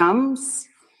whoever comes,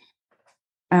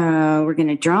 we're going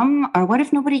to drum? Or what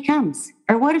if nobody comes?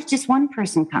 Or what if just one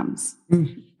person comes?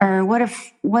 Or what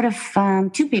if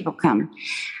 2 people come?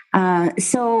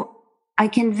 So I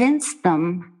convinced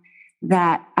them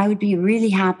that I would be really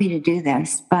happy to do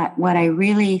this. But what I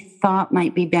really thought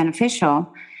might be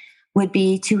beneficial would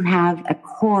be to have a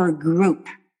core group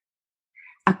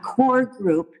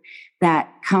that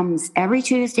comes every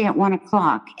Tuesday at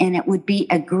 1:00, and it would be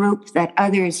a group that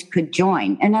others could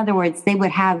join. In other words, they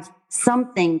would have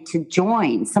something to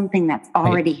join, something that's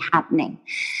already happening.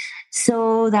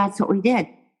 So that's what we did.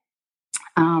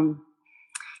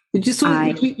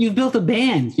 You built a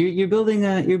band. You're building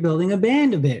a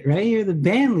band a bit, right? You're the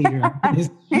band leader.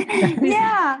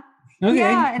 Yeah. Okay.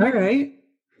 Yeah. All right.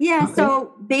 Yeah. Okay.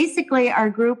 So basically our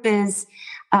group is,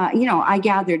 I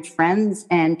gathered friends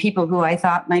and people who I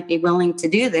thought might be willing to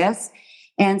do this.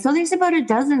 And so there's about a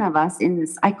dozen of us in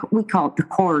this, we call it the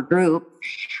core group,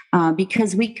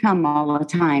 because we come all the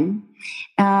time.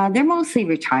 They're mostly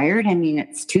retired. I mean,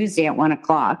 it's Tuesday at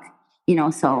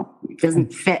 1:00, so it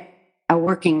doesn't fit a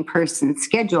working person's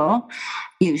schedule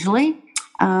usually.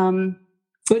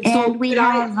 Could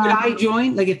I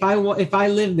join? Like if I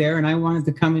live there and I wanted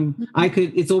to come in, I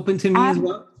could. It's open to me as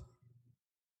well.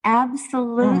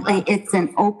 Absolutely, it's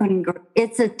an open group.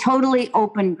 It's a totally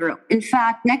open group. In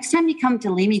fact, next time you come to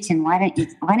Leamington, why don't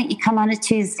you come on a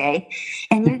Tuesday,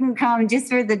 and you can come just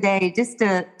for the day, just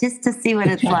to see what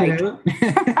it's like.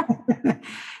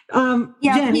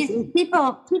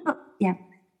 People. Yeah.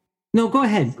 No, go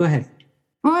ahead.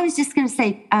 Well, I was just going to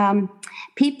say,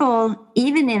 people,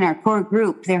 even in our core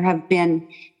group, there have been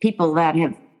people that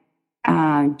have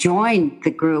joined the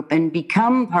group and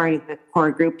become part of the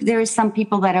core group. There are some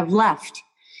people that have left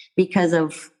because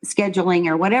of scheduling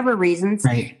or whatever reasons.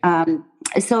 Right.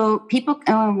 So people,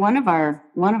 one of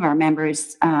our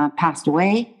members passed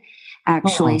away,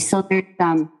 actually. So there's,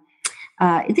 there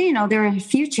are a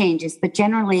few changes, but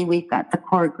generally we've got the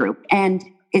core group, and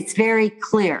it's very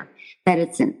clear that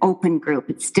it's an open group.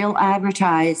 It's still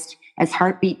advertised as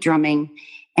Heartbeat Drumming,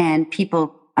 and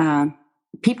people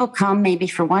come maybe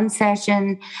for one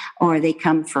session, or they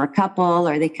come for a couple,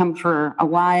 or they come for a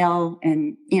while,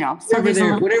 and so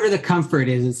whatever the comfort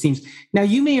is, it seems. Now,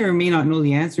 you may or may not know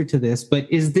the answer to this, but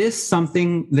is this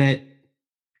something that,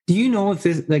 do you know if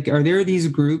this, are there these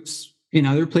groups in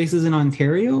other places in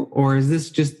Ontario, or is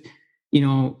this just, we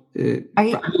know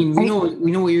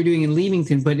what you're doing in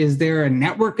Leamington, but is there a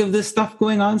network of this stuff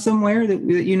going on somewhere that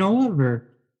you know of? Or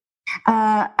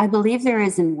I believe there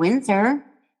is in Windsor.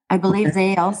 I believe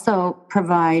they also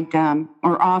provide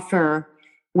or offer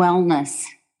wellness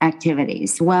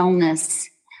activities, wellness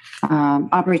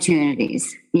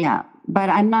opportunities. Yeah, but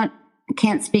I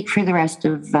can't speak for the rest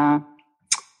of the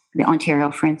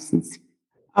Ontario, for instance.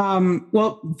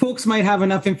 Well, folks might have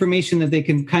enough information that they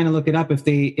can kind of look it up if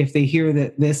they hear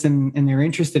this and they're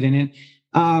interested in it.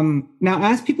 Now,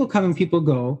 as people come and people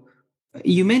go,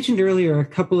 you mentioned earlier a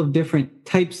couple of different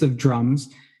types of drums.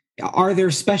 Are there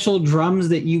special drums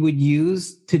that you would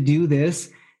use to do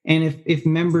this? And if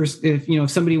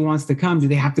somebody wants to come, do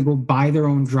they have to go buy their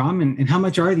own drum? And how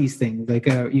much are these things? Like,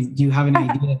 do you have an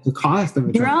idea of the cost of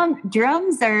a drum?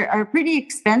 Drums are pretty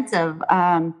expensive.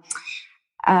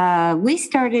 We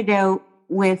started out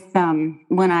with,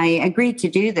 when I agreed to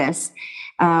do this,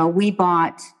 we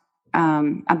bought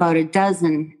about a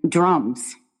dozen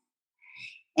drums.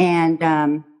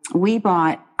 And we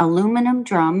bought aluminum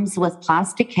drums with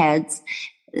plastic heads.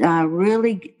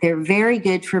 Really, they're very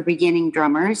good for beginning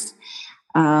drummers.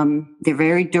 They're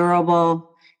very durable.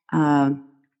 And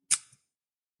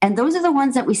those are the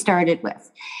ones that we started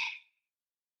with.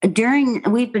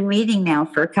 We've been meeting now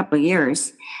for a couple of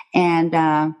years, and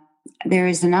there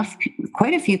is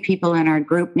quite a few people in our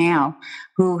group now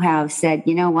who have said,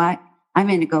 you know what, I'm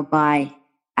going to go buy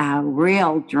a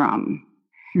real drum.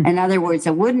 In other words,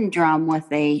 a wooden drum with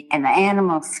an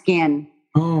animal skin.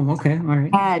 Oh, okay. All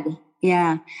right. Head.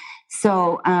 Yeah.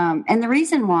 So, and the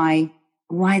reason why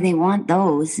they want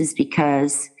those is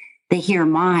because they hear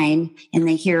mine and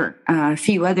they hear a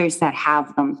few others that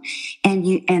have them, and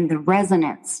the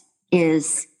resonance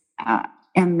is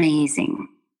amazing.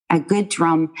 A good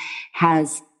drum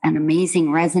has an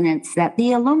amazing resonance that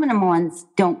the aluminum ones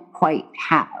don't quite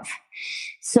have.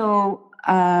 So,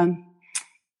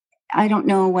 I don't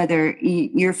know whether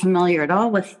you're familiar at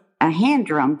all with a hand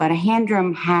drum, but a hand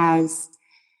drum has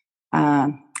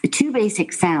two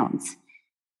basic sounds.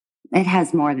 It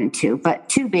has more than two, but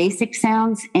two basic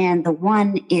sounds. And the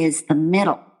one is the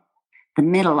middle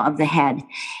of the head.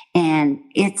 And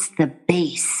it's the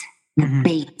bass,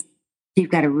 bass. You've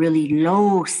got a really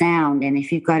low sound. And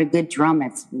if you've got a good drum,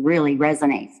 it really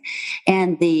resonates.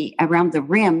 And around the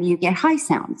rim, you get high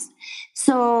sounds.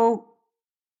 So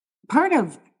part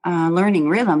of learning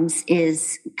rhythms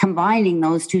is combining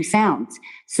those two sounds.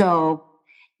 So,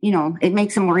 it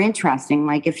makes it more interesting.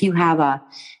 Like if you have a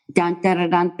dun dun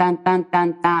dun dun dun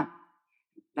dun dun,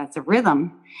 that's a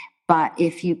rhythm. But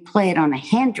if you play it on a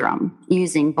hand drum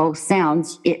using both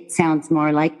sounds, it sounds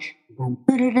more like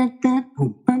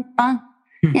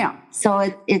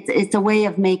so it's a way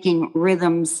of making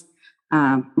rhythms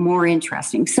more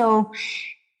interesting. So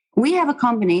we have a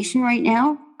combination right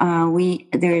now.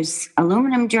 There's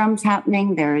aluminum drums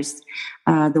happening. There's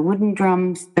the wooden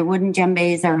drums, the wooden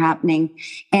djembes are happening.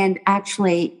 And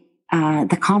actually,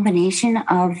 the combination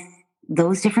of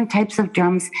those different types of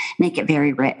drums make it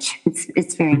very rich.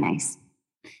 It's very nice.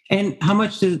 And how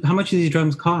much do these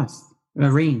drums cost?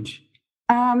 Range?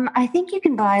 I think you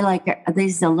can buy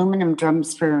these aluminum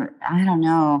drums for, I don't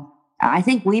know. I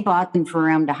think we bought them for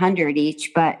around $100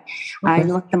 each, but I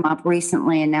looked them up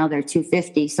recently and now they're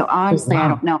 $250. So honestly, I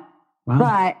don't know.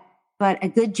 Wow. But a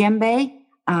good djembe,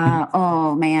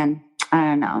 oh man, I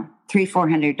don't know,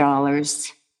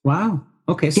 $300-$400. Wow.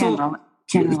 Okay. Generally.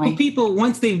 So people,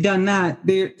 once they've done that,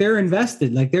 they're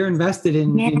invested. Like they're invested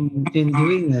in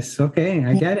doing this. Okay,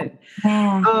 I get it.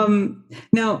 Yeah.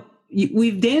 Now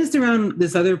we've danced around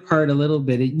this other part a little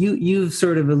bit. You've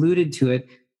sort of alluded to it.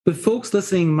 But folks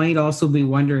listening might also be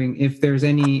wondering if there's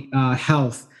any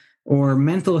health or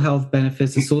mental health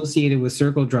benefits associated with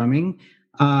circle drumming.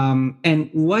 And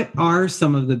what are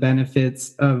some of the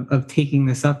benefits of taking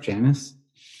this up, Janice?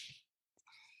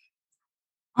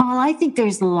 Well, I think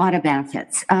there's a lot of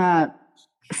benefits.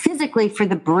 Physically, for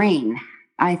the brain,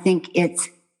 I think it's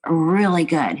really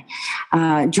good.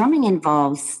 Drumming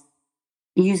involves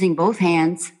using both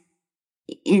hands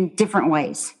in different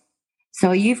ways.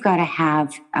 So you've got to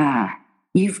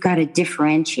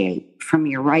differentiate from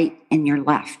your right and your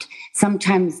left.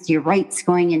 Sometimes your right's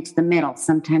going into the middle.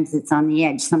 Sometimes it's on the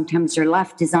edge. Sometimes your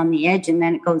left is on the edge and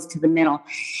then it goes to the middle.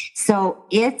 So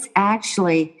it's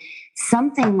actually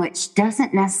something which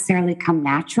doesn't necessarily come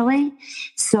naturally.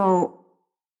 So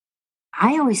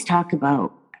I always talk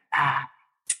about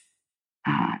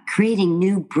creating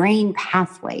new brain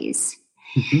pathways.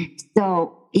 Mm-hmm.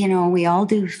 So, we all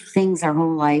do things our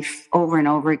whole life over and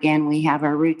over again. We have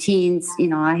our routines.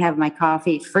 I have my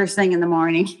coffee first thing in the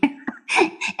morning,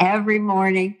 every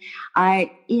morning.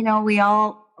 We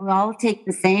all take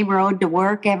the same road to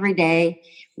work every day.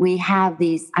 We have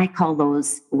these, I call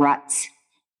those ruts.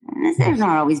 They're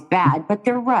not always bad, but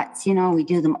they're ruts. We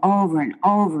do them over and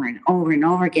over and over and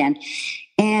over again.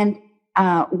 And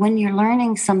when you're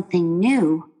learning something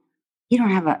new, you don't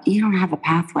have a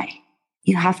pathway.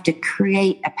 You have to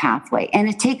create a pathway, and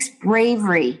it takes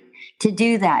bravery to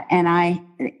do that. And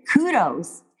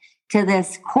kudos to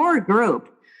this core group,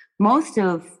 most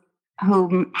of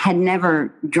whom had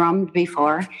never drummed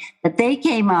before, that they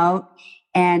came out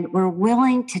and were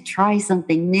willing to try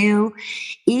something new,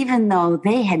 even though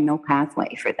they had no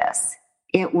pathway for this.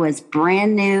 It was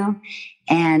brand new,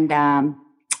 and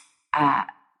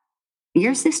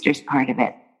your sister's part of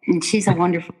it, and she's a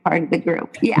wonderful part of the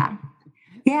group. Yeah.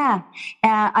 Yeah.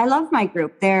 I love my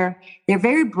group. They're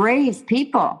very brave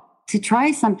people to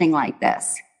try something like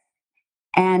this.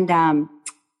 And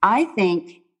I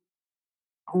think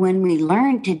when we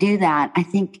learn to do that, I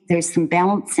think there's some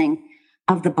balancing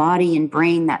of the body and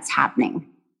brain that's happening.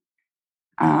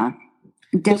 Definitely.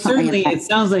 Well, certainly,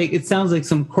 it sounds like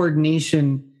some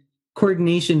coordination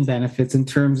benefits in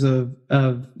terms of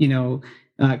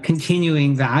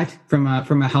continuing that from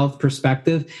a health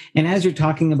perspective. And as you're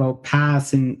talking about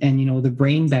paths and the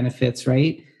brain benefits,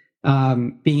 right?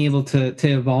 Being able to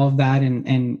evolve that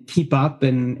and keep up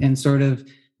and sort of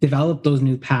develop those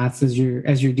new paths as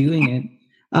you're doing it.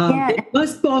 It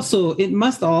must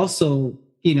also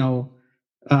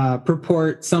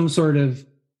purport some sort of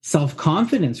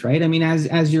self-confidence, right? I mean,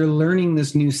 as you're learning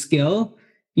this new skill,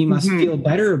 you must feel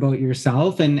better about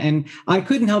yourself. And I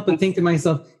couldn't help but think to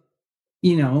myself,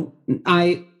 I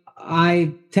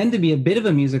tend to be a bit of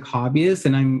a music hobbyist,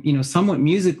 and I'm, somewhat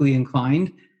musically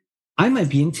inclined. I might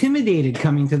be intimidated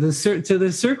coming to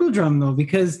the circle drum though,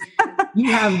 because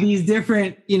you have these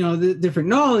different, the different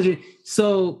knowledge.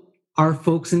 So are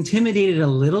folks intimidated a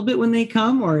little bit when they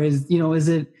come, or is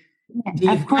there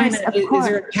a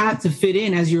path to fit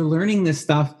in as you're learning this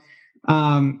stuff?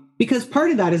 Because part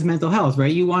of that is mental health,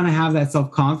 right? You want to have that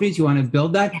self-confidence, you want to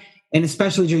build that. And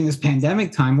especially during this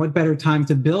pandemic time, what better time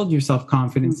to build your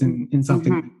self-confidence in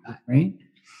something like that, right?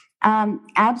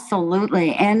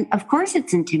 Absolutely. And of course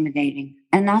it's intimidating.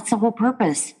 And that's the whole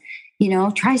purpose.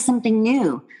 Try something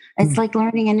new. It's like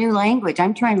learning a new language.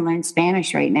 I'm trying to learn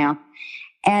Spanish right now.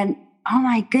 And oh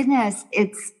my goodness,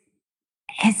 it's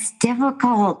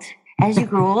difficult as you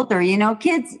grow older.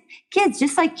 Kids,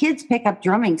 just like kids pick up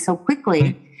drumming so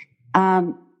quickly.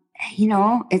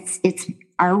 It's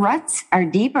our ruts are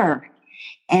deeper,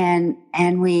 and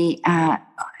we,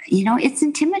 it's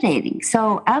intimidating.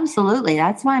 So absolutely.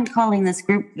 That's why I'm calling this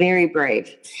group Very Brave.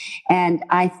 And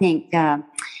I think there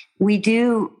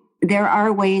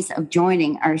are ways of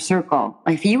joining our circle.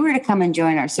 If you were to come and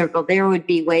join our circle, there would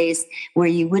be ways where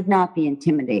you would not be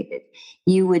intimidated.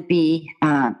 You would be,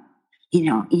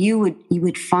 you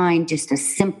would find just a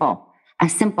simple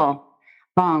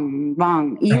bong,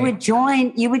 bong. You would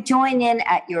join in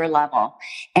at your level,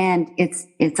 and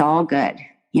it's all good,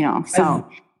 so.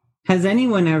 Has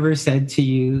anyone ever said to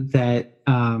you that,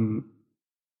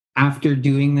 after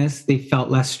doing this, they felt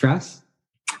less stress?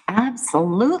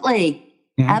 Absolutely.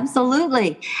 Yeah.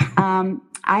 Absolutely.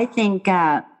 I think,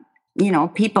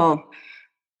 people,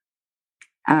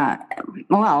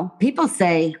 people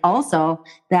say also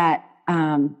that,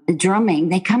 drumming,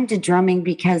 they come to drumming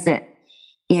because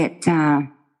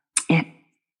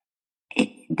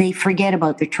they forget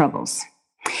about their troubles.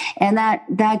 And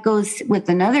that goes with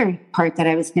another part that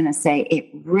I was going to say. It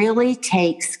really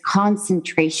takes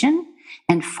concentration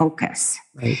and focus.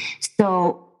 Right.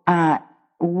 So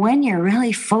when you're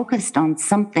really focused on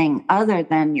something other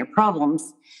than your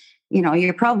problems,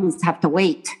 your problems have to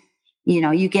wait.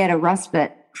 You get a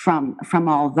respite from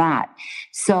all that.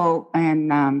 So,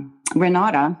 and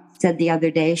Renata said the other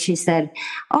day, she said,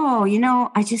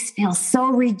 I just feel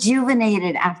so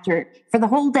rejuvenated for the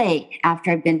whole day after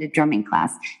I've been to drumming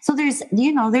class. So there's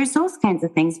those kinds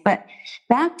of things. But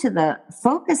back to the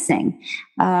focusing,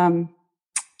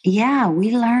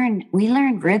 we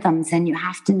learn rhythms, and you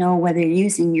have to know whether you're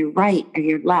using your right or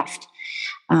your left.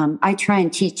 I try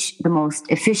and teach the most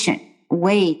efficient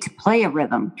way to play a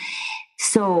rhythm.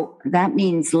 So that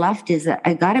means left is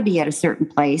got to be at a certain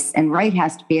place, and right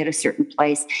has to be at a certain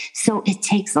place. So it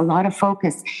takes a lot of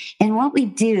focus. And what we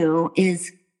do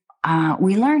is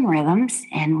we learn rhythms,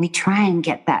 and we try and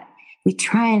get that. We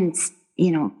try and,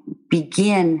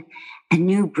 begin a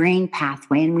new brain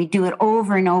pathway, and we do it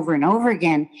over and over and over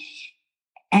again.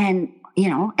 And,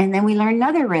 and then we learn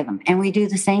another rhythm, and we do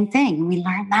the same thing. And we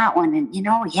learn that one, and,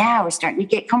 we're starting to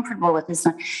get comfortable with this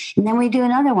one. And then we do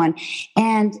another one.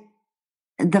 And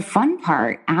the fun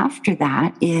part after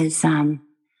that is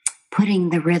putting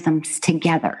the rhythms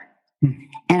together. And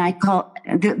I call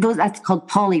that's called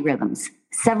polyrhythms,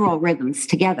 several rhythms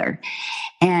together.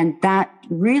 And that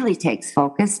really takes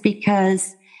focus,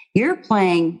 because you're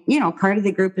playing, part of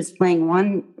the group is playing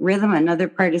one rhythm, another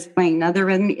part is playing another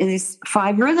rhythm. There's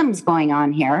 5 rhythms going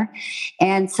on here.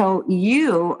 And so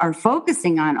you are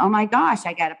focusing on, oh my gosh,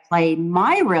 I got to play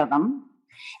my rhythm.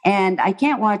 And I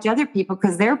can't watch other people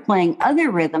because they're playing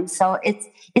other rhythms. So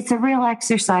it's a real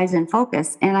exercise in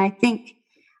focus. And I think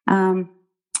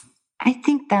I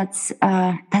think that's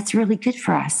really good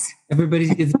for us.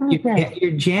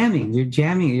 You're jamming.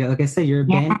 Like I said, you're a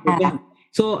band. You're a band.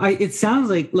 So it sounds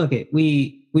like, look,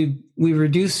 we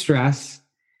reduce stress,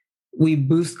 we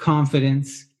boost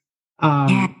confidence.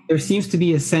 There seems to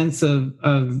be a sense of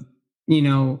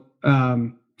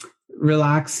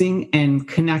relaxing and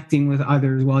connecting with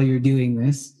others while you're doing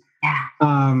this.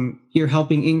 You're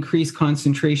helping increase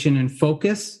concentration and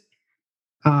focus.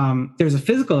 There's a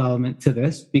physical element to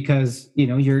this because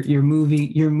you're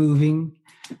moving.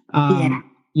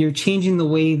 You're changing the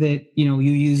way that you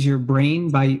use your brain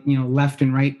by left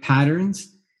and right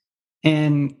patterns,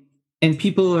 and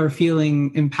people are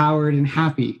feeling empowered and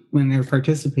happy when they're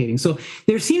participating. So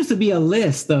there seems to be a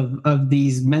list of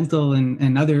these mental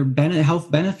and other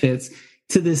health benefits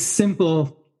to this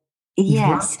simple.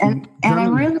 Yes. And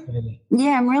I'm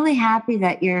really happy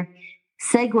that you're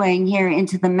segueing here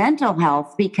into the mental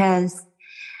health because,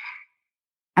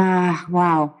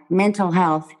 mental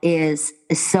health is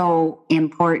so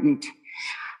important.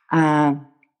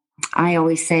 I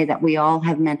always say that we all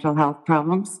have mental health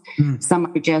problems. Some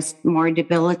are just more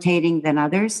debilitating than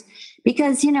others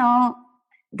because,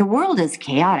 the world is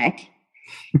chaotic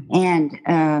and,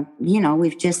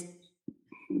 we've just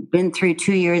been through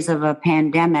 2 years of a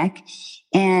pandemic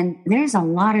and there's a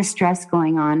lot of stress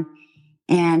going on.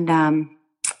 And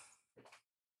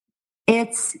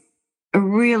it's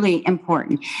really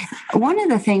important. One of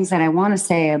the things that I want to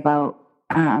say about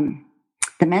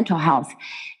the mental health,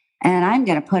 and I'm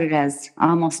going to put it as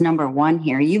almost number one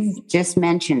here. You've just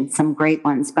mentioned some great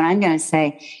ones, but I'm going to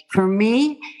say for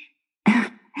me,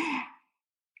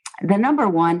 the number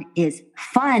one is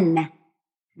fun.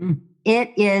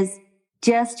 It is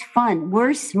just fun.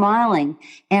 We're smiling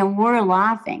and we're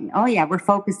laughing. Oh yeah, we're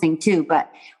focusing too,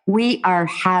 but we are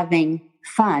having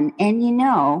fun. And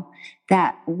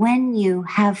that when you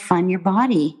have fun, your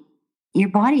body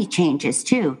changes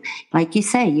too. Like you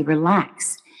say, you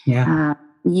relax. Yeah.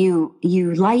 You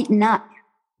lighten up.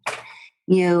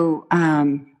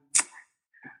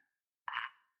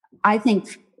 I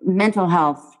think mental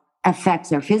health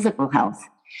affects our physical health.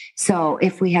 So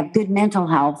if we have good mental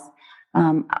health,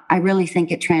 I really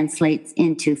think it translates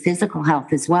into physical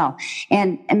health as well.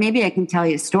 And maybe I can tell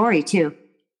you a story too.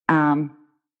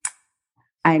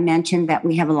 I mentioned that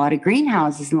we have a lot of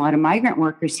greenhouses and a lot of migrant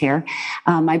workers here.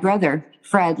 My brother,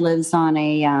 Fred, lives on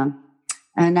a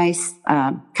nice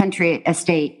country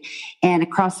estate. And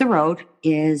across the road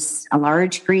is a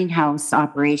large greenhouse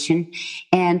operation.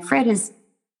 And Fred has,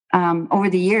 over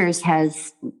the years,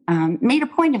 has made a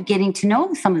point of getting to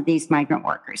know some of these migrant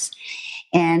workers.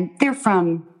 And they're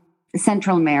from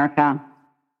Central America,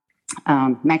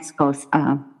 Mexico,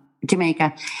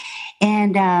 Jamaica.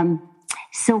 And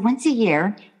so once a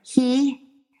year, he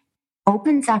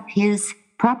opens up his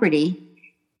property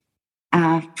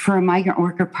for a migrant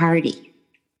worker party.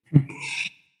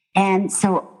 And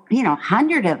so,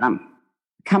 100 of them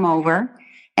come over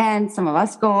and some of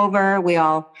us go over, we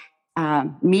all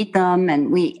meet them and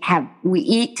we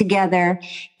eat together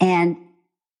and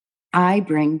I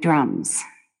bring drums.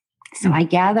 So I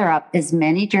gather up as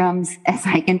many drums as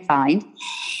I can find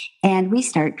and we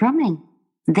start drumming.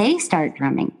 They start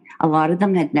drumming. A lot of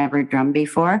them had never drummed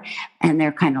before and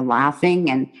they're kind of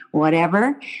laughing and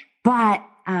whatever. But,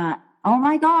 oh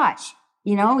my gosh,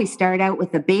 we start out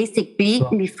with a basic beat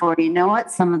and before you know it,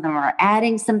 some of them are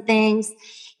adding some things.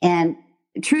 And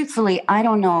truthfully, I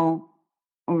don't know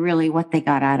really what they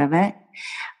got out of it.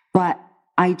 But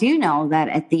I do know that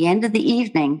at the end of the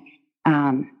evening,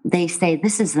 they say,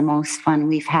 this is the most fun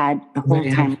we've had the whole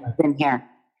time we've been here.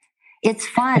 It's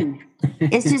fun.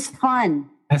 It's just fun.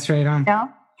 That's right on.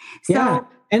 So, yeah.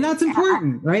 And that's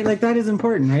important, right? Like that is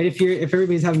important, right? If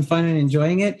everybody's having fun and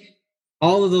enjoying it,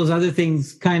 all of those other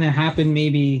things kind of happen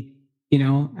maybe,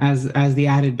 as the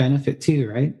added benefit too,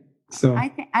 right? So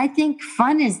I think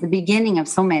fun is the beginning of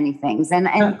so many things. And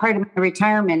part of my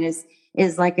retirement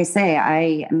is like I say,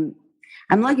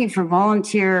 I'm looking for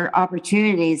volunteer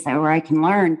opportunities where I can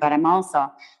learn, but I'm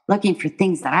also looking for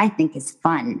things that I think is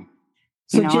fun.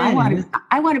 So Jen,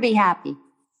 I want to be happy.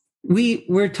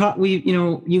 You've talked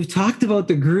about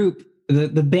the group,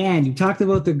 the band, you talked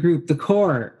about the group, the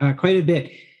core, quite a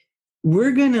bit.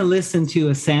 We're going to listen to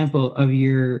a sample of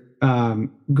your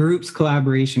group's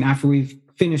collaboration after we've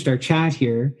finished our chat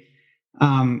here.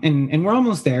 And we're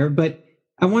almost there, but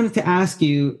I wanted to ask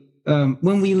you,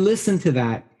 when we listen to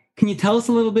that, can you tell us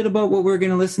a little bit about what we're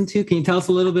going to listen to? Can you tell us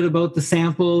a little bit about the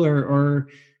sample or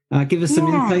give us some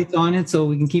insights on it so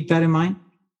we can keep that in mind?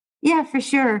 Yeah, for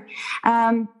sure.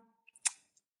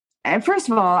 First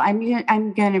of all,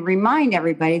 I'm going to remind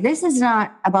everybody, this is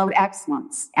not about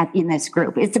excellence in this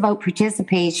group. It's about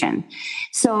participation.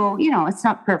 So, it's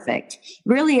not perfect.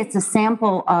 Really, it's a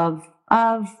sample of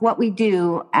what we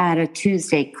do at a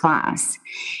Tuesday class.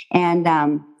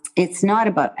 And it's not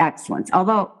about excellence.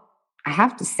 Although I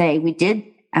have to say, we did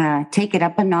take it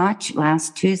up a notch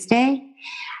last Tuesday.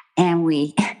 And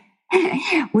we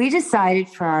decided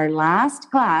for our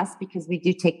last class, because we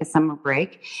do take a summer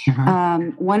break,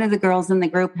 one of the girls in the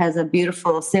group has a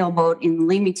beautiful sailboat in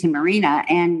Leamington Marina.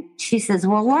 And she says,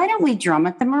 well, why don't we drum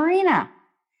at the marina?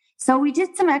 So we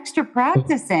did some extra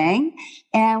practicing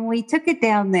and we took it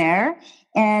down there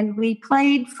and we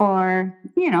played for,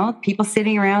 people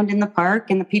sitting around in the park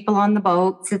and the people on the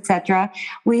boats, etc.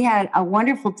 We had a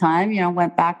wonderful time,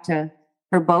 went back to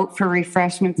her boat for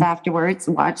refreshments afterwards,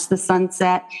 watched the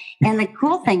sunset. And the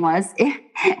cool thing was, it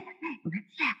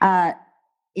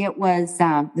was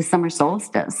the summer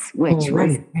solstice, which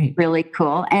was really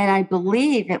cool. And I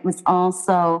believe it was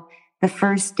also the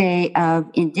first day of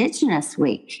Indigenous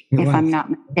Week, I'm not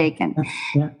mistaken.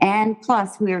 Yeah. And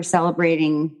plus we were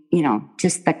celebrating,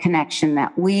 just the connection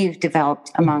that we've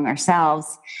developed among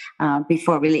ourselves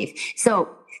before we leave. So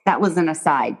that was an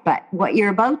aside, but what you're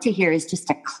about to hear is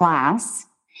just a class.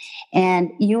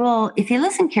 And you will, if you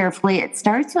listen carefully, it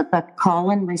starts with a call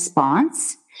and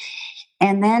response.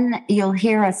 And then you'll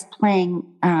hear us playing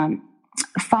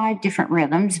 5 different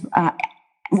rhythms,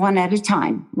 one at a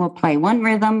time. We'll play one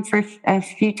rhythm for a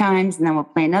few times, and then we'll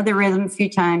play another rhythm a few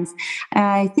times.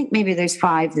 I think maybe there's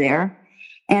 5 there.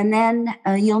 And then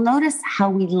you'll notice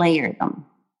how we layer them.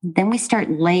 Then we start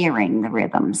layering the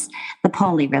rhythms, the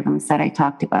polyrhythms that I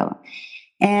talked about.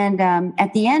 And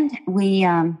at the end, we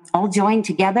all join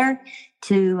together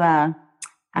to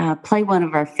play one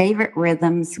of our favorite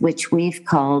rhythms, which we've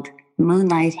called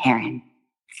Moonlight Heron.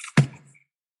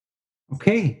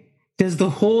 Okay. Does the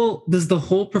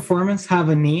whole performance have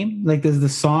a name? Like, does the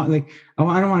song,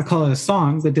 I don't want to call it a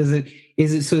song, but is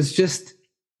it so it's just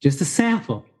a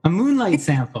sample, a moonlight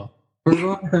sample? We're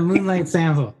going for a moonlight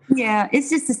sample. Yeah,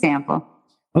 it's just a sample.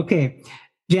 Okay.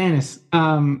 Janice,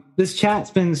 this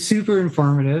chat's been super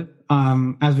informative.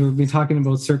 As we've been talking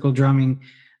about circle drumming,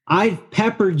 I've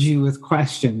peppered you with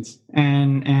questions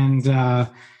and things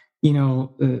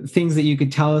that you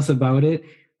could tell us about it.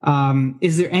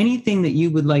 Is there anything that you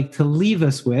would like to leave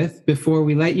us with before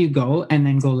we let you go and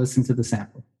then go listen to the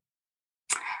sample?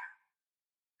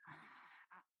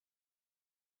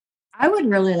 I would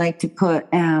really like to put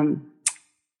an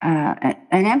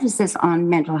emphasis on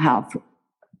mental health.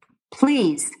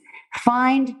 Please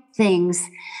find things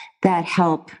that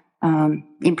help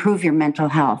improve your mental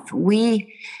health.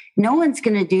 No one's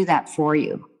going to do that for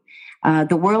you.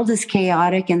 The world is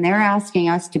chaotic, and they're asking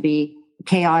us to be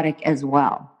chaotic as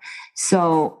well.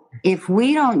 So if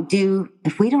we don't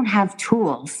have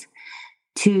tools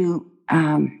to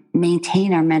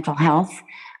maintain our mental health,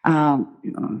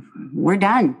 we're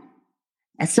done.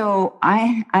 So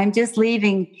I'm just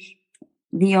leaving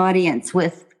the audience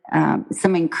with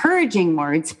some encouraging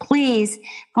words. Please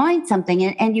find something,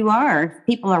 and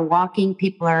people are walking,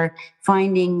 people are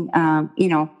finding,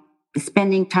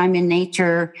 spending time in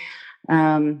nature,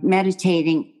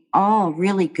 meditating, all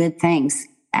really good things.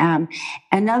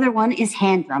 Another one is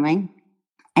hand drumming,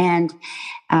 and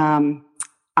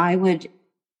I would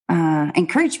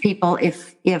encourage people,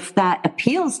 if that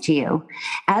appeals to you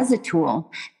as a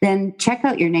tool, then check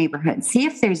out your neighborhood, see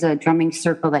if there's a drumming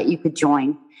circle that you could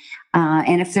join.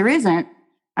 And if there isn't,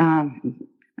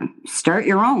 start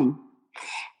your own.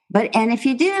 And if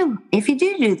you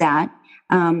do that,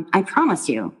 I promise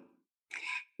you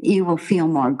will feel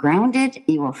more grounded.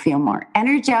 You will feel more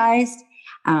energized.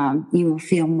 You will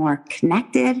feel more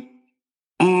connected,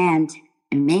 and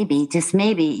maybe, just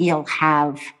maybe, you'll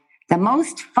have the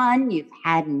most fun you've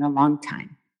had in a long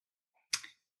time.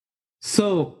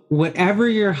 So whatever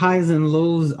your highs and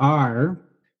lows are,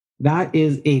 that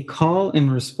is a call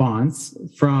and response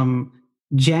from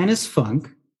Janice Funk,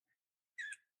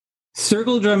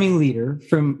 circle drumming leader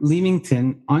from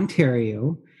Leamington,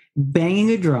 Ontario, banging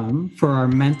a drum for our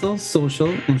mental,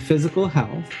 social, and physical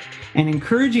health, and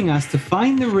encouraging us to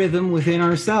find the rhythm within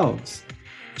ourselves.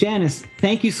 Janice,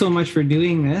 thank you so much for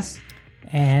doing this.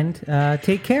 And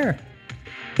take care.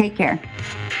 Take care.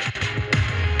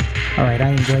 All right, I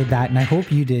enjoyed that, and I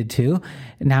hope you did too.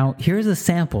 Now, here's a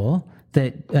sample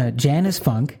that Janice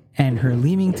Funk and her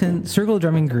Leamington Circle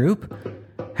Drumming Group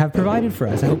have provided for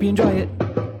us. I hope you enjoy it.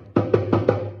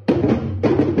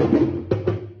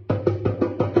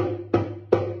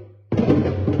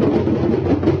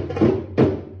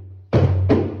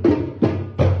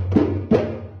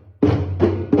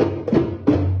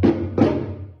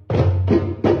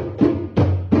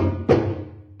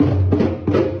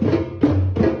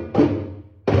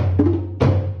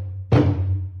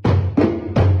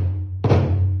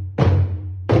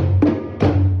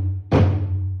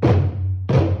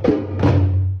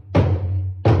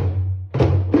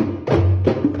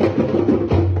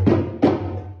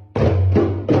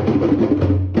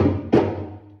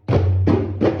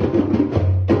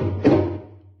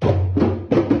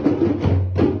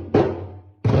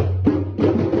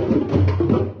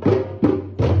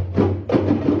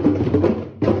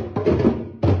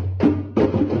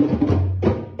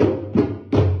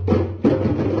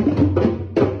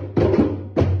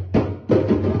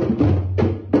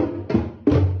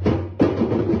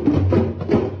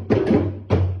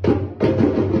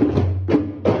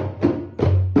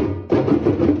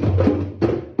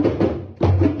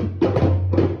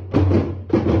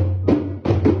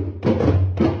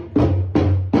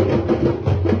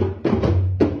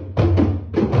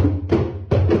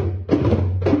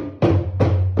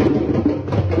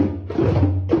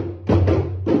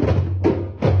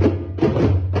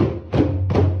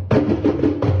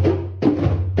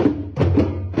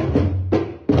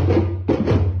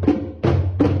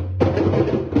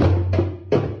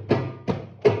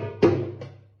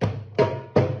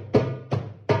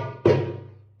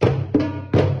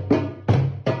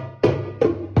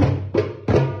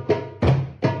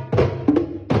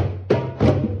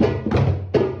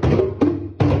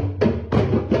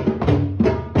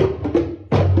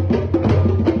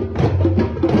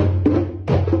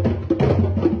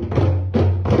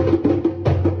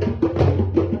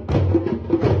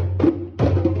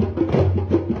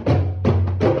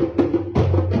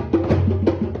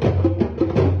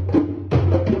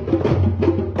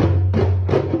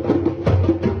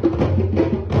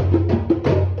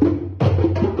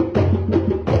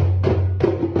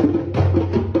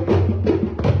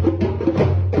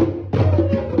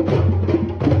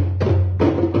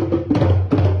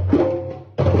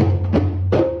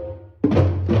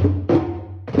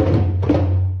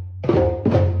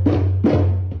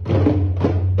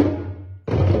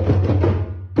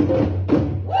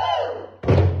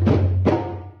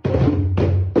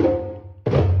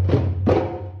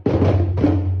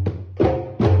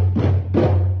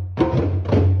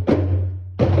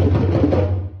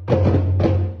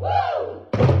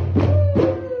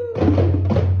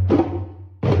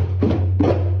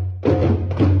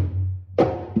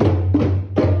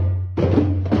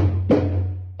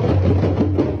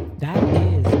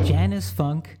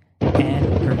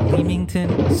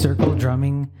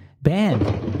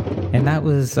 again. And that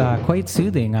was quite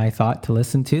soothing, I thought, to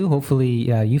listen to.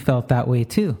 Hopefully you felt that way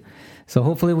too. So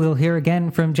hopefully we'll hear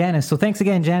again from Janice. So thanks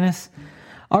again, Janice.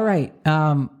 All right.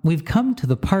 We've come to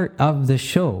the part of the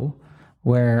show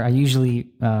where I usually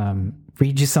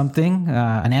read you something,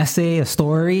 an essay, a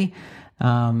story.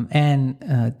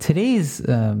 And today's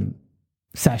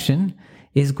session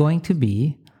is going to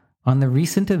be on the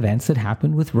recent events that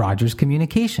happened with Rogers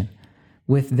Communication,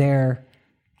 with their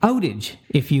outage,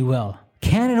 if you will,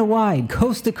 Canada-wide,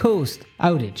 coast-to-coast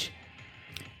outage.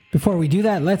 Before we do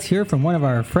that, let's hear from one of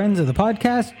our friends of the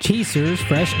podcast, Chasers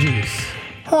Fresh Juice.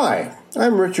 Hi,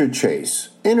 I'm Richard Chase,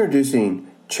 introducing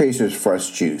Chasers Fresh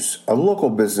Juice, a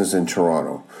local business in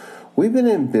Toronto. We've been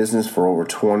in business for over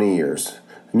 20 years,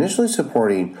 initially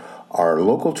supporting our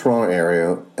local Toronto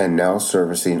area and now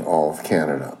servicing all of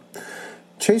Canada.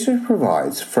 Chasers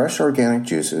provides fresh organic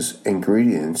juices,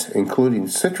 ingredients including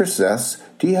citrus zests,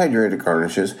 dehydrated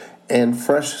garnishes, and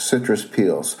fresh citrus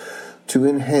peels to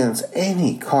enhance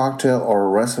any cocktail or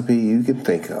recipe you can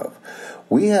think of.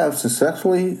 We have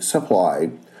successfully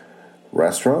supplied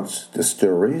restaurants,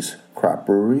 distilleries, craft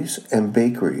breweries, and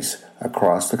bakeries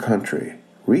across the country.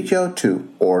 Reach out to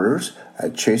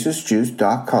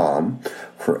orders@chasersjuice.com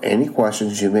for any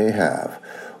questions you may have.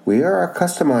 We are a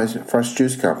customized fresh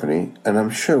juice company, and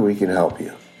I'm sure we can help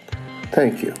you.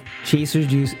 Thank you. Chasers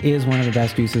Juice is one of the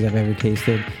best juices I've ever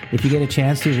tasted. If you get a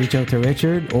chance to, reach out to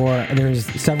Richard, or there's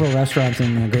several restaurants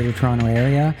in the Greater Toronto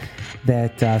area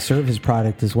that serve his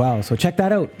product as well. So check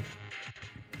that out.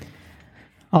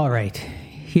 All right.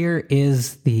 Here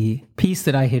is the piece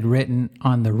that I had written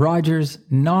on the Rogers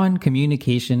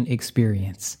non-communication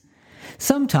experience.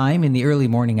 Sometime in the early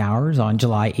morning hours on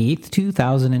July 8th,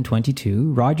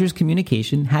 2022, Rogers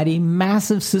Communication had a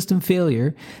massive system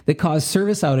failure that caused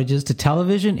service outages to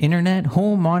television, internet,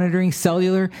 home monitoring,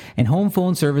 cellular, and home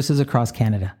phone services across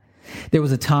Canada. There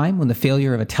was a time when the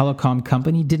failure of a telecom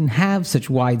company didn't have such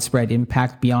widespread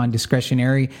impact beyond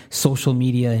discretionary social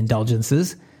media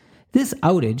indulgences. This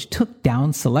outage took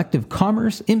down selective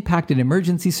commerce, impacted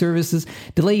emergency services,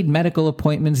 delayed medical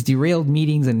appointments, derailed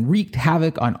meetings, and wreaked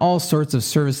havoc on all sorts of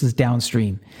services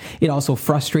downstream. It also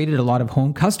frustrated a lot of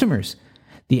home customers.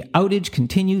 The outage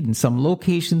continued in some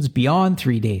locations beyond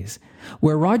 3 days.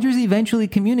 Where Rogers eventually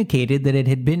communicated that it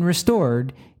had been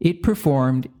restored, it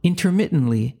performed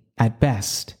intermittently at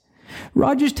best.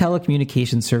 Rogers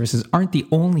telecommunication services aren't the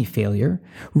only failure.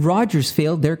 Rogers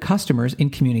failed their customers in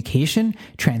communication,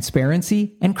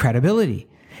 transparency, and credibility.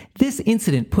 This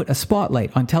incident put a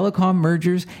spotlight on telecom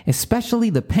mergers, especially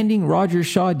the pending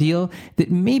Rogers-Shaw deal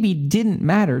that maybe didn't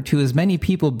matter to as many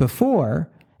people before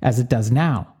as it does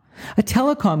now. A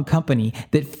telecom company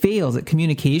that fails at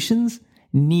communications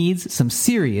needs some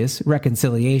serious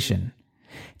reconciliation.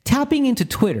 Tapping into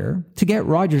Twitter to get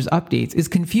Rogers updates is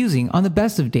confusing on the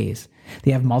best of days.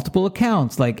 They have multiple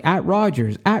accounts like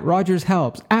 @Rogers,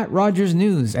 @RogersHelps,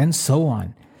 @RogersNews, and so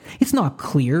on. It's not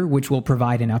clear which will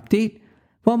provide an update.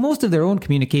 While most of their own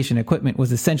communication equipment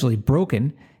was essentially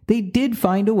broken, they did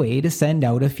find a way to send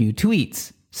out a few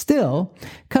tweets. Still,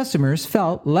 customers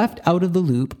felt left out of the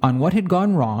loop on what had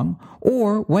gone wrong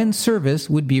or when service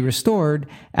would be restored,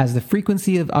 as the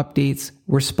frequency of updates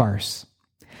were sparse.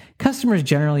 Customers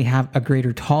generally have a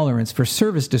greater tolerance for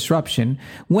service disruption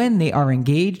when they are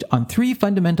engaged on 3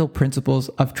 fundamental principles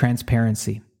of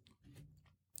transparency.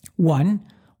 1.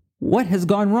 What has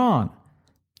gone wrong?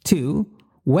 2.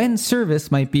 When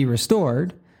service might be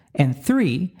restored? And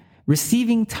 3.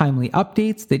 Receiving timely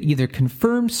updates that either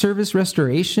confirm service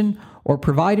restoration or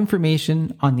provide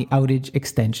information on the outage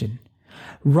extension.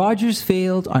 Rogers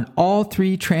failed on all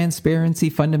 3 transparency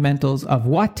fundamentals of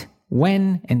what,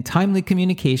 when, and timely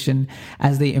communication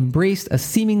as they embraced a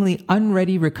seemingly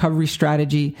unready recovery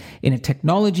strategy in a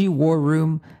technology war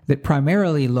room that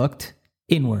primarily looked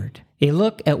inward. A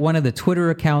look at one of the Twitter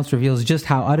accounts reveals just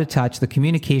how out of touch the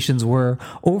communications were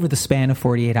over the span of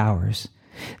 48 hours.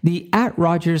 The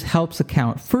 @RogersHelps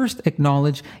account first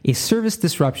acknowledged a service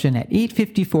disruption at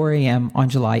 8:54 a.m. on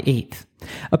July 8th.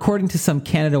 According to some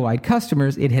Canada-wide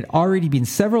customers, it had already been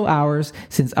several hours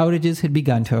since outages had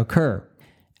begun to occur.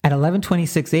 At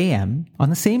 11:26 a.m. on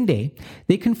the same day,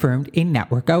 they confirmed a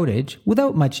network outage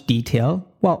without much detail,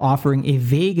 while offering a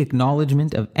vague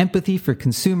acknowledgement of empathy for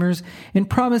consumers and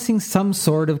promising some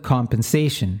sort of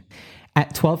compensation.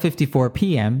 At 12:54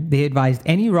 p.m., they advised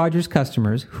any Rogers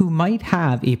customers who might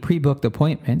have a pre-booked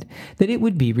appointment that it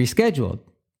would be rescheduled.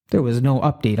 There was no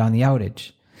update on the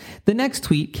outage. The next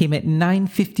tweet came at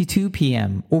 9:52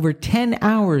 p.m., over 10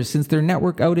 hours since their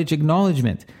network outage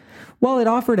acknowledgement. While it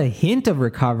offered a hint of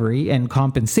recovery and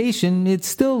compensation, it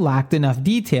still lacked enough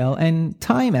detail and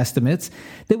time estimates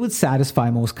that would satisfy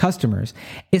most customers,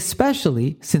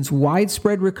 especially since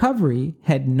widespread recovery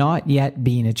had not yet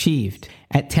been achieved.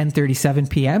 At 10:37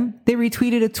 p.m., they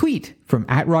retweeted a tweet from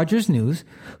 @RogersNews,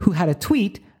 who had a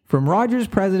tweet from Rogers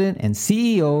president and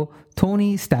CEO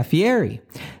Tony Staffieri.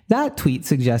 That tweet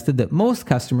suggested that most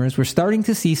customers were starting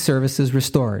to see services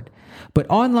restored, but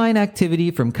online activity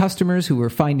from customers who were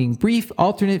finding brief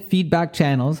alternate feedback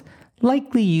channels,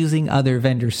 likely using other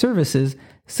vendor services,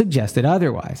 suggested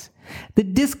otherwise. The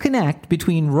disconnect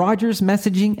between Rogers'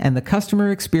 messaging and the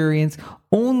customer experience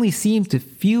only seemed to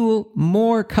fuel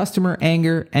more customer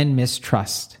anger and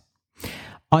mistrust.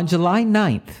 On July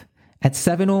 9th, at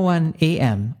 7:01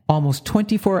 a.m., almost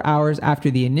 24 hours after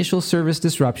the initial service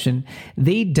disruption,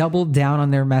 they doubled down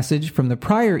on their message from the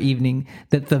prior evening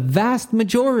that the vast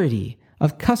majority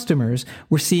of customers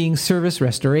were seeing service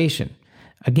restoration.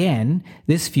 Again,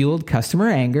 this fueled customer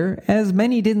anger, as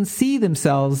many didn't see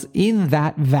themselves in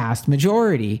that vast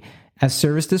majority as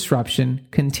service disruption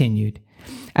continued.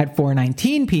 At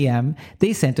 4:19 p.m.,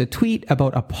 they sent a tweet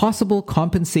about a possible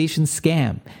compensation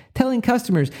scam, telling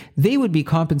customers they would be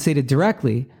compensated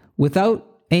directly without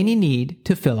any need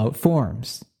to fill out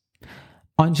forms.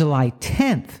 On July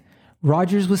 10th,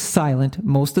 Rogers was silent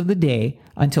most of the day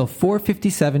until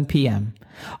 4:57 p.m.,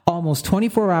 almost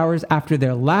 24 hours after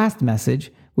their last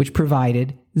message, which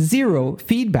provided zero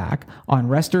feedback on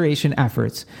restoration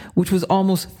efforts, which was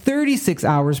almost 36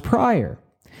 hours prior.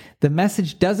 The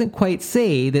message doesn't quite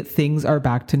say that things are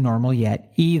back to normal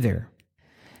yet either.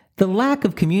 The lack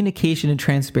of communication and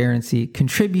transparency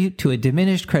contribute to a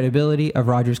diminished credibility of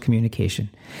Rogers Communication.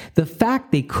 The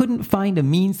fact they couldn't find a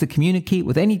means to communicate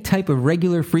with any type of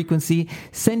regular frequency,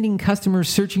 sending customers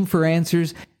searching for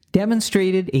answers,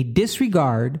 demonstrated a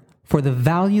disregard for the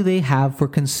value they have for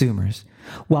consumers.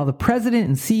 While the president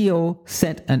and CEO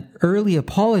sent an early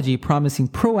apology promising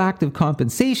proactive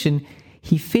compensation,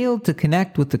 he failed to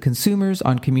connect with the consumers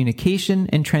on communication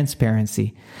and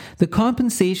transparency. The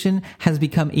compensation has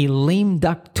become a lame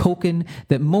duck token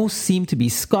that most seem to be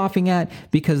scoffing at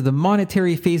because the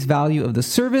monetary face value of the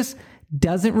service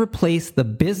doesn't replace the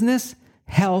business,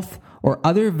 health, or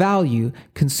other value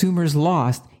consumers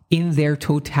lost in their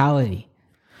totality.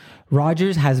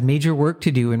 Rogers has major work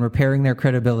to do in repairing their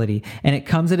credibility, and it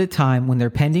comes at a time when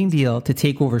their pending deal to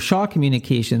take over Shaw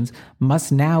Communications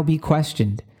must now be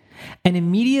questioned. An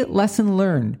immediate lesson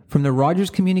learned from the Rogers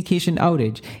Communication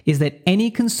outage is that any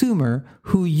consumer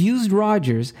who used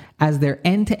Rogers as their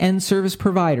end-to-end service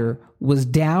provider was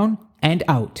down and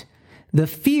out. The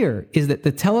fear is that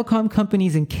the telecom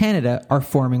companies in Canada are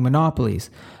forming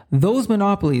monopolies. Those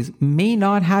monopolies may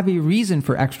not have a reason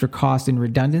for extra cost and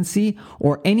redundancy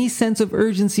or any sense of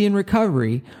urgency in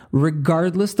recovery,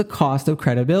 regardless the cost of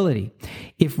credibility.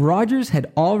 If Rogers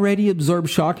had already absorbed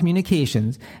Shaw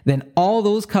Communications, then all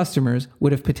those customers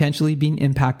would have potentially been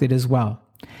impacted as well.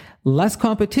 Less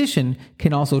competition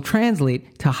can also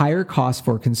translate to higher costs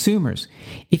for consumers.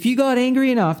 If you got angry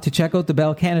enough to check out the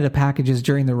Bell Canada packages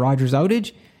during the Rogers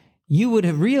outage, you would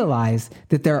have realized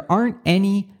that there aren't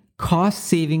any cost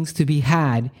savings to be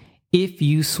had if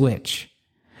you switch.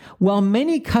 While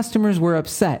many customers were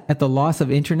upset at the loss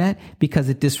of internet because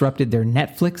it disrupted their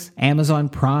Netflix, Amazon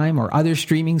Prime, or other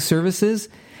streaming services,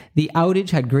 the outage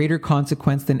had greater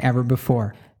consequence than ever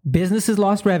before. Businesses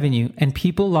lost revenue and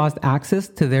people lost access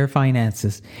to their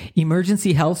finances.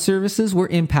 Emergency health services were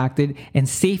impacted and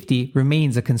safety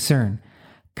remains a concern.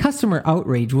 Customer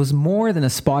outrage was more than a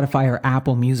Spotify or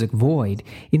Apple Music void.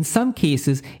 In some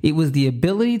cases, it was the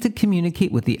ability to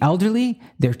communicate with the elderly,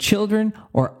 their children,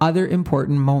 or other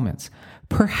important moments.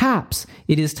 Perhaps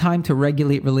it is time to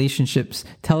regulate relationships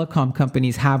telecom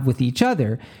companies have with each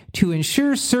other to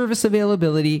ensure service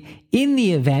availability in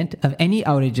the event of any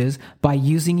outages by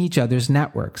using each other's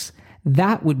networks.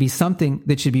 That would be something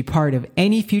that should be part of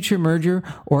any future merger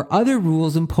or other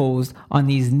rules imposed on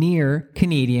these near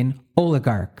Canadian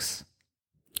oligarchs.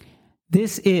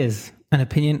 This is an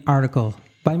opinion article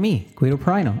by me, Guido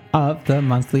Perino, of the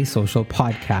Monthly Social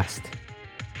Podcast.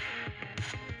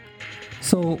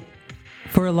 So,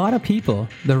 for a lot of people,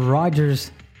 the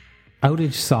Rogers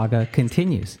outage saga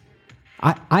continues.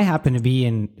 I happen to be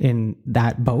in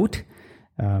that boat.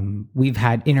 We've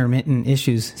had intermittent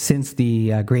issues since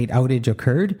the great outage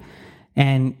occurred.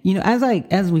 And, you know,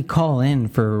 as we call in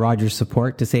for Rogers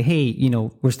support to say, hey, you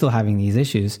know, we're still having these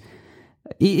issues,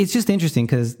 it's just interesting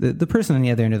because the person on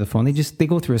the other end of the phone, they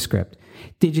go through a script.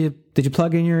 Did you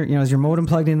plug in is your modem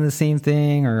plugged into the same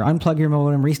thing, or unplug your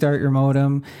modem, restart your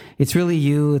modem? It's really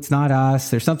you. It's not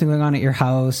us. There's something going on at your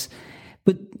house.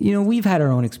 But, we've had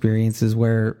our own experiences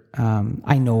where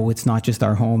I know it's not just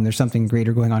our home. There's something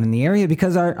greater going on in the area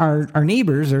because our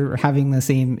neighbors are having the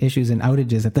same issues and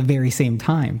outages at the very same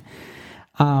time.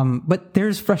 But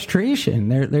there's frustration.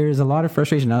 There's a lot of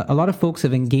frustration. A lot of folks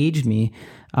have engaged me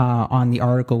on the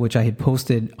article, which I had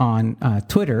posted on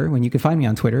Twitter. When you can find me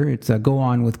on Twitter, it's Go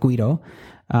On with Guido.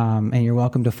 And you're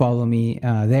welcome to follow me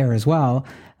there as well.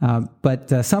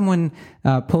 But someone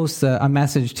posts a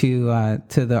message to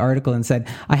the article and said,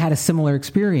 I had a similar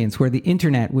experience where the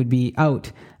internet would be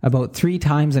out about 3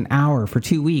 times an hour for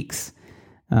 2 weeks.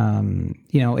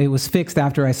 It was fixed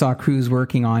after I saw crews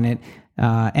working on it,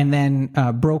 and then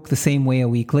broke the same way a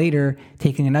week later,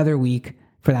 taking another week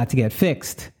for that to get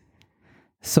fixed.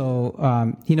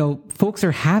 So, folks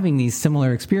are having these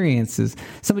similar experiences.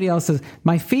 Somebody else says,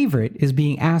 my favorite is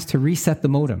being asked to reset the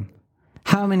modem.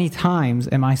 How many times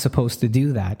am I supposed to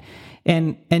do that?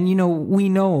 And we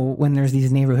know when there's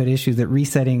these neighborhood issues that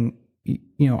resetting,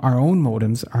 our own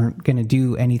modems aren't going to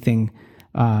do anything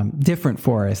different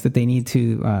for us, that they need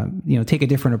to, take a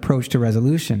different approach to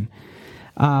resolution.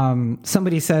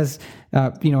 Somebody says,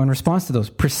 in response to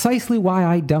those, precisely why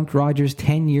I dumped Rogers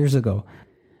 10 years ago.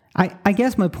 I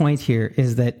guess my point here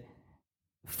is that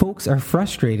folks are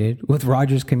frustrated with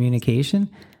Rogers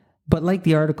communication, but like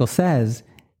the article says,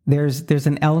 there's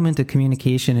an element of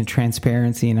communication and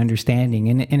transparency and understanding.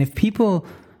 And if people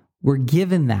were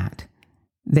given that,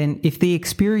 then if they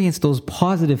experience those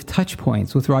positive touch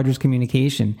points with Rogers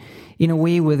communication in a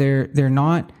way where they're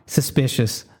not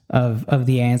suspicious of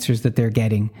the answers that they're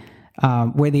getting,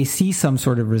 where they see some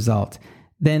sort of result,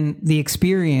 then the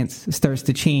experience starts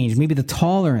to change. Maybe the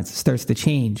tolerance starts to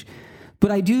change. But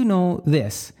I do know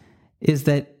this, is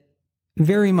that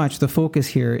very much the focus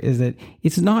here is that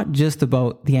it's not just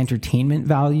about the entertainment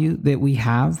value that we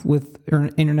have with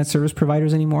internet service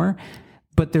providers anymore,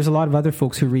 but there's a lot of other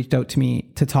folks who reached out to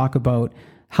me to talk about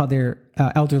how their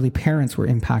elderly parents were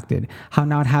impacted, how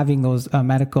not having those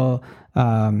medical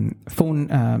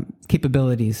phone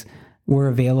capabilities were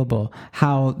available,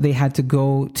 how they had to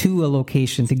go to a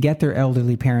location to get their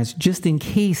elderly parents just in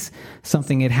case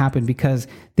something had happened because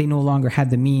they no longer had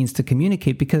the means to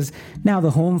communicate, because now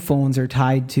the home phones are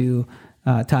tied to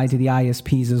the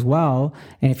ISPs as well.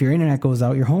 And if your internet goes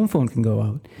out, your home phone can go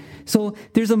out. So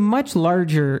there's a much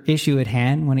larger issue at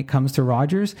hand when it comes to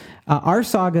Rogers. Our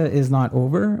saga is not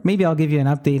over. Maybe I'll give you an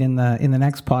update in the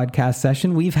next podcast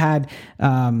session. We've had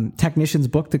technicians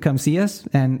booked to come see us,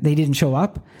 and they didn't show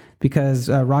up because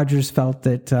Rogers felt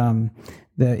that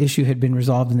the issue had been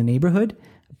resolved in the neighborhood,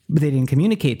 but they didn't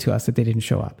communicate to us that they didn't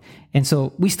show up. And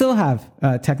so we still have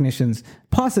technicians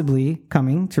possibly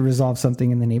coming to resolve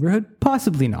something in the neighborhood,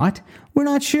 possibly not. We're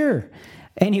not sure.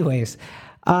 Anyways,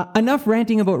 enough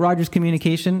ranting about Rogers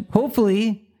communication.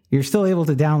 Hopefully you're still able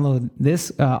to download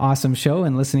this awesome show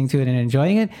and listening to it and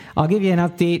enjoying it. I'll give you an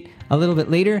update a little bit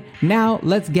later. Now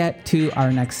let's get to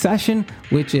our next session,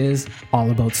 which is all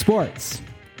about sports.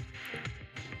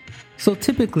 So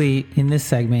typically in this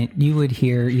segment, you would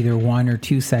hear either 1 or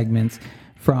 2 segments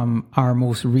from our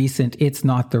most recent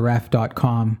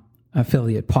itsnottheref.com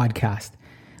affiliate podcast,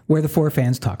 where the 4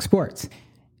 fans talk sports.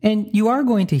 And you are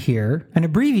going to hear an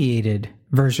abbreviated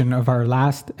version of our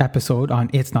last episode on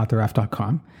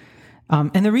itsnottheref.com.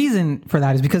 And the reason for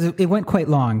that is because it went quite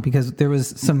long, because there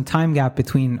was some time gap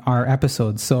between our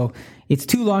episodes. So it's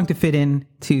too long to fit in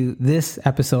to this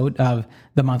episode of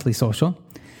the Monthly Social.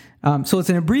 So it's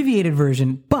an abbreviated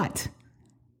version, but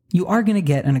you are going to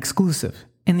get an exclusive.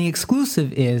 And the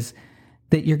exclusive is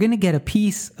that you're going to get a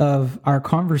piece of our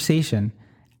conversation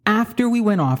after we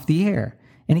went off the air.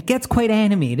 And it gets quite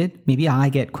animated. Maybe I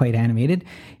get quite animated.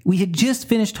 We had just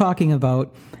finished talking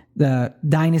about the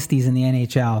dynasties in the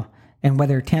NHL and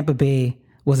whether Tampa Bay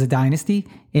was a dynasty.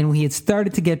 And we had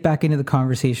started to get back into the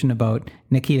conversation about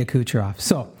Nikita Kucherov.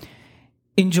 So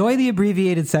enjoy the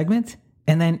abbreviated segment,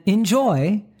 and then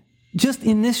enjoy, just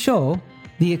in this show,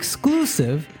 the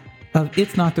exclusive of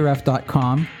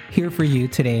itsnottheref.com here for you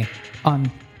today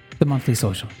on the Monthly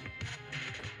Social.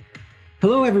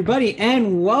 Hello, everybody,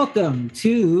 and welcome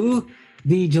to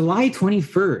the July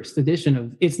 21st edition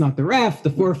of It's Not the Ref, the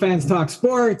 4 Fans Talk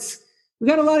Sports. We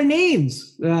got a lot of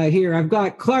names here. I've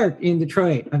got Clark in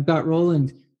Detroit. I've got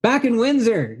Roland back in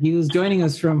Windsor. He was joining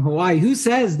us from Hawaii. Who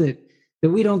says that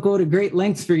we don't go to great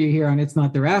lengths for you here on It's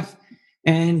Not the Ref?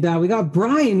 And we got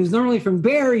Brian, who's normally from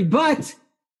Barrie, but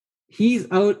he's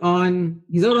out on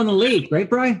the lake, right,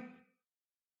 Brian?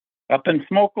 Up in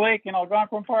Smoke Lake in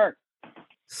Algonquin Park.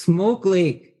 Smoke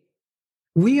Lake.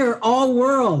 We are all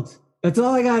world. That's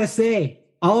all I got to say.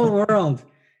 All world.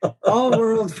 All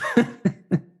world.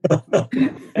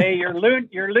 Hey, your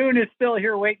loon is still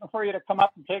here waiting for you to come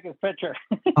up and take his picture.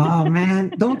 Oh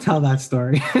man, don't tell that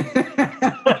story.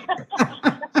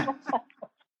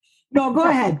 No, go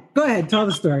ahead. Go ahead. Tell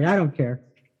the story. I don't care.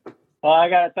 Well, I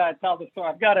gotta tell the story.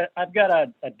 I've got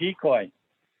a decoy.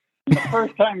 And the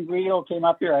first time Guido came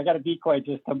up here, I got a decoy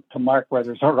just to mark where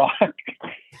there's a rock.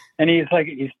 And he's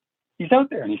out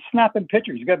there and he's snapping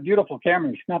pictures. He's got a beautiful camera.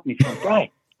 He's snapping. He's like,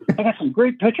 "Right, I got some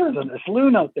great pictures of this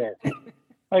loon out there."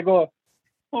 I go,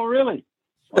 "Oh, really?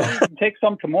 Well, you can take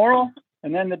some tomorrow."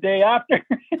 And then the day after,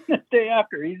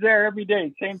 he's there every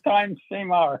day, same time,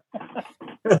 same hour.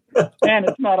 And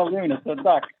it's not a loon, it's a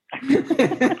duck.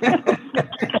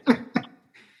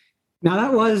 Now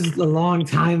that was a long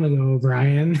time ago,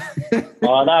 Brian.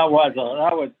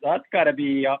 Oh, that's got to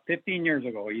be 15 years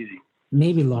ago, easy.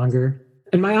 Maybe longer.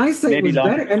 And my eyesight was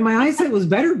better. And my eyesight was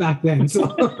better back then. So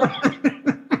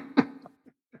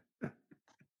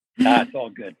that's all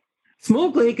good.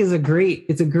 Smoke Lake is a great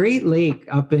lake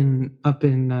up in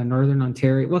northern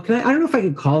Ontario. Well, I don't know if I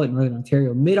could call it northern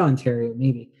Ontario, mid Ontario,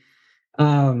 maybe.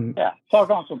 Yeah, it's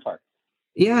Algonquin Park.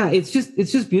 Yeah, it's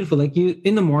just beautiful. Like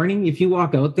in the morning, if you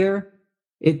walk out there,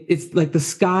 it's like the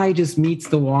sky just meets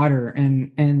the water,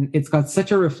 and it's got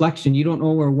such a reflection. You don't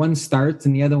know where one starts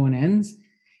and the other one ends.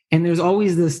 And there's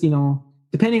always this,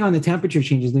 depending on the temperature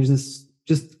changes, there's this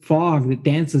just fog that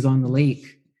dances on the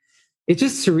lake. It's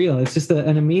just surreal. It's just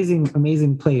an amazing,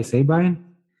 amazing place, eh, Brian?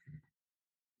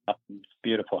 It's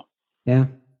beautiful. Yeah.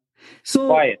 So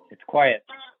quiet. It's quiet.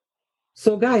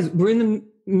 So, guys, we're in the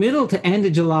middle to end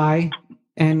of July,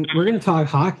 and we're going to talk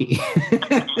hockey.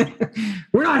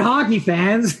 We're not hockey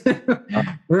fans.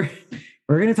 We're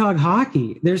going to talk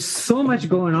hockey. There's so much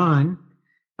going on.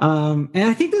 And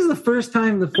I think this is the first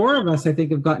time the four of us, I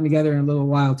think, have gotten together in a little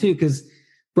while, too, because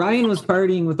Brian was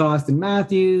partying with Austin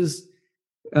Matthews.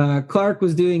 Clark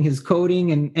was doing his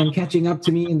coding and catching up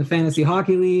to me in the Fantasy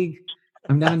Hockey League.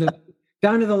 I'm down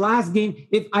to the last game.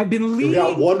 If I've been leading, you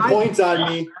got 1 point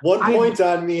on me. 1 point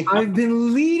on me. I've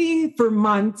been leading for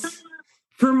months.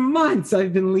 For months,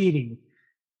 I've been leading,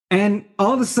 and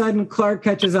all of a sudden, Clark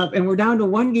catches up, and we're down to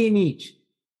 1 game each.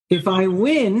 If I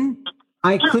win,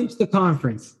 I clinch the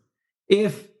conference.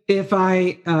 If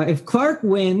Clark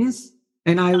wins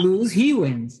and I lose, he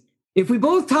wins. If we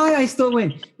both tie, I still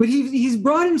win. But he's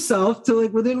brought himself to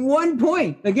like within 1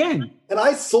 point again. And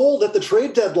I sold at the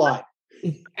trade deadline.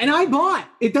 And I bought.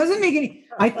 It doesn't make any.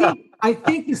 I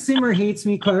think the Simmer hates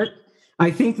me, Clark. I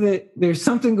think that there's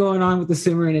something going on with the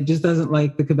Simmer, and it just doesn't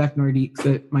like the Quebec Nordiques,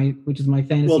 which is my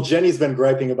fantasy. Well, Jenny's been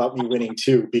griping about me winning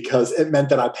too because it meant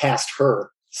that I passed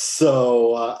her.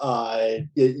 So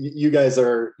you guys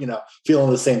are,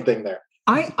 feeling the same thing there.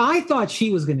 I thought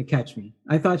she was going to catch me.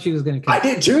 I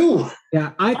did too.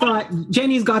 Yeah, I thought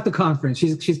Jenny's got the conference.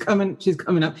 She's coming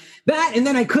up. That, and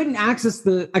then I couldn't access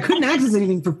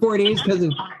anything for 4 days because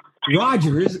of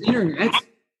Rogers internet.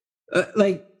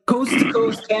 Like coast to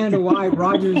coast, Canada wide,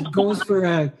 Rogers goes for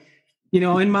and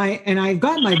I've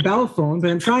got my Bell phone, but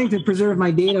I'm trying to preserve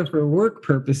my data for work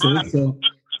purposes. So,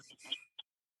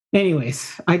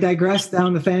 anyways, I digress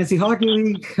down the Fantasy Hockey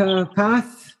League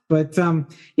path. But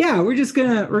we're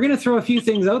gonna throw a few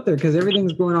things out there because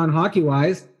everything's going on hockey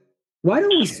wise. Why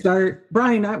don't we start,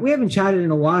 Brian? We haven't chatted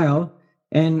in a while,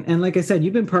 and like I said,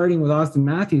 you've been partying with Austin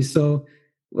Matthews. So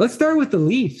let's start with the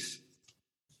Leafs.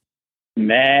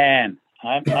 Man,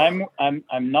 I'm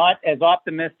not as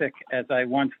optimistic as I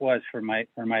once was for my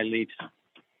Leafs.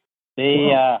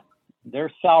 Their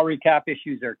salary cap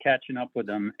issues are catching up with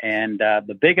them, and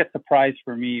the biggest surprise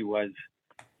for me was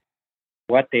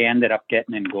what they ended up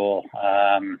getting in goal.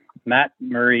 Matt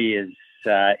Murray is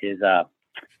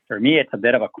for me, it's a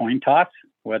bit of a coin toss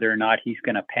whether or not he's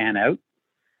going to pan out.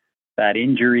 That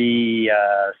injury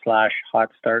 / hot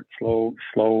start, slow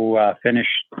finish.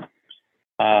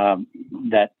 That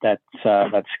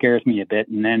scares me a bit.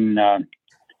 And then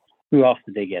who else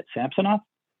did they get? Samsonov.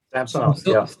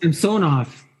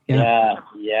 Samsonov.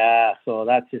 Yeah. So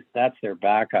that's their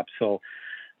backup. So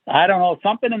I don't know.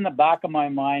 Something in the back of my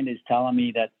mind is telling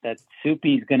me that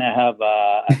Soupy's going to have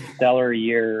a stellar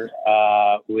year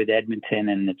with Edmonton,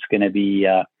 and it's going to be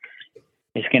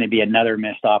another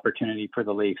missed opportunity for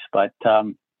the Leafs. But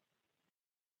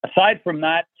aside from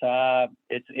that,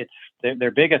 it's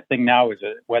their biggest thing now is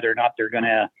whether or not they're going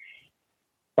to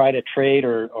try to trade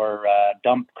or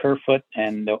dump Kerfoot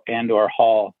and or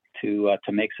Hall to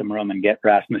make some room and get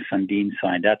Rasmus Sundin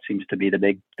signed. That seems to be the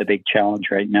big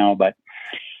challenge right now. But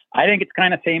I think it's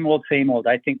kind of same old.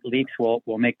 I think Leafs will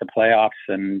make the playoffs,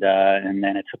 and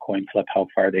then it's a coin flip how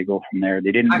far they go from there.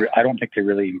 I don't think they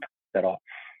really improved at all.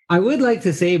 I would like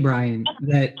to say, Brian,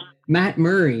 that Matt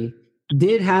Murray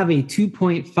did have a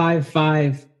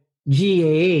 2.55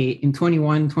 GAA in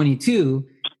 21-22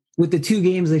 with the 2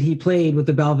 games that he played with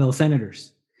the Belleville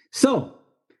Senators. So,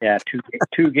 yeah,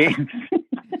 two games.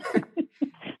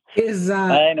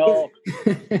 I know.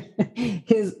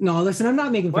 No, listen, I'm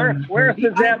not making fun of him.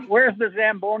 Where's the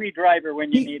Zamboni driver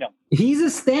when you need him? He's a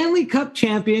Stanley Cup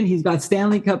champion. He's got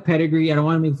Stanley Cup pedigree. I don't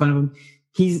want to make fun of him.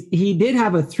 He did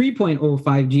have a 3.05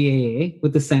 GAA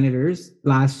with the Senators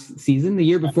last season. The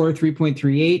year before,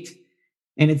 3.38.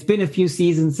 And it's been a few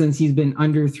seasons since he's been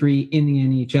under 3 in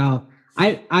the NHL.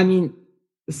 I mean,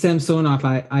 Samsonov,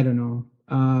 I don't know.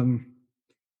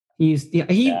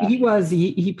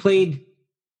 He played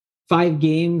 5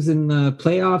 games in the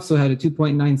playoffs, so had a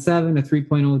 2.97, a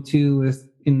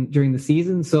 3.02 during the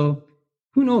season. So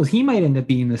who knows? He might end up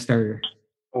being the starter.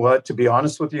 Well, to be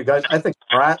honest with you guys, I think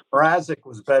Mrazek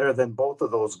was better than both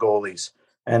of those goalies,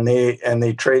 and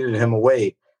they traded him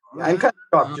away. I'm kind of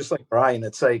shocked, just like Brian.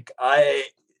 It's like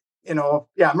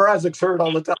Mrazek's hurt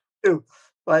all the time too,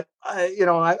 but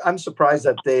I'm surprised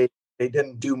that they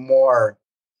didn't do more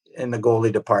in the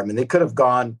goalie department. They could have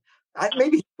gone.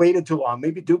 Maybe he waited too long.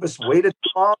 Maybe Dubas waited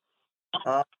too long,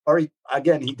 or he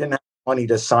didn't have money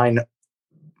to sign,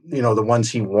 the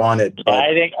ones he wanted.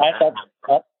 But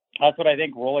that's what I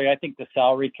think, Rolly. I think the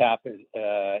salary cap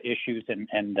issues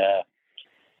and the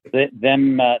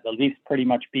Leafs pretty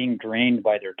much being drained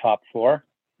by their top 4.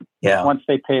 Yeah. Once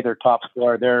they pay their top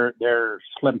 4, they're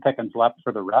slim pickings left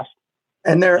for the rest.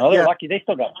 And they're lucky. They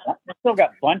still got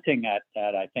Bunting at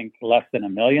I think less than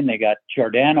 $1 million. They got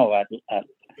Giordano at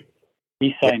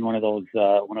he signed one of those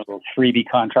freebie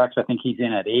contracts. I think he's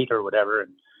in at 8 or whatever.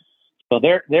 And so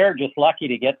they're just lucky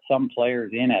to get some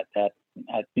players in at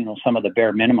some of the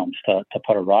bare minimums to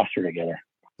put a roster together.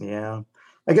 Yeah,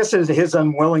 I guess it's his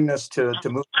unwillingness to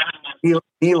move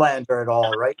Nylander at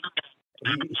all, right?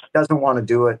 He doesn't want to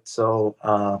do it. So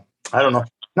I don't know.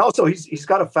 And also, he's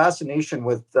got a fascination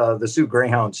with the Sioux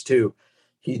Greyhounds too.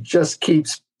 He just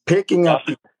keeps picking up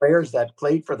the players that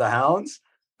played for the Hounds,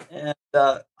 and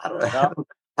I don't know.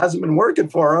 Hasn't been working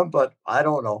for him, but I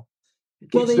don't know.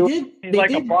 He's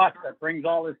like a boss that brings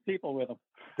all his people with him.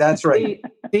 That's right.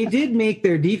 They did make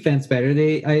their defense better.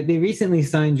 They recently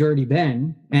signed Jordy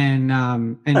Ben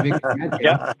and Victor Mete.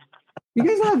 Yeah. You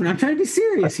guys laughing? I'm trying to be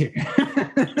serious here.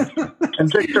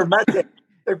 And Victor Mete.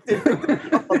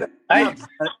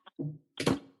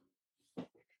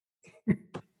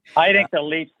 I think the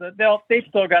Leafs they've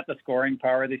still got the scoring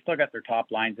power. They still got their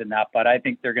top lines in that, but I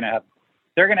think they're gonna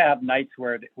have nights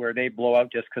where they blow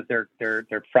out just because their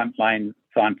front line's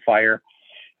on fire.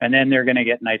 And then they're going to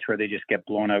get nights where they just get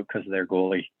blown out because of their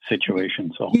goalie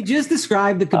situation. So you just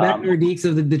described the Quebec Nordiques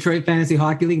of the Detroit Fantasy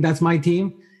Hockey League. That's my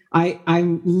team.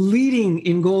 I'm leading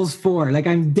in goals for. Like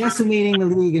I'm decimating the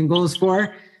league in goals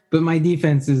for, but my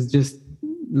defense is just a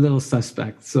little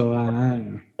suspect. So I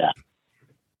don't know. Yeah,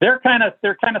 they're kind of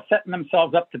setting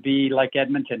themselves up to be like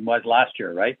Edmonton was last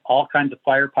year, right? All kinds of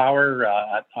firepower,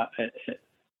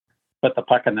 put the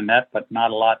puck in the net, but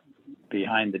not a lot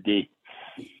behind the D.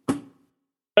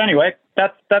 Anyway,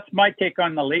 that's my take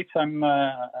on the Leafs. I'm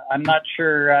not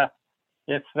sure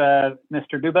if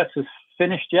Mr. Dubas is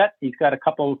finished yet. He's got a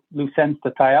couple loose ends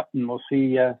to tie up, and we'll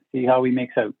see how he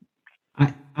makes out.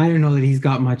 I don't know that he's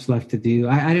got much left to do.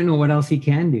 I don't know what else he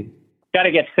can do. He's got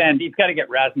to get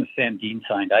Rasmus Sandin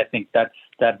signed. I think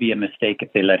that'd be a mistake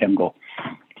if they let him go.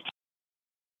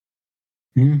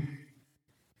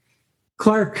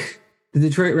 Clark, the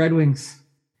Detroit Red Wings.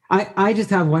 I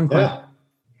just have one question. Yeah.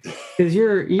 Because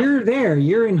you're there,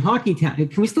 you're in Hockey Town.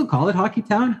 Can we still call it Hockey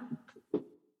Town?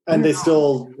 And they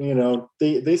still,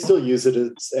 they still use it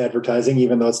as advertising,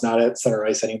 even though it's not at Center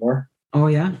Ice anymore. Oh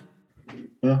yeah.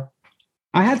 Yeah.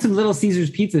 I had some Little Caesars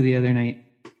pizza the other night,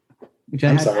 which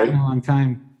I hadn't had in a long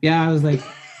time. Yeah, I was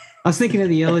thinking of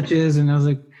the Illiches, and I was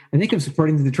like, I think I'm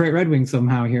supporting the Detroit Red Wings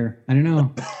somehow here. I don't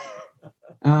know.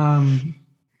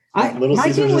 Little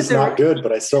Caesars is not good,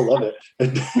 but I still love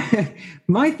it.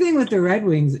 My thing with the Red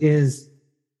Wings is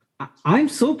I'm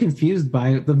so confused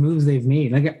by the moves they've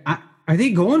made. Like, are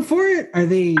they going for it? Are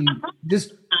they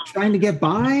just trying to get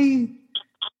by?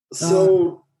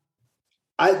 So,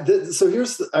 I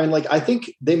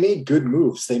think they made good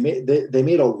moves. They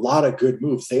made a lot of good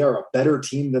moves. They are a better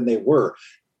team than they were,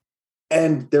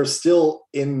 and they're still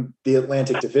in the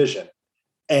Atlantic Division,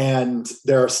 and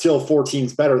there are still 4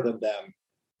 teams better than them.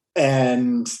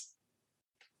 And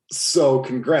so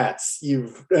congrats,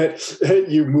 you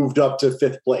moved up to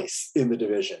 5th place in the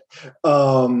division.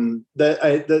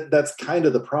 That's kind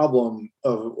of the problem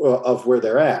of where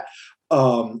they're at.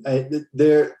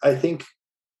 I think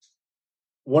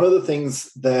one of the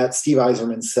things that Steve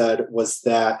Yzerman said was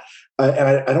that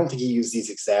I don't think he used these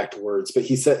exact words, but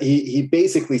he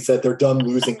basically said they're done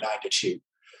losing 9-2.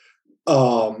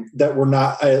 That we're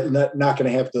not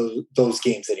going to have those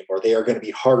games anymore. They are going to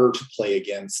be harder to play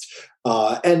against,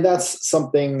 and that's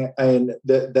something. And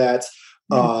that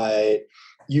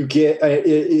you get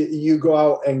you go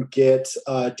out and get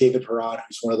David Perron,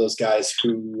 who's one of those guys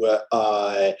who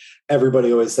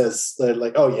everybody always says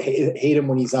like, oh, you hate him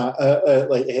when he's on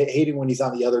hate him when he's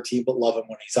on the other team, but love him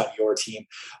when he's on your team.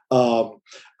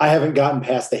 I haven't gotten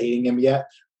past the hating him yet.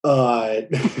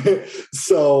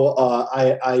 So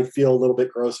I feel a little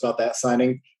bit gross about that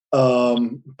signing.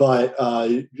 But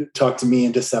talk to me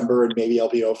in December and maybe I'll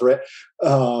be over it.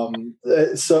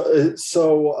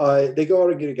 So they go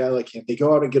out and get a guy like him. They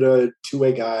go out and get a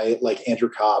two-way guy like Andrew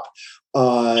Copp.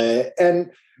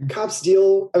 And Copp's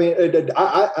deal, I mean,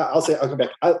 I'll come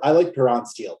back. I like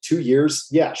Perron's deal. 2 years.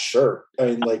 Yeah, sure.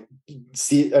 I mean,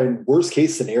 worst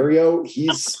case scenario,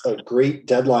 he's a great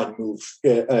deadline move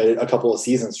a couple of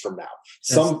seasons from now.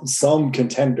 Some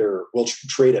contender will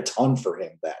trade a ton for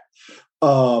him then.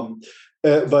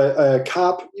 But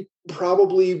Copp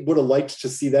probably would have liked to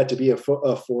see that to be a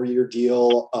 4-year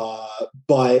deal.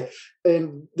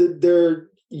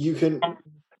 You can,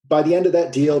 by the end of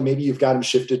that deal, maybe you've got him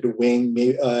shifted to wing.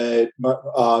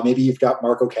 Maybe you've got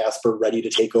Marco Kasper ready to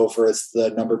take over as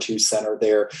the number 2 center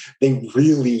there. They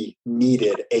really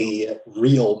needed a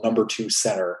real number 2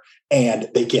 center, and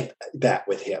they get that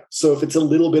with him. So if it's a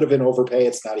little bit of an overpay,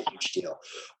 it's not a huge deal.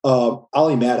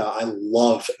 Ali Mata, I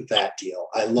love that deal.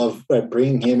 I love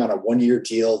bringing him on a 1-year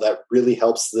deal that really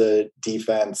helps the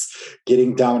defense.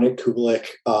 Getting Dominic Kubalik,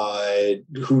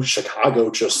 who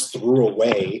Chicago just threw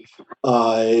away,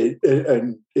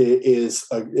 and is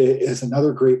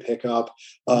another great pickup.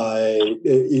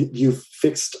 You've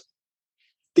fixed.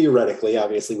 Theoretically,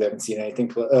 obviously, we haven't seen anything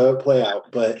play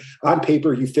out, but on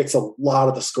paper, you fix a lot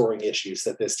of the scoring issues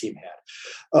that this team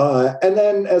had. And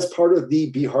then as part of the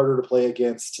be harder to play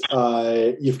against,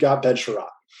 you've got Ben Sherratt,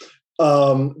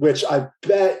 which I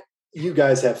bet you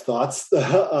guys have thoughts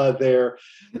there.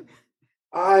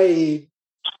 I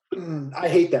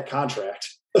hate that contract.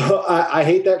 I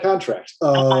hate that contract.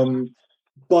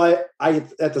 But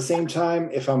at the same time,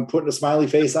 if I'm putting a smiley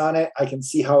face on it, I can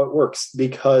see how it works,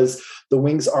 because the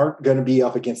Wings aren't going to be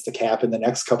up against the cap in the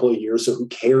next couple of years. So who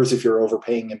cares if you're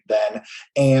overpaying him then?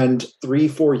 And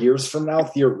 3-4 years from now,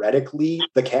 theoretically,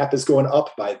 the cap is going up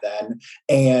by then.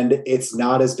 And it's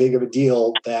not as big of a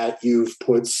deal that you've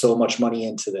put so much money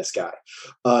into this guy.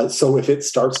 So if it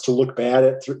starts to look bad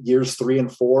at years 3 and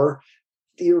 4,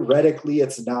 theoretically,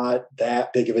 it's not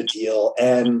that big of a deal.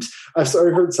 And I've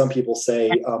heard some people say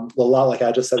a lot, like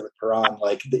I just said with Perron,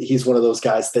 like he's one of those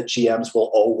guys that GMs will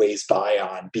always buy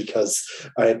on because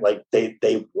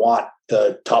they want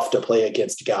the tough to play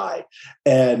against guy.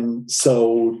 And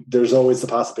so there's always the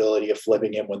possibility of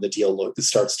flipping him when the deal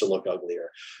starts to look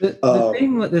uglier.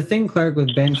 The thing, Clark,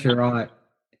 with Ben Sherratt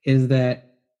is that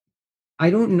I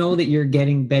don't know that you're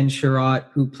getting Ben Sherratt,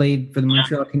 who played for the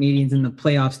Montreal Canadiens in the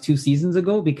playoffs 2 seasons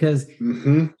ago, because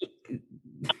the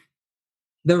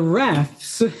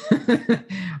refs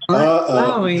aren't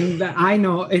allowing that. I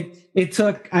know it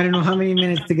took, I don't know how many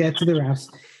minutes to get to the refs,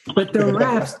 but the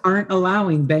refs aren't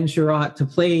allowing Ben Sherratt to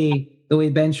play the way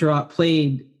Ben Sherratt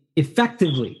played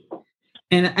effectively.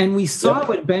 And we saw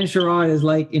what Ben Sherratt is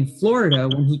like in Florida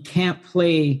when he can't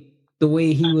play the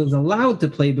way he was allowed to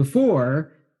play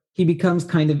before. He becomes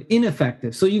kind of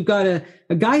ineffective. So you've got a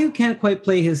guy who can't quite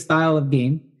play his style of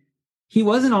game. He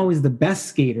wasn't always the best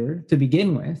skater to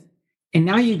begin with. And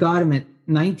now you got him at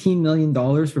 $19 million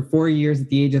for 4 years at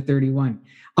the age of 31.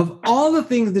 Of all the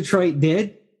things Detroit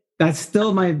did, that's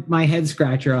still my head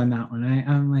scratcher on that one.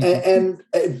 I'm like, and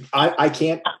I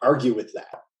can't argue with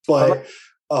that. But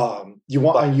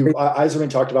Yzerman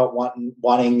talked about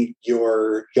wanting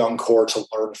your young core to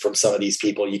learn from some of these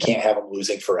people. You can't have them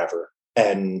losing forever.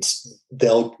 And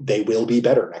they will be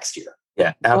better next year.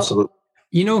 Yeah, absolutely. Well,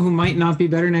 you know who might not be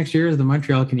better next year is the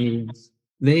Montreal Canadiens.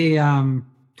 Their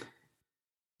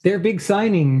big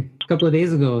signing a couple of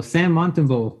days ago, Sam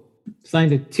Montembeault,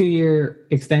 signed a 2-year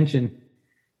extension.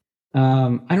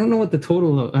 I don't know what the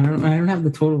total. I don't have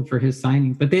the total for his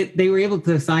signing, but they were able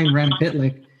to sign Rem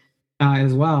Pitlick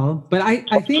as well. But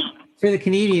I think for the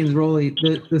Canadiens, Rolly,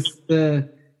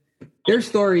 their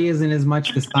story isn't as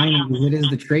much the signing as it is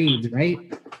the trades, right?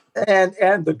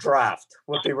 And the draft,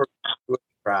 what they were doing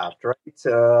the draft, right?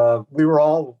 We were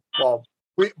all,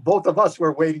 both of us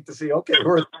were waiting to see, okay, who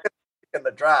are in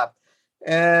the draft?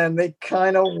 And they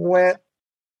kind of went,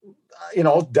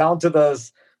 down to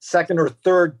the second or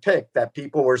third pick that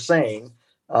people were saying.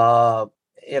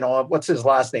 What's his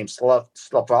last name?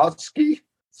 Slafkovsky?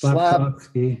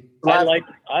 Slafkovsky. I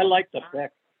like the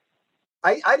pick.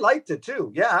 I liked it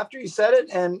too. Yeah, after you said it,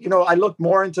 and I looked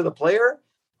more into the player.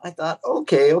 I thought,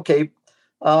 okay.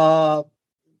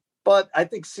 But I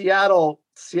think Seattle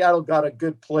got a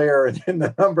good player in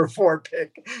the number 4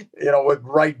 pick, with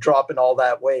Wright dropping all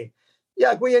that way.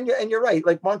 Yeah, and you're right.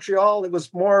 Like Montreal, it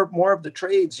was more of the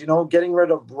trades, getting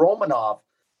rid of Romanov,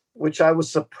 which I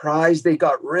was surprised they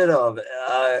got rid of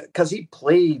because he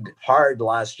played hard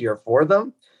last year for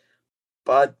them.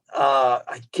 But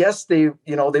I guess they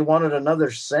wanted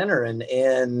another center,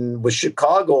 and with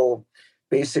Chicago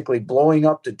basically blowing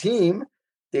up the team,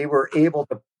 they were able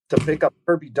to pick up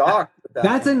Kirby Dach.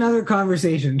 That's another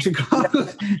conversation. Chicago,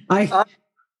 I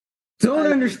don't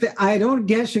understand. I don't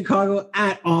get Chicago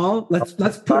at all. Let's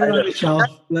put it on the shelf.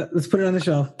 Let's put it on the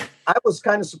shelf. I was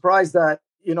kind of surprised that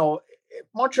if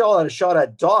Montreal had a shot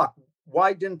at Dach,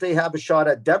 why didn't they have a shot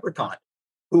at Debrecon,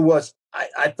 who was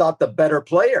I thought the better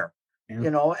player?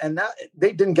 Yeah. And that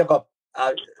they didn't give up.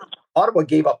 Ottawa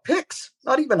gave up picks,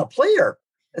 not even a player.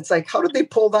 It's like, how did they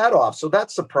pull that off? So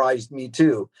that surprised me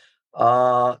too.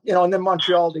 And then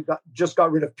Montreal, they just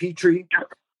got rid of Petrie,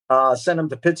 sent him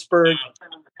to Pittsburgh.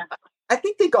 I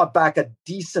think they got back a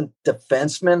decent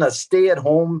defenseman, a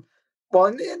stay-at-home. Well,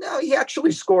 and he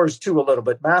actually scores too a little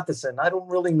bit. Matheson, I don't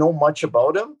really know much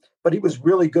about him, but he was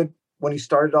really good when he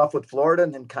started off with Florida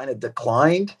and then kind of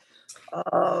declined.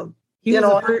 He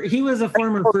was a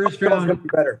former first round.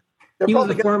 Better.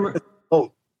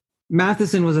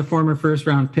 Matheson was a former first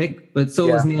round pick, but so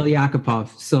was Neil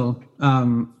Yakupov. So,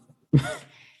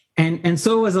 and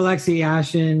so was Alexei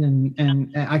Yashin,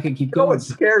 and I could keep going. It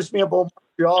scares me about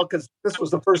Montreal because this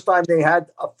was the first time they had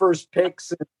a first pick.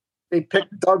 They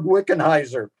picked Doug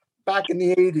Wickenheiser back in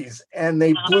the 80s, and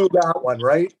they blew that one,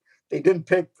 right? They didn't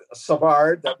pick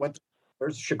Savard that went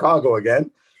to Chicago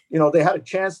again. They had a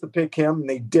chance to pick him, and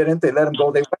they didn't. They let him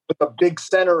go. They went with a big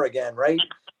center again, right?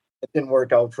 It didn't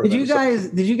work out for them.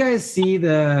 Did you guys see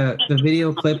the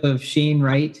video clip of Shane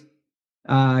Wright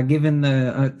given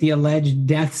the alleged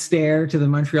death stare to the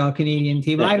Montreal Canadian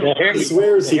team? He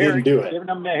swears he didn't do it. Giving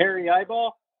him the hairy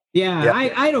eyeball? Yeah.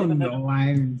 I don't know.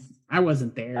 I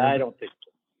wasn't there. I don't think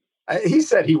so. He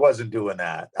said he wasn't doing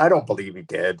that. I don't believe he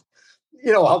did.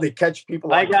 How they catch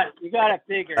people. You got to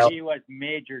figure he was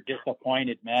major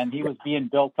disappointed, man. He was being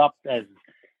built up as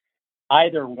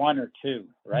either 1 or 2,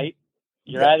 right?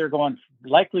 You're either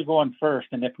likely going first,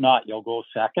 and if not, you'll go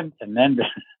second, and then to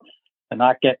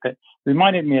not get it.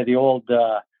 Reminded me of the old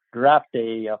draft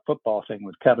day football thing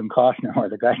with Kevin Costner, where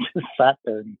the guy just sat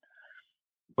there and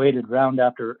waited round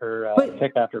after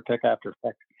pick after pick after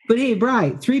pick. But hey,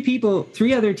 Bri,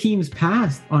 3 other teams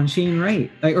passed on Shane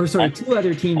Wright. 2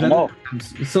 other teams.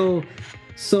 So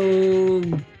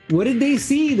what did they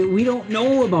see that we don't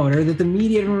know about, or that the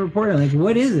media didn't report on? Like,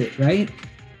 what is it, right?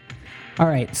 All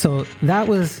right, so that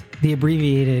was the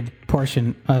abbreviated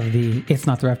portion of the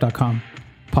itsnottheref.com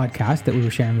podcast that we were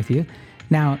sharing with you.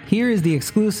 Now, here is the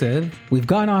exclusive. We've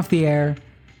gone off the air,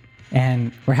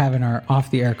 and we're having our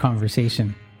off-the-air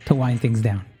conversation to wind things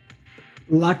down.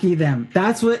 Lucky them.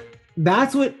 That's what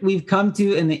we've come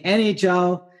to in the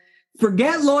NHL.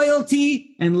 Forget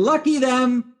loyalty and lucky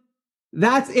them.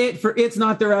 That's it for It's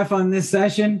Not the Ref on this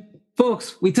session.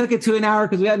 Folks, we took it to an hour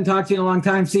because we hadn't talked to you in a long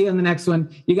time. See you on the next one.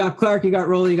 You got Clark, you got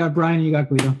Rolly, you got Brian, and you got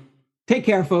Guido. Take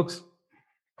care, folks.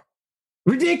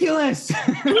 Ridiculous.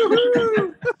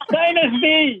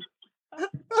 Dynasty.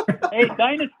 Hey,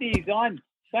 Dynasty's on.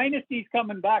 Dynasty's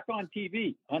coming back on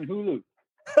TV on Hulu.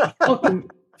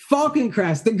 Falcon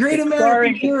Crest, the great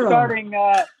American hero. Starring.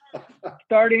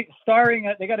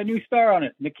 They got a new star on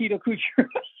it, Nikita Kucherov.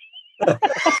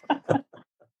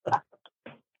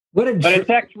 But it's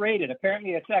X-rated.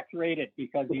 Apparently, it's X-rated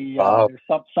because there's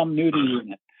some nudity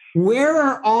in it. Where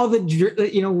are all the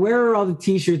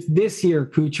T-shirts this year,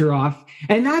 Kucherov?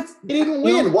 And that's he didn't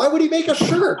win. Why would he make a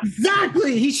shirt?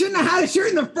 Exactly. He shouldn't have had a shirt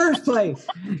in the first place.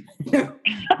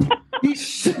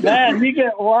 Man, you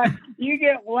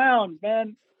get wound,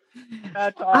 man.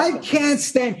 That's awesome. I can't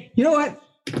stand. You know what?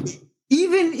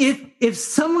 Even if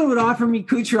someone would offer me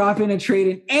Kucherov in a trade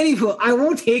in any field, I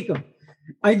won't take him.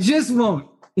 I just won't.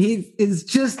 He's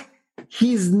just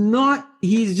not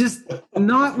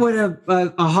what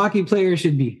a hockey player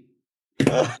should be.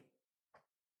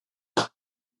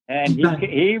 And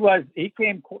he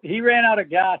ran out of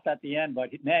gas at the end, but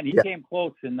man, he came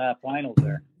close in the finals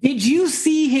there. Did you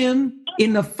see him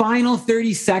in the final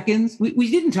 30 seconds?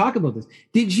 We didn't talk about this.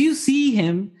 Did you see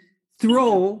him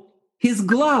throw his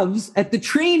gloves at the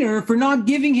trainer for not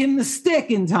giving him the stick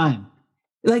in time?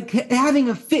 Like having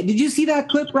a fit. Did you see that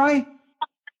clip, Ryan?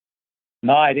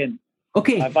 No, I didn't.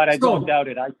 Okay, but I don't doubt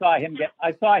it. I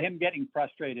saw him getting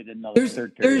frustrated in the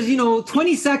third period. There's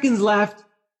 20 seconds left.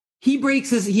 He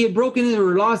had broken it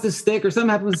or lost his stick or something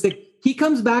happened with the stick. He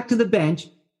comes back to the bench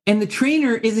and the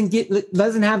trainer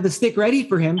doesn't have the stick ready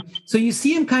for him. So you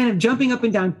see him kind of jumping up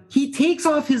and down. He takes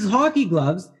off his hockey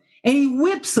gloves and he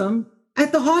whips them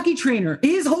at the hockey trainer.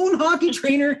 His own hockey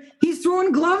trainer. He's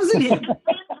throwing gloves at him.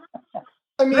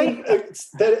 I mean,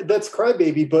 that's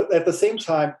crybaby, but at the same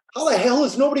time, how the hell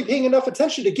is nobody paying enough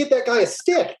attention to get that guy a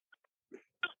stick?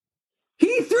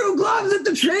 He threw gloves at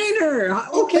the trainer.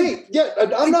 Okay, yeah,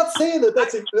 I'm not saying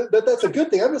that's a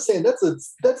good thing. I'm just saying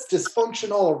that's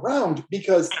dysfunction all around,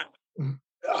 because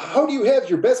how do you have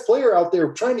your best player out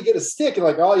there trying to get a stick and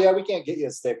like, oh yeah, we can't get you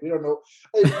a stick. We don't know.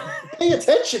 Pay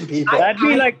attention, people. That'd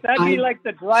be like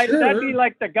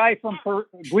the guy from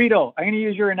Guido. I'm going to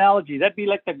use your analogy. That'd be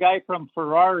like the guy from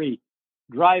Ferrari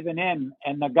driving in,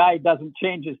 and the guy doesn't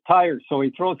change his tires, so he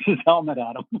throws his helmet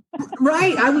at him.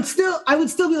 Right. I would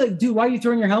still be like, dude, why are you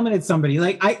throwing your helmet at somebody?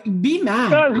 Like, be mad.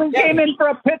 Because he came in for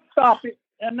a pit stop,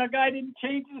 and the guy didn't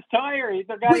change his tire.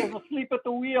 The guy was asleep at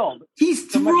the wheel.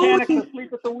 The mechanic was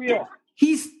asleep at the wheel.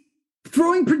 He's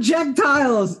throwing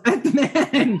projectiles at the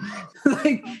man.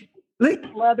 like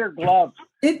leather gloves.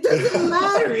 It doesn't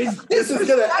matter. This is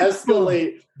going to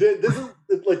escalate. This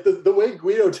is like the way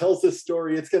Guido tells this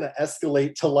story. It's going to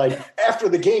escalate to like after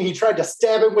the game, he tried to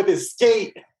stab him with his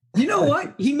skate. You know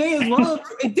what? He may as well.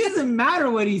 It doesn't matter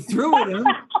what he threw at him.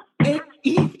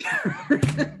 He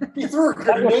threw a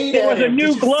grenade at him. It was a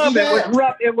new glove. It was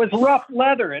rough. It was rough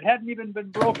leather. It hadn't even been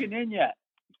broken in yet.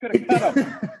 Could have cut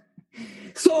him.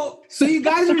 So you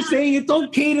guys are saying it's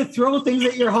okay to throw things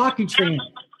at your hockey trainer?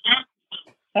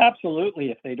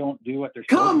 Absolutely, if they don't do what they're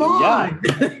supposed to. Come on.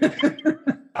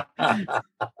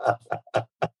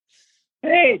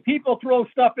 Hey, people throw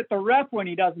stuff at the ref when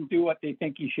he doesn't do what they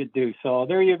think he should do. So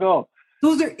there you go.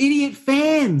 Those are idiot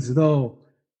fans, though.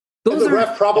 The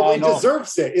ref probably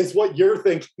deserves it, is what you're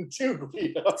thinking too,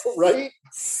 right?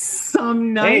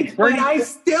 Some nights, but I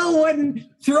still wouldn't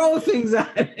throw things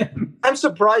at him. I'm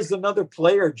surprised another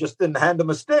player just didn't hand him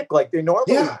a stick like they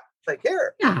normally. Yeah. Like,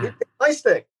 here, my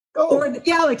stick. Go. Or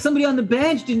like somebody on the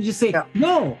bench didn't just say,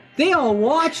 no. They all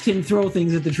watched him throw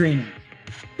things at the trainer.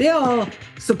 They all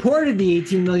supported the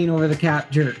 $18 million over the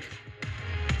cap jerk.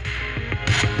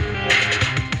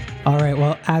 All right,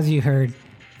 well, as you heard,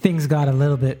 things got a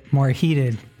little bit more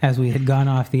heated as we had gone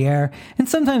off the air. And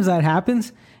sometimes that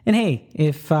happens. And hey,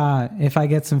 if I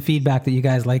get some feedback that you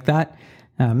guys like that,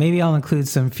 maybe I'll include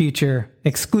some future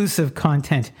exclusive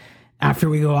content after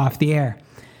we go off the air.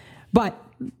 But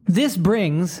this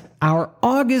brings our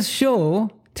August show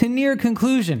to near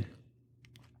conclusion.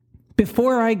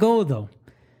 Before I go, though,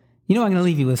 I'm going to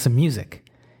leave you with some music.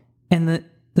 And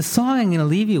the song I'm going to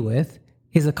leave you with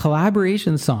is a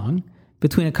collaboration song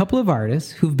between a couple of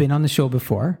artists who've been on the show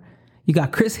before. You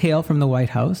got Chris Hale from the White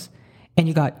House, and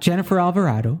you got Jennifer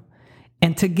Alvarado.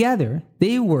 And together,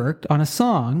 they worked on a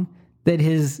song that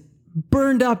has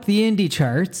burned up the indie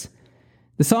charts.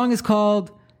 The song is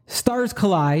called Stars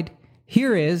Collide.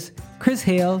 Here is Chris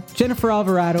Hale, Jennifer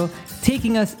Alvarado,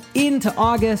 taking us into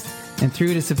August and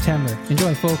through to September.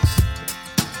 Enjoy, folks.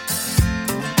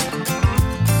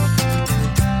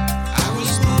 I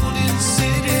was born in the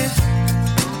city.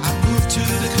 I moved to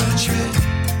the country,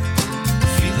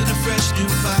 feeling a fresh new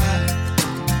vibe.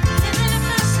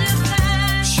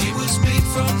 She was made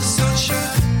from the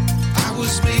sunshine. I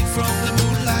was made from the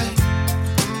moonlight,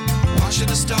 watching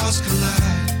the stars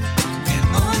collide, and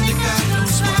only God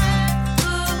knows why.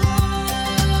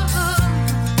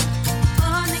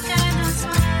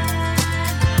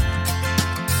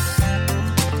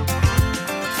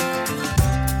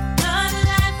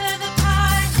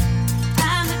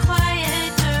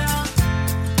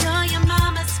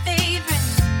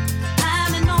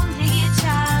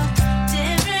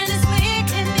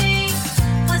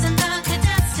 Wasn't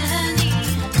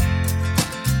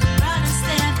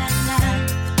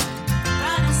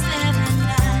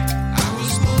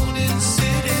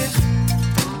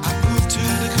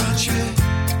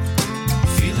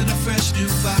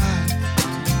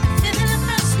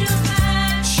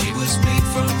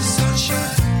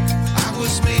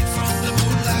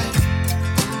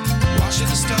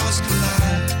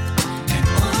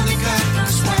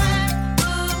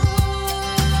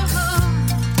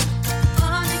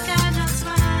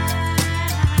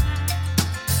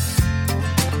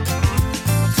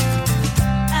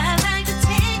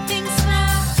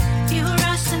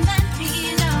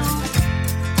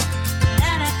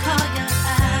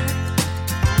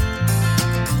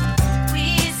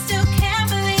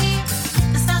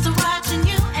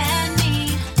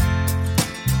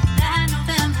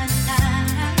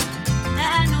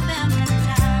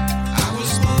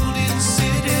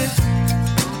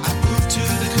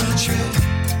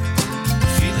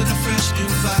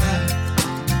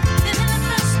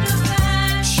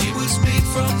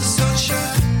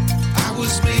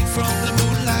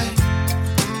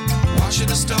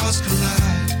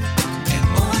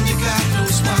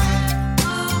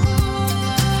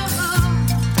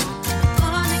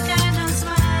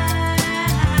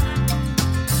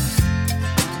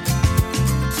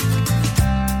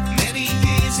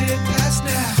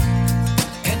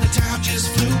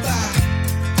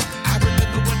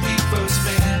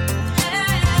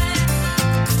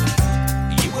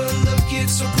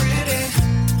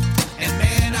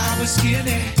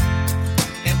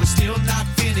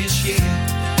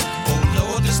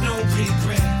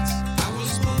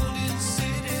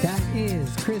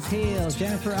Chris Hale,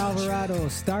 Jennifer Alvarado,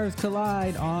 Stars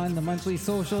Collide on the monthly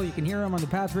social. You can hear them on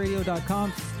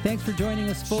thepathradio.com. Thanks for joining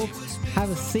us, folks. Have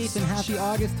a safe and happy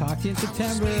August. Talk to you in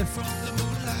September.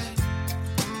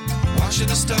 Watching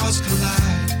the stars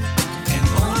collide, and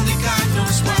only God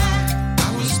knows why.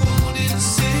 I was born in the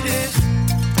city,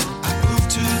 I moved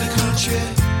to the country,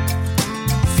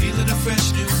 feeling a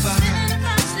fresh new vibe.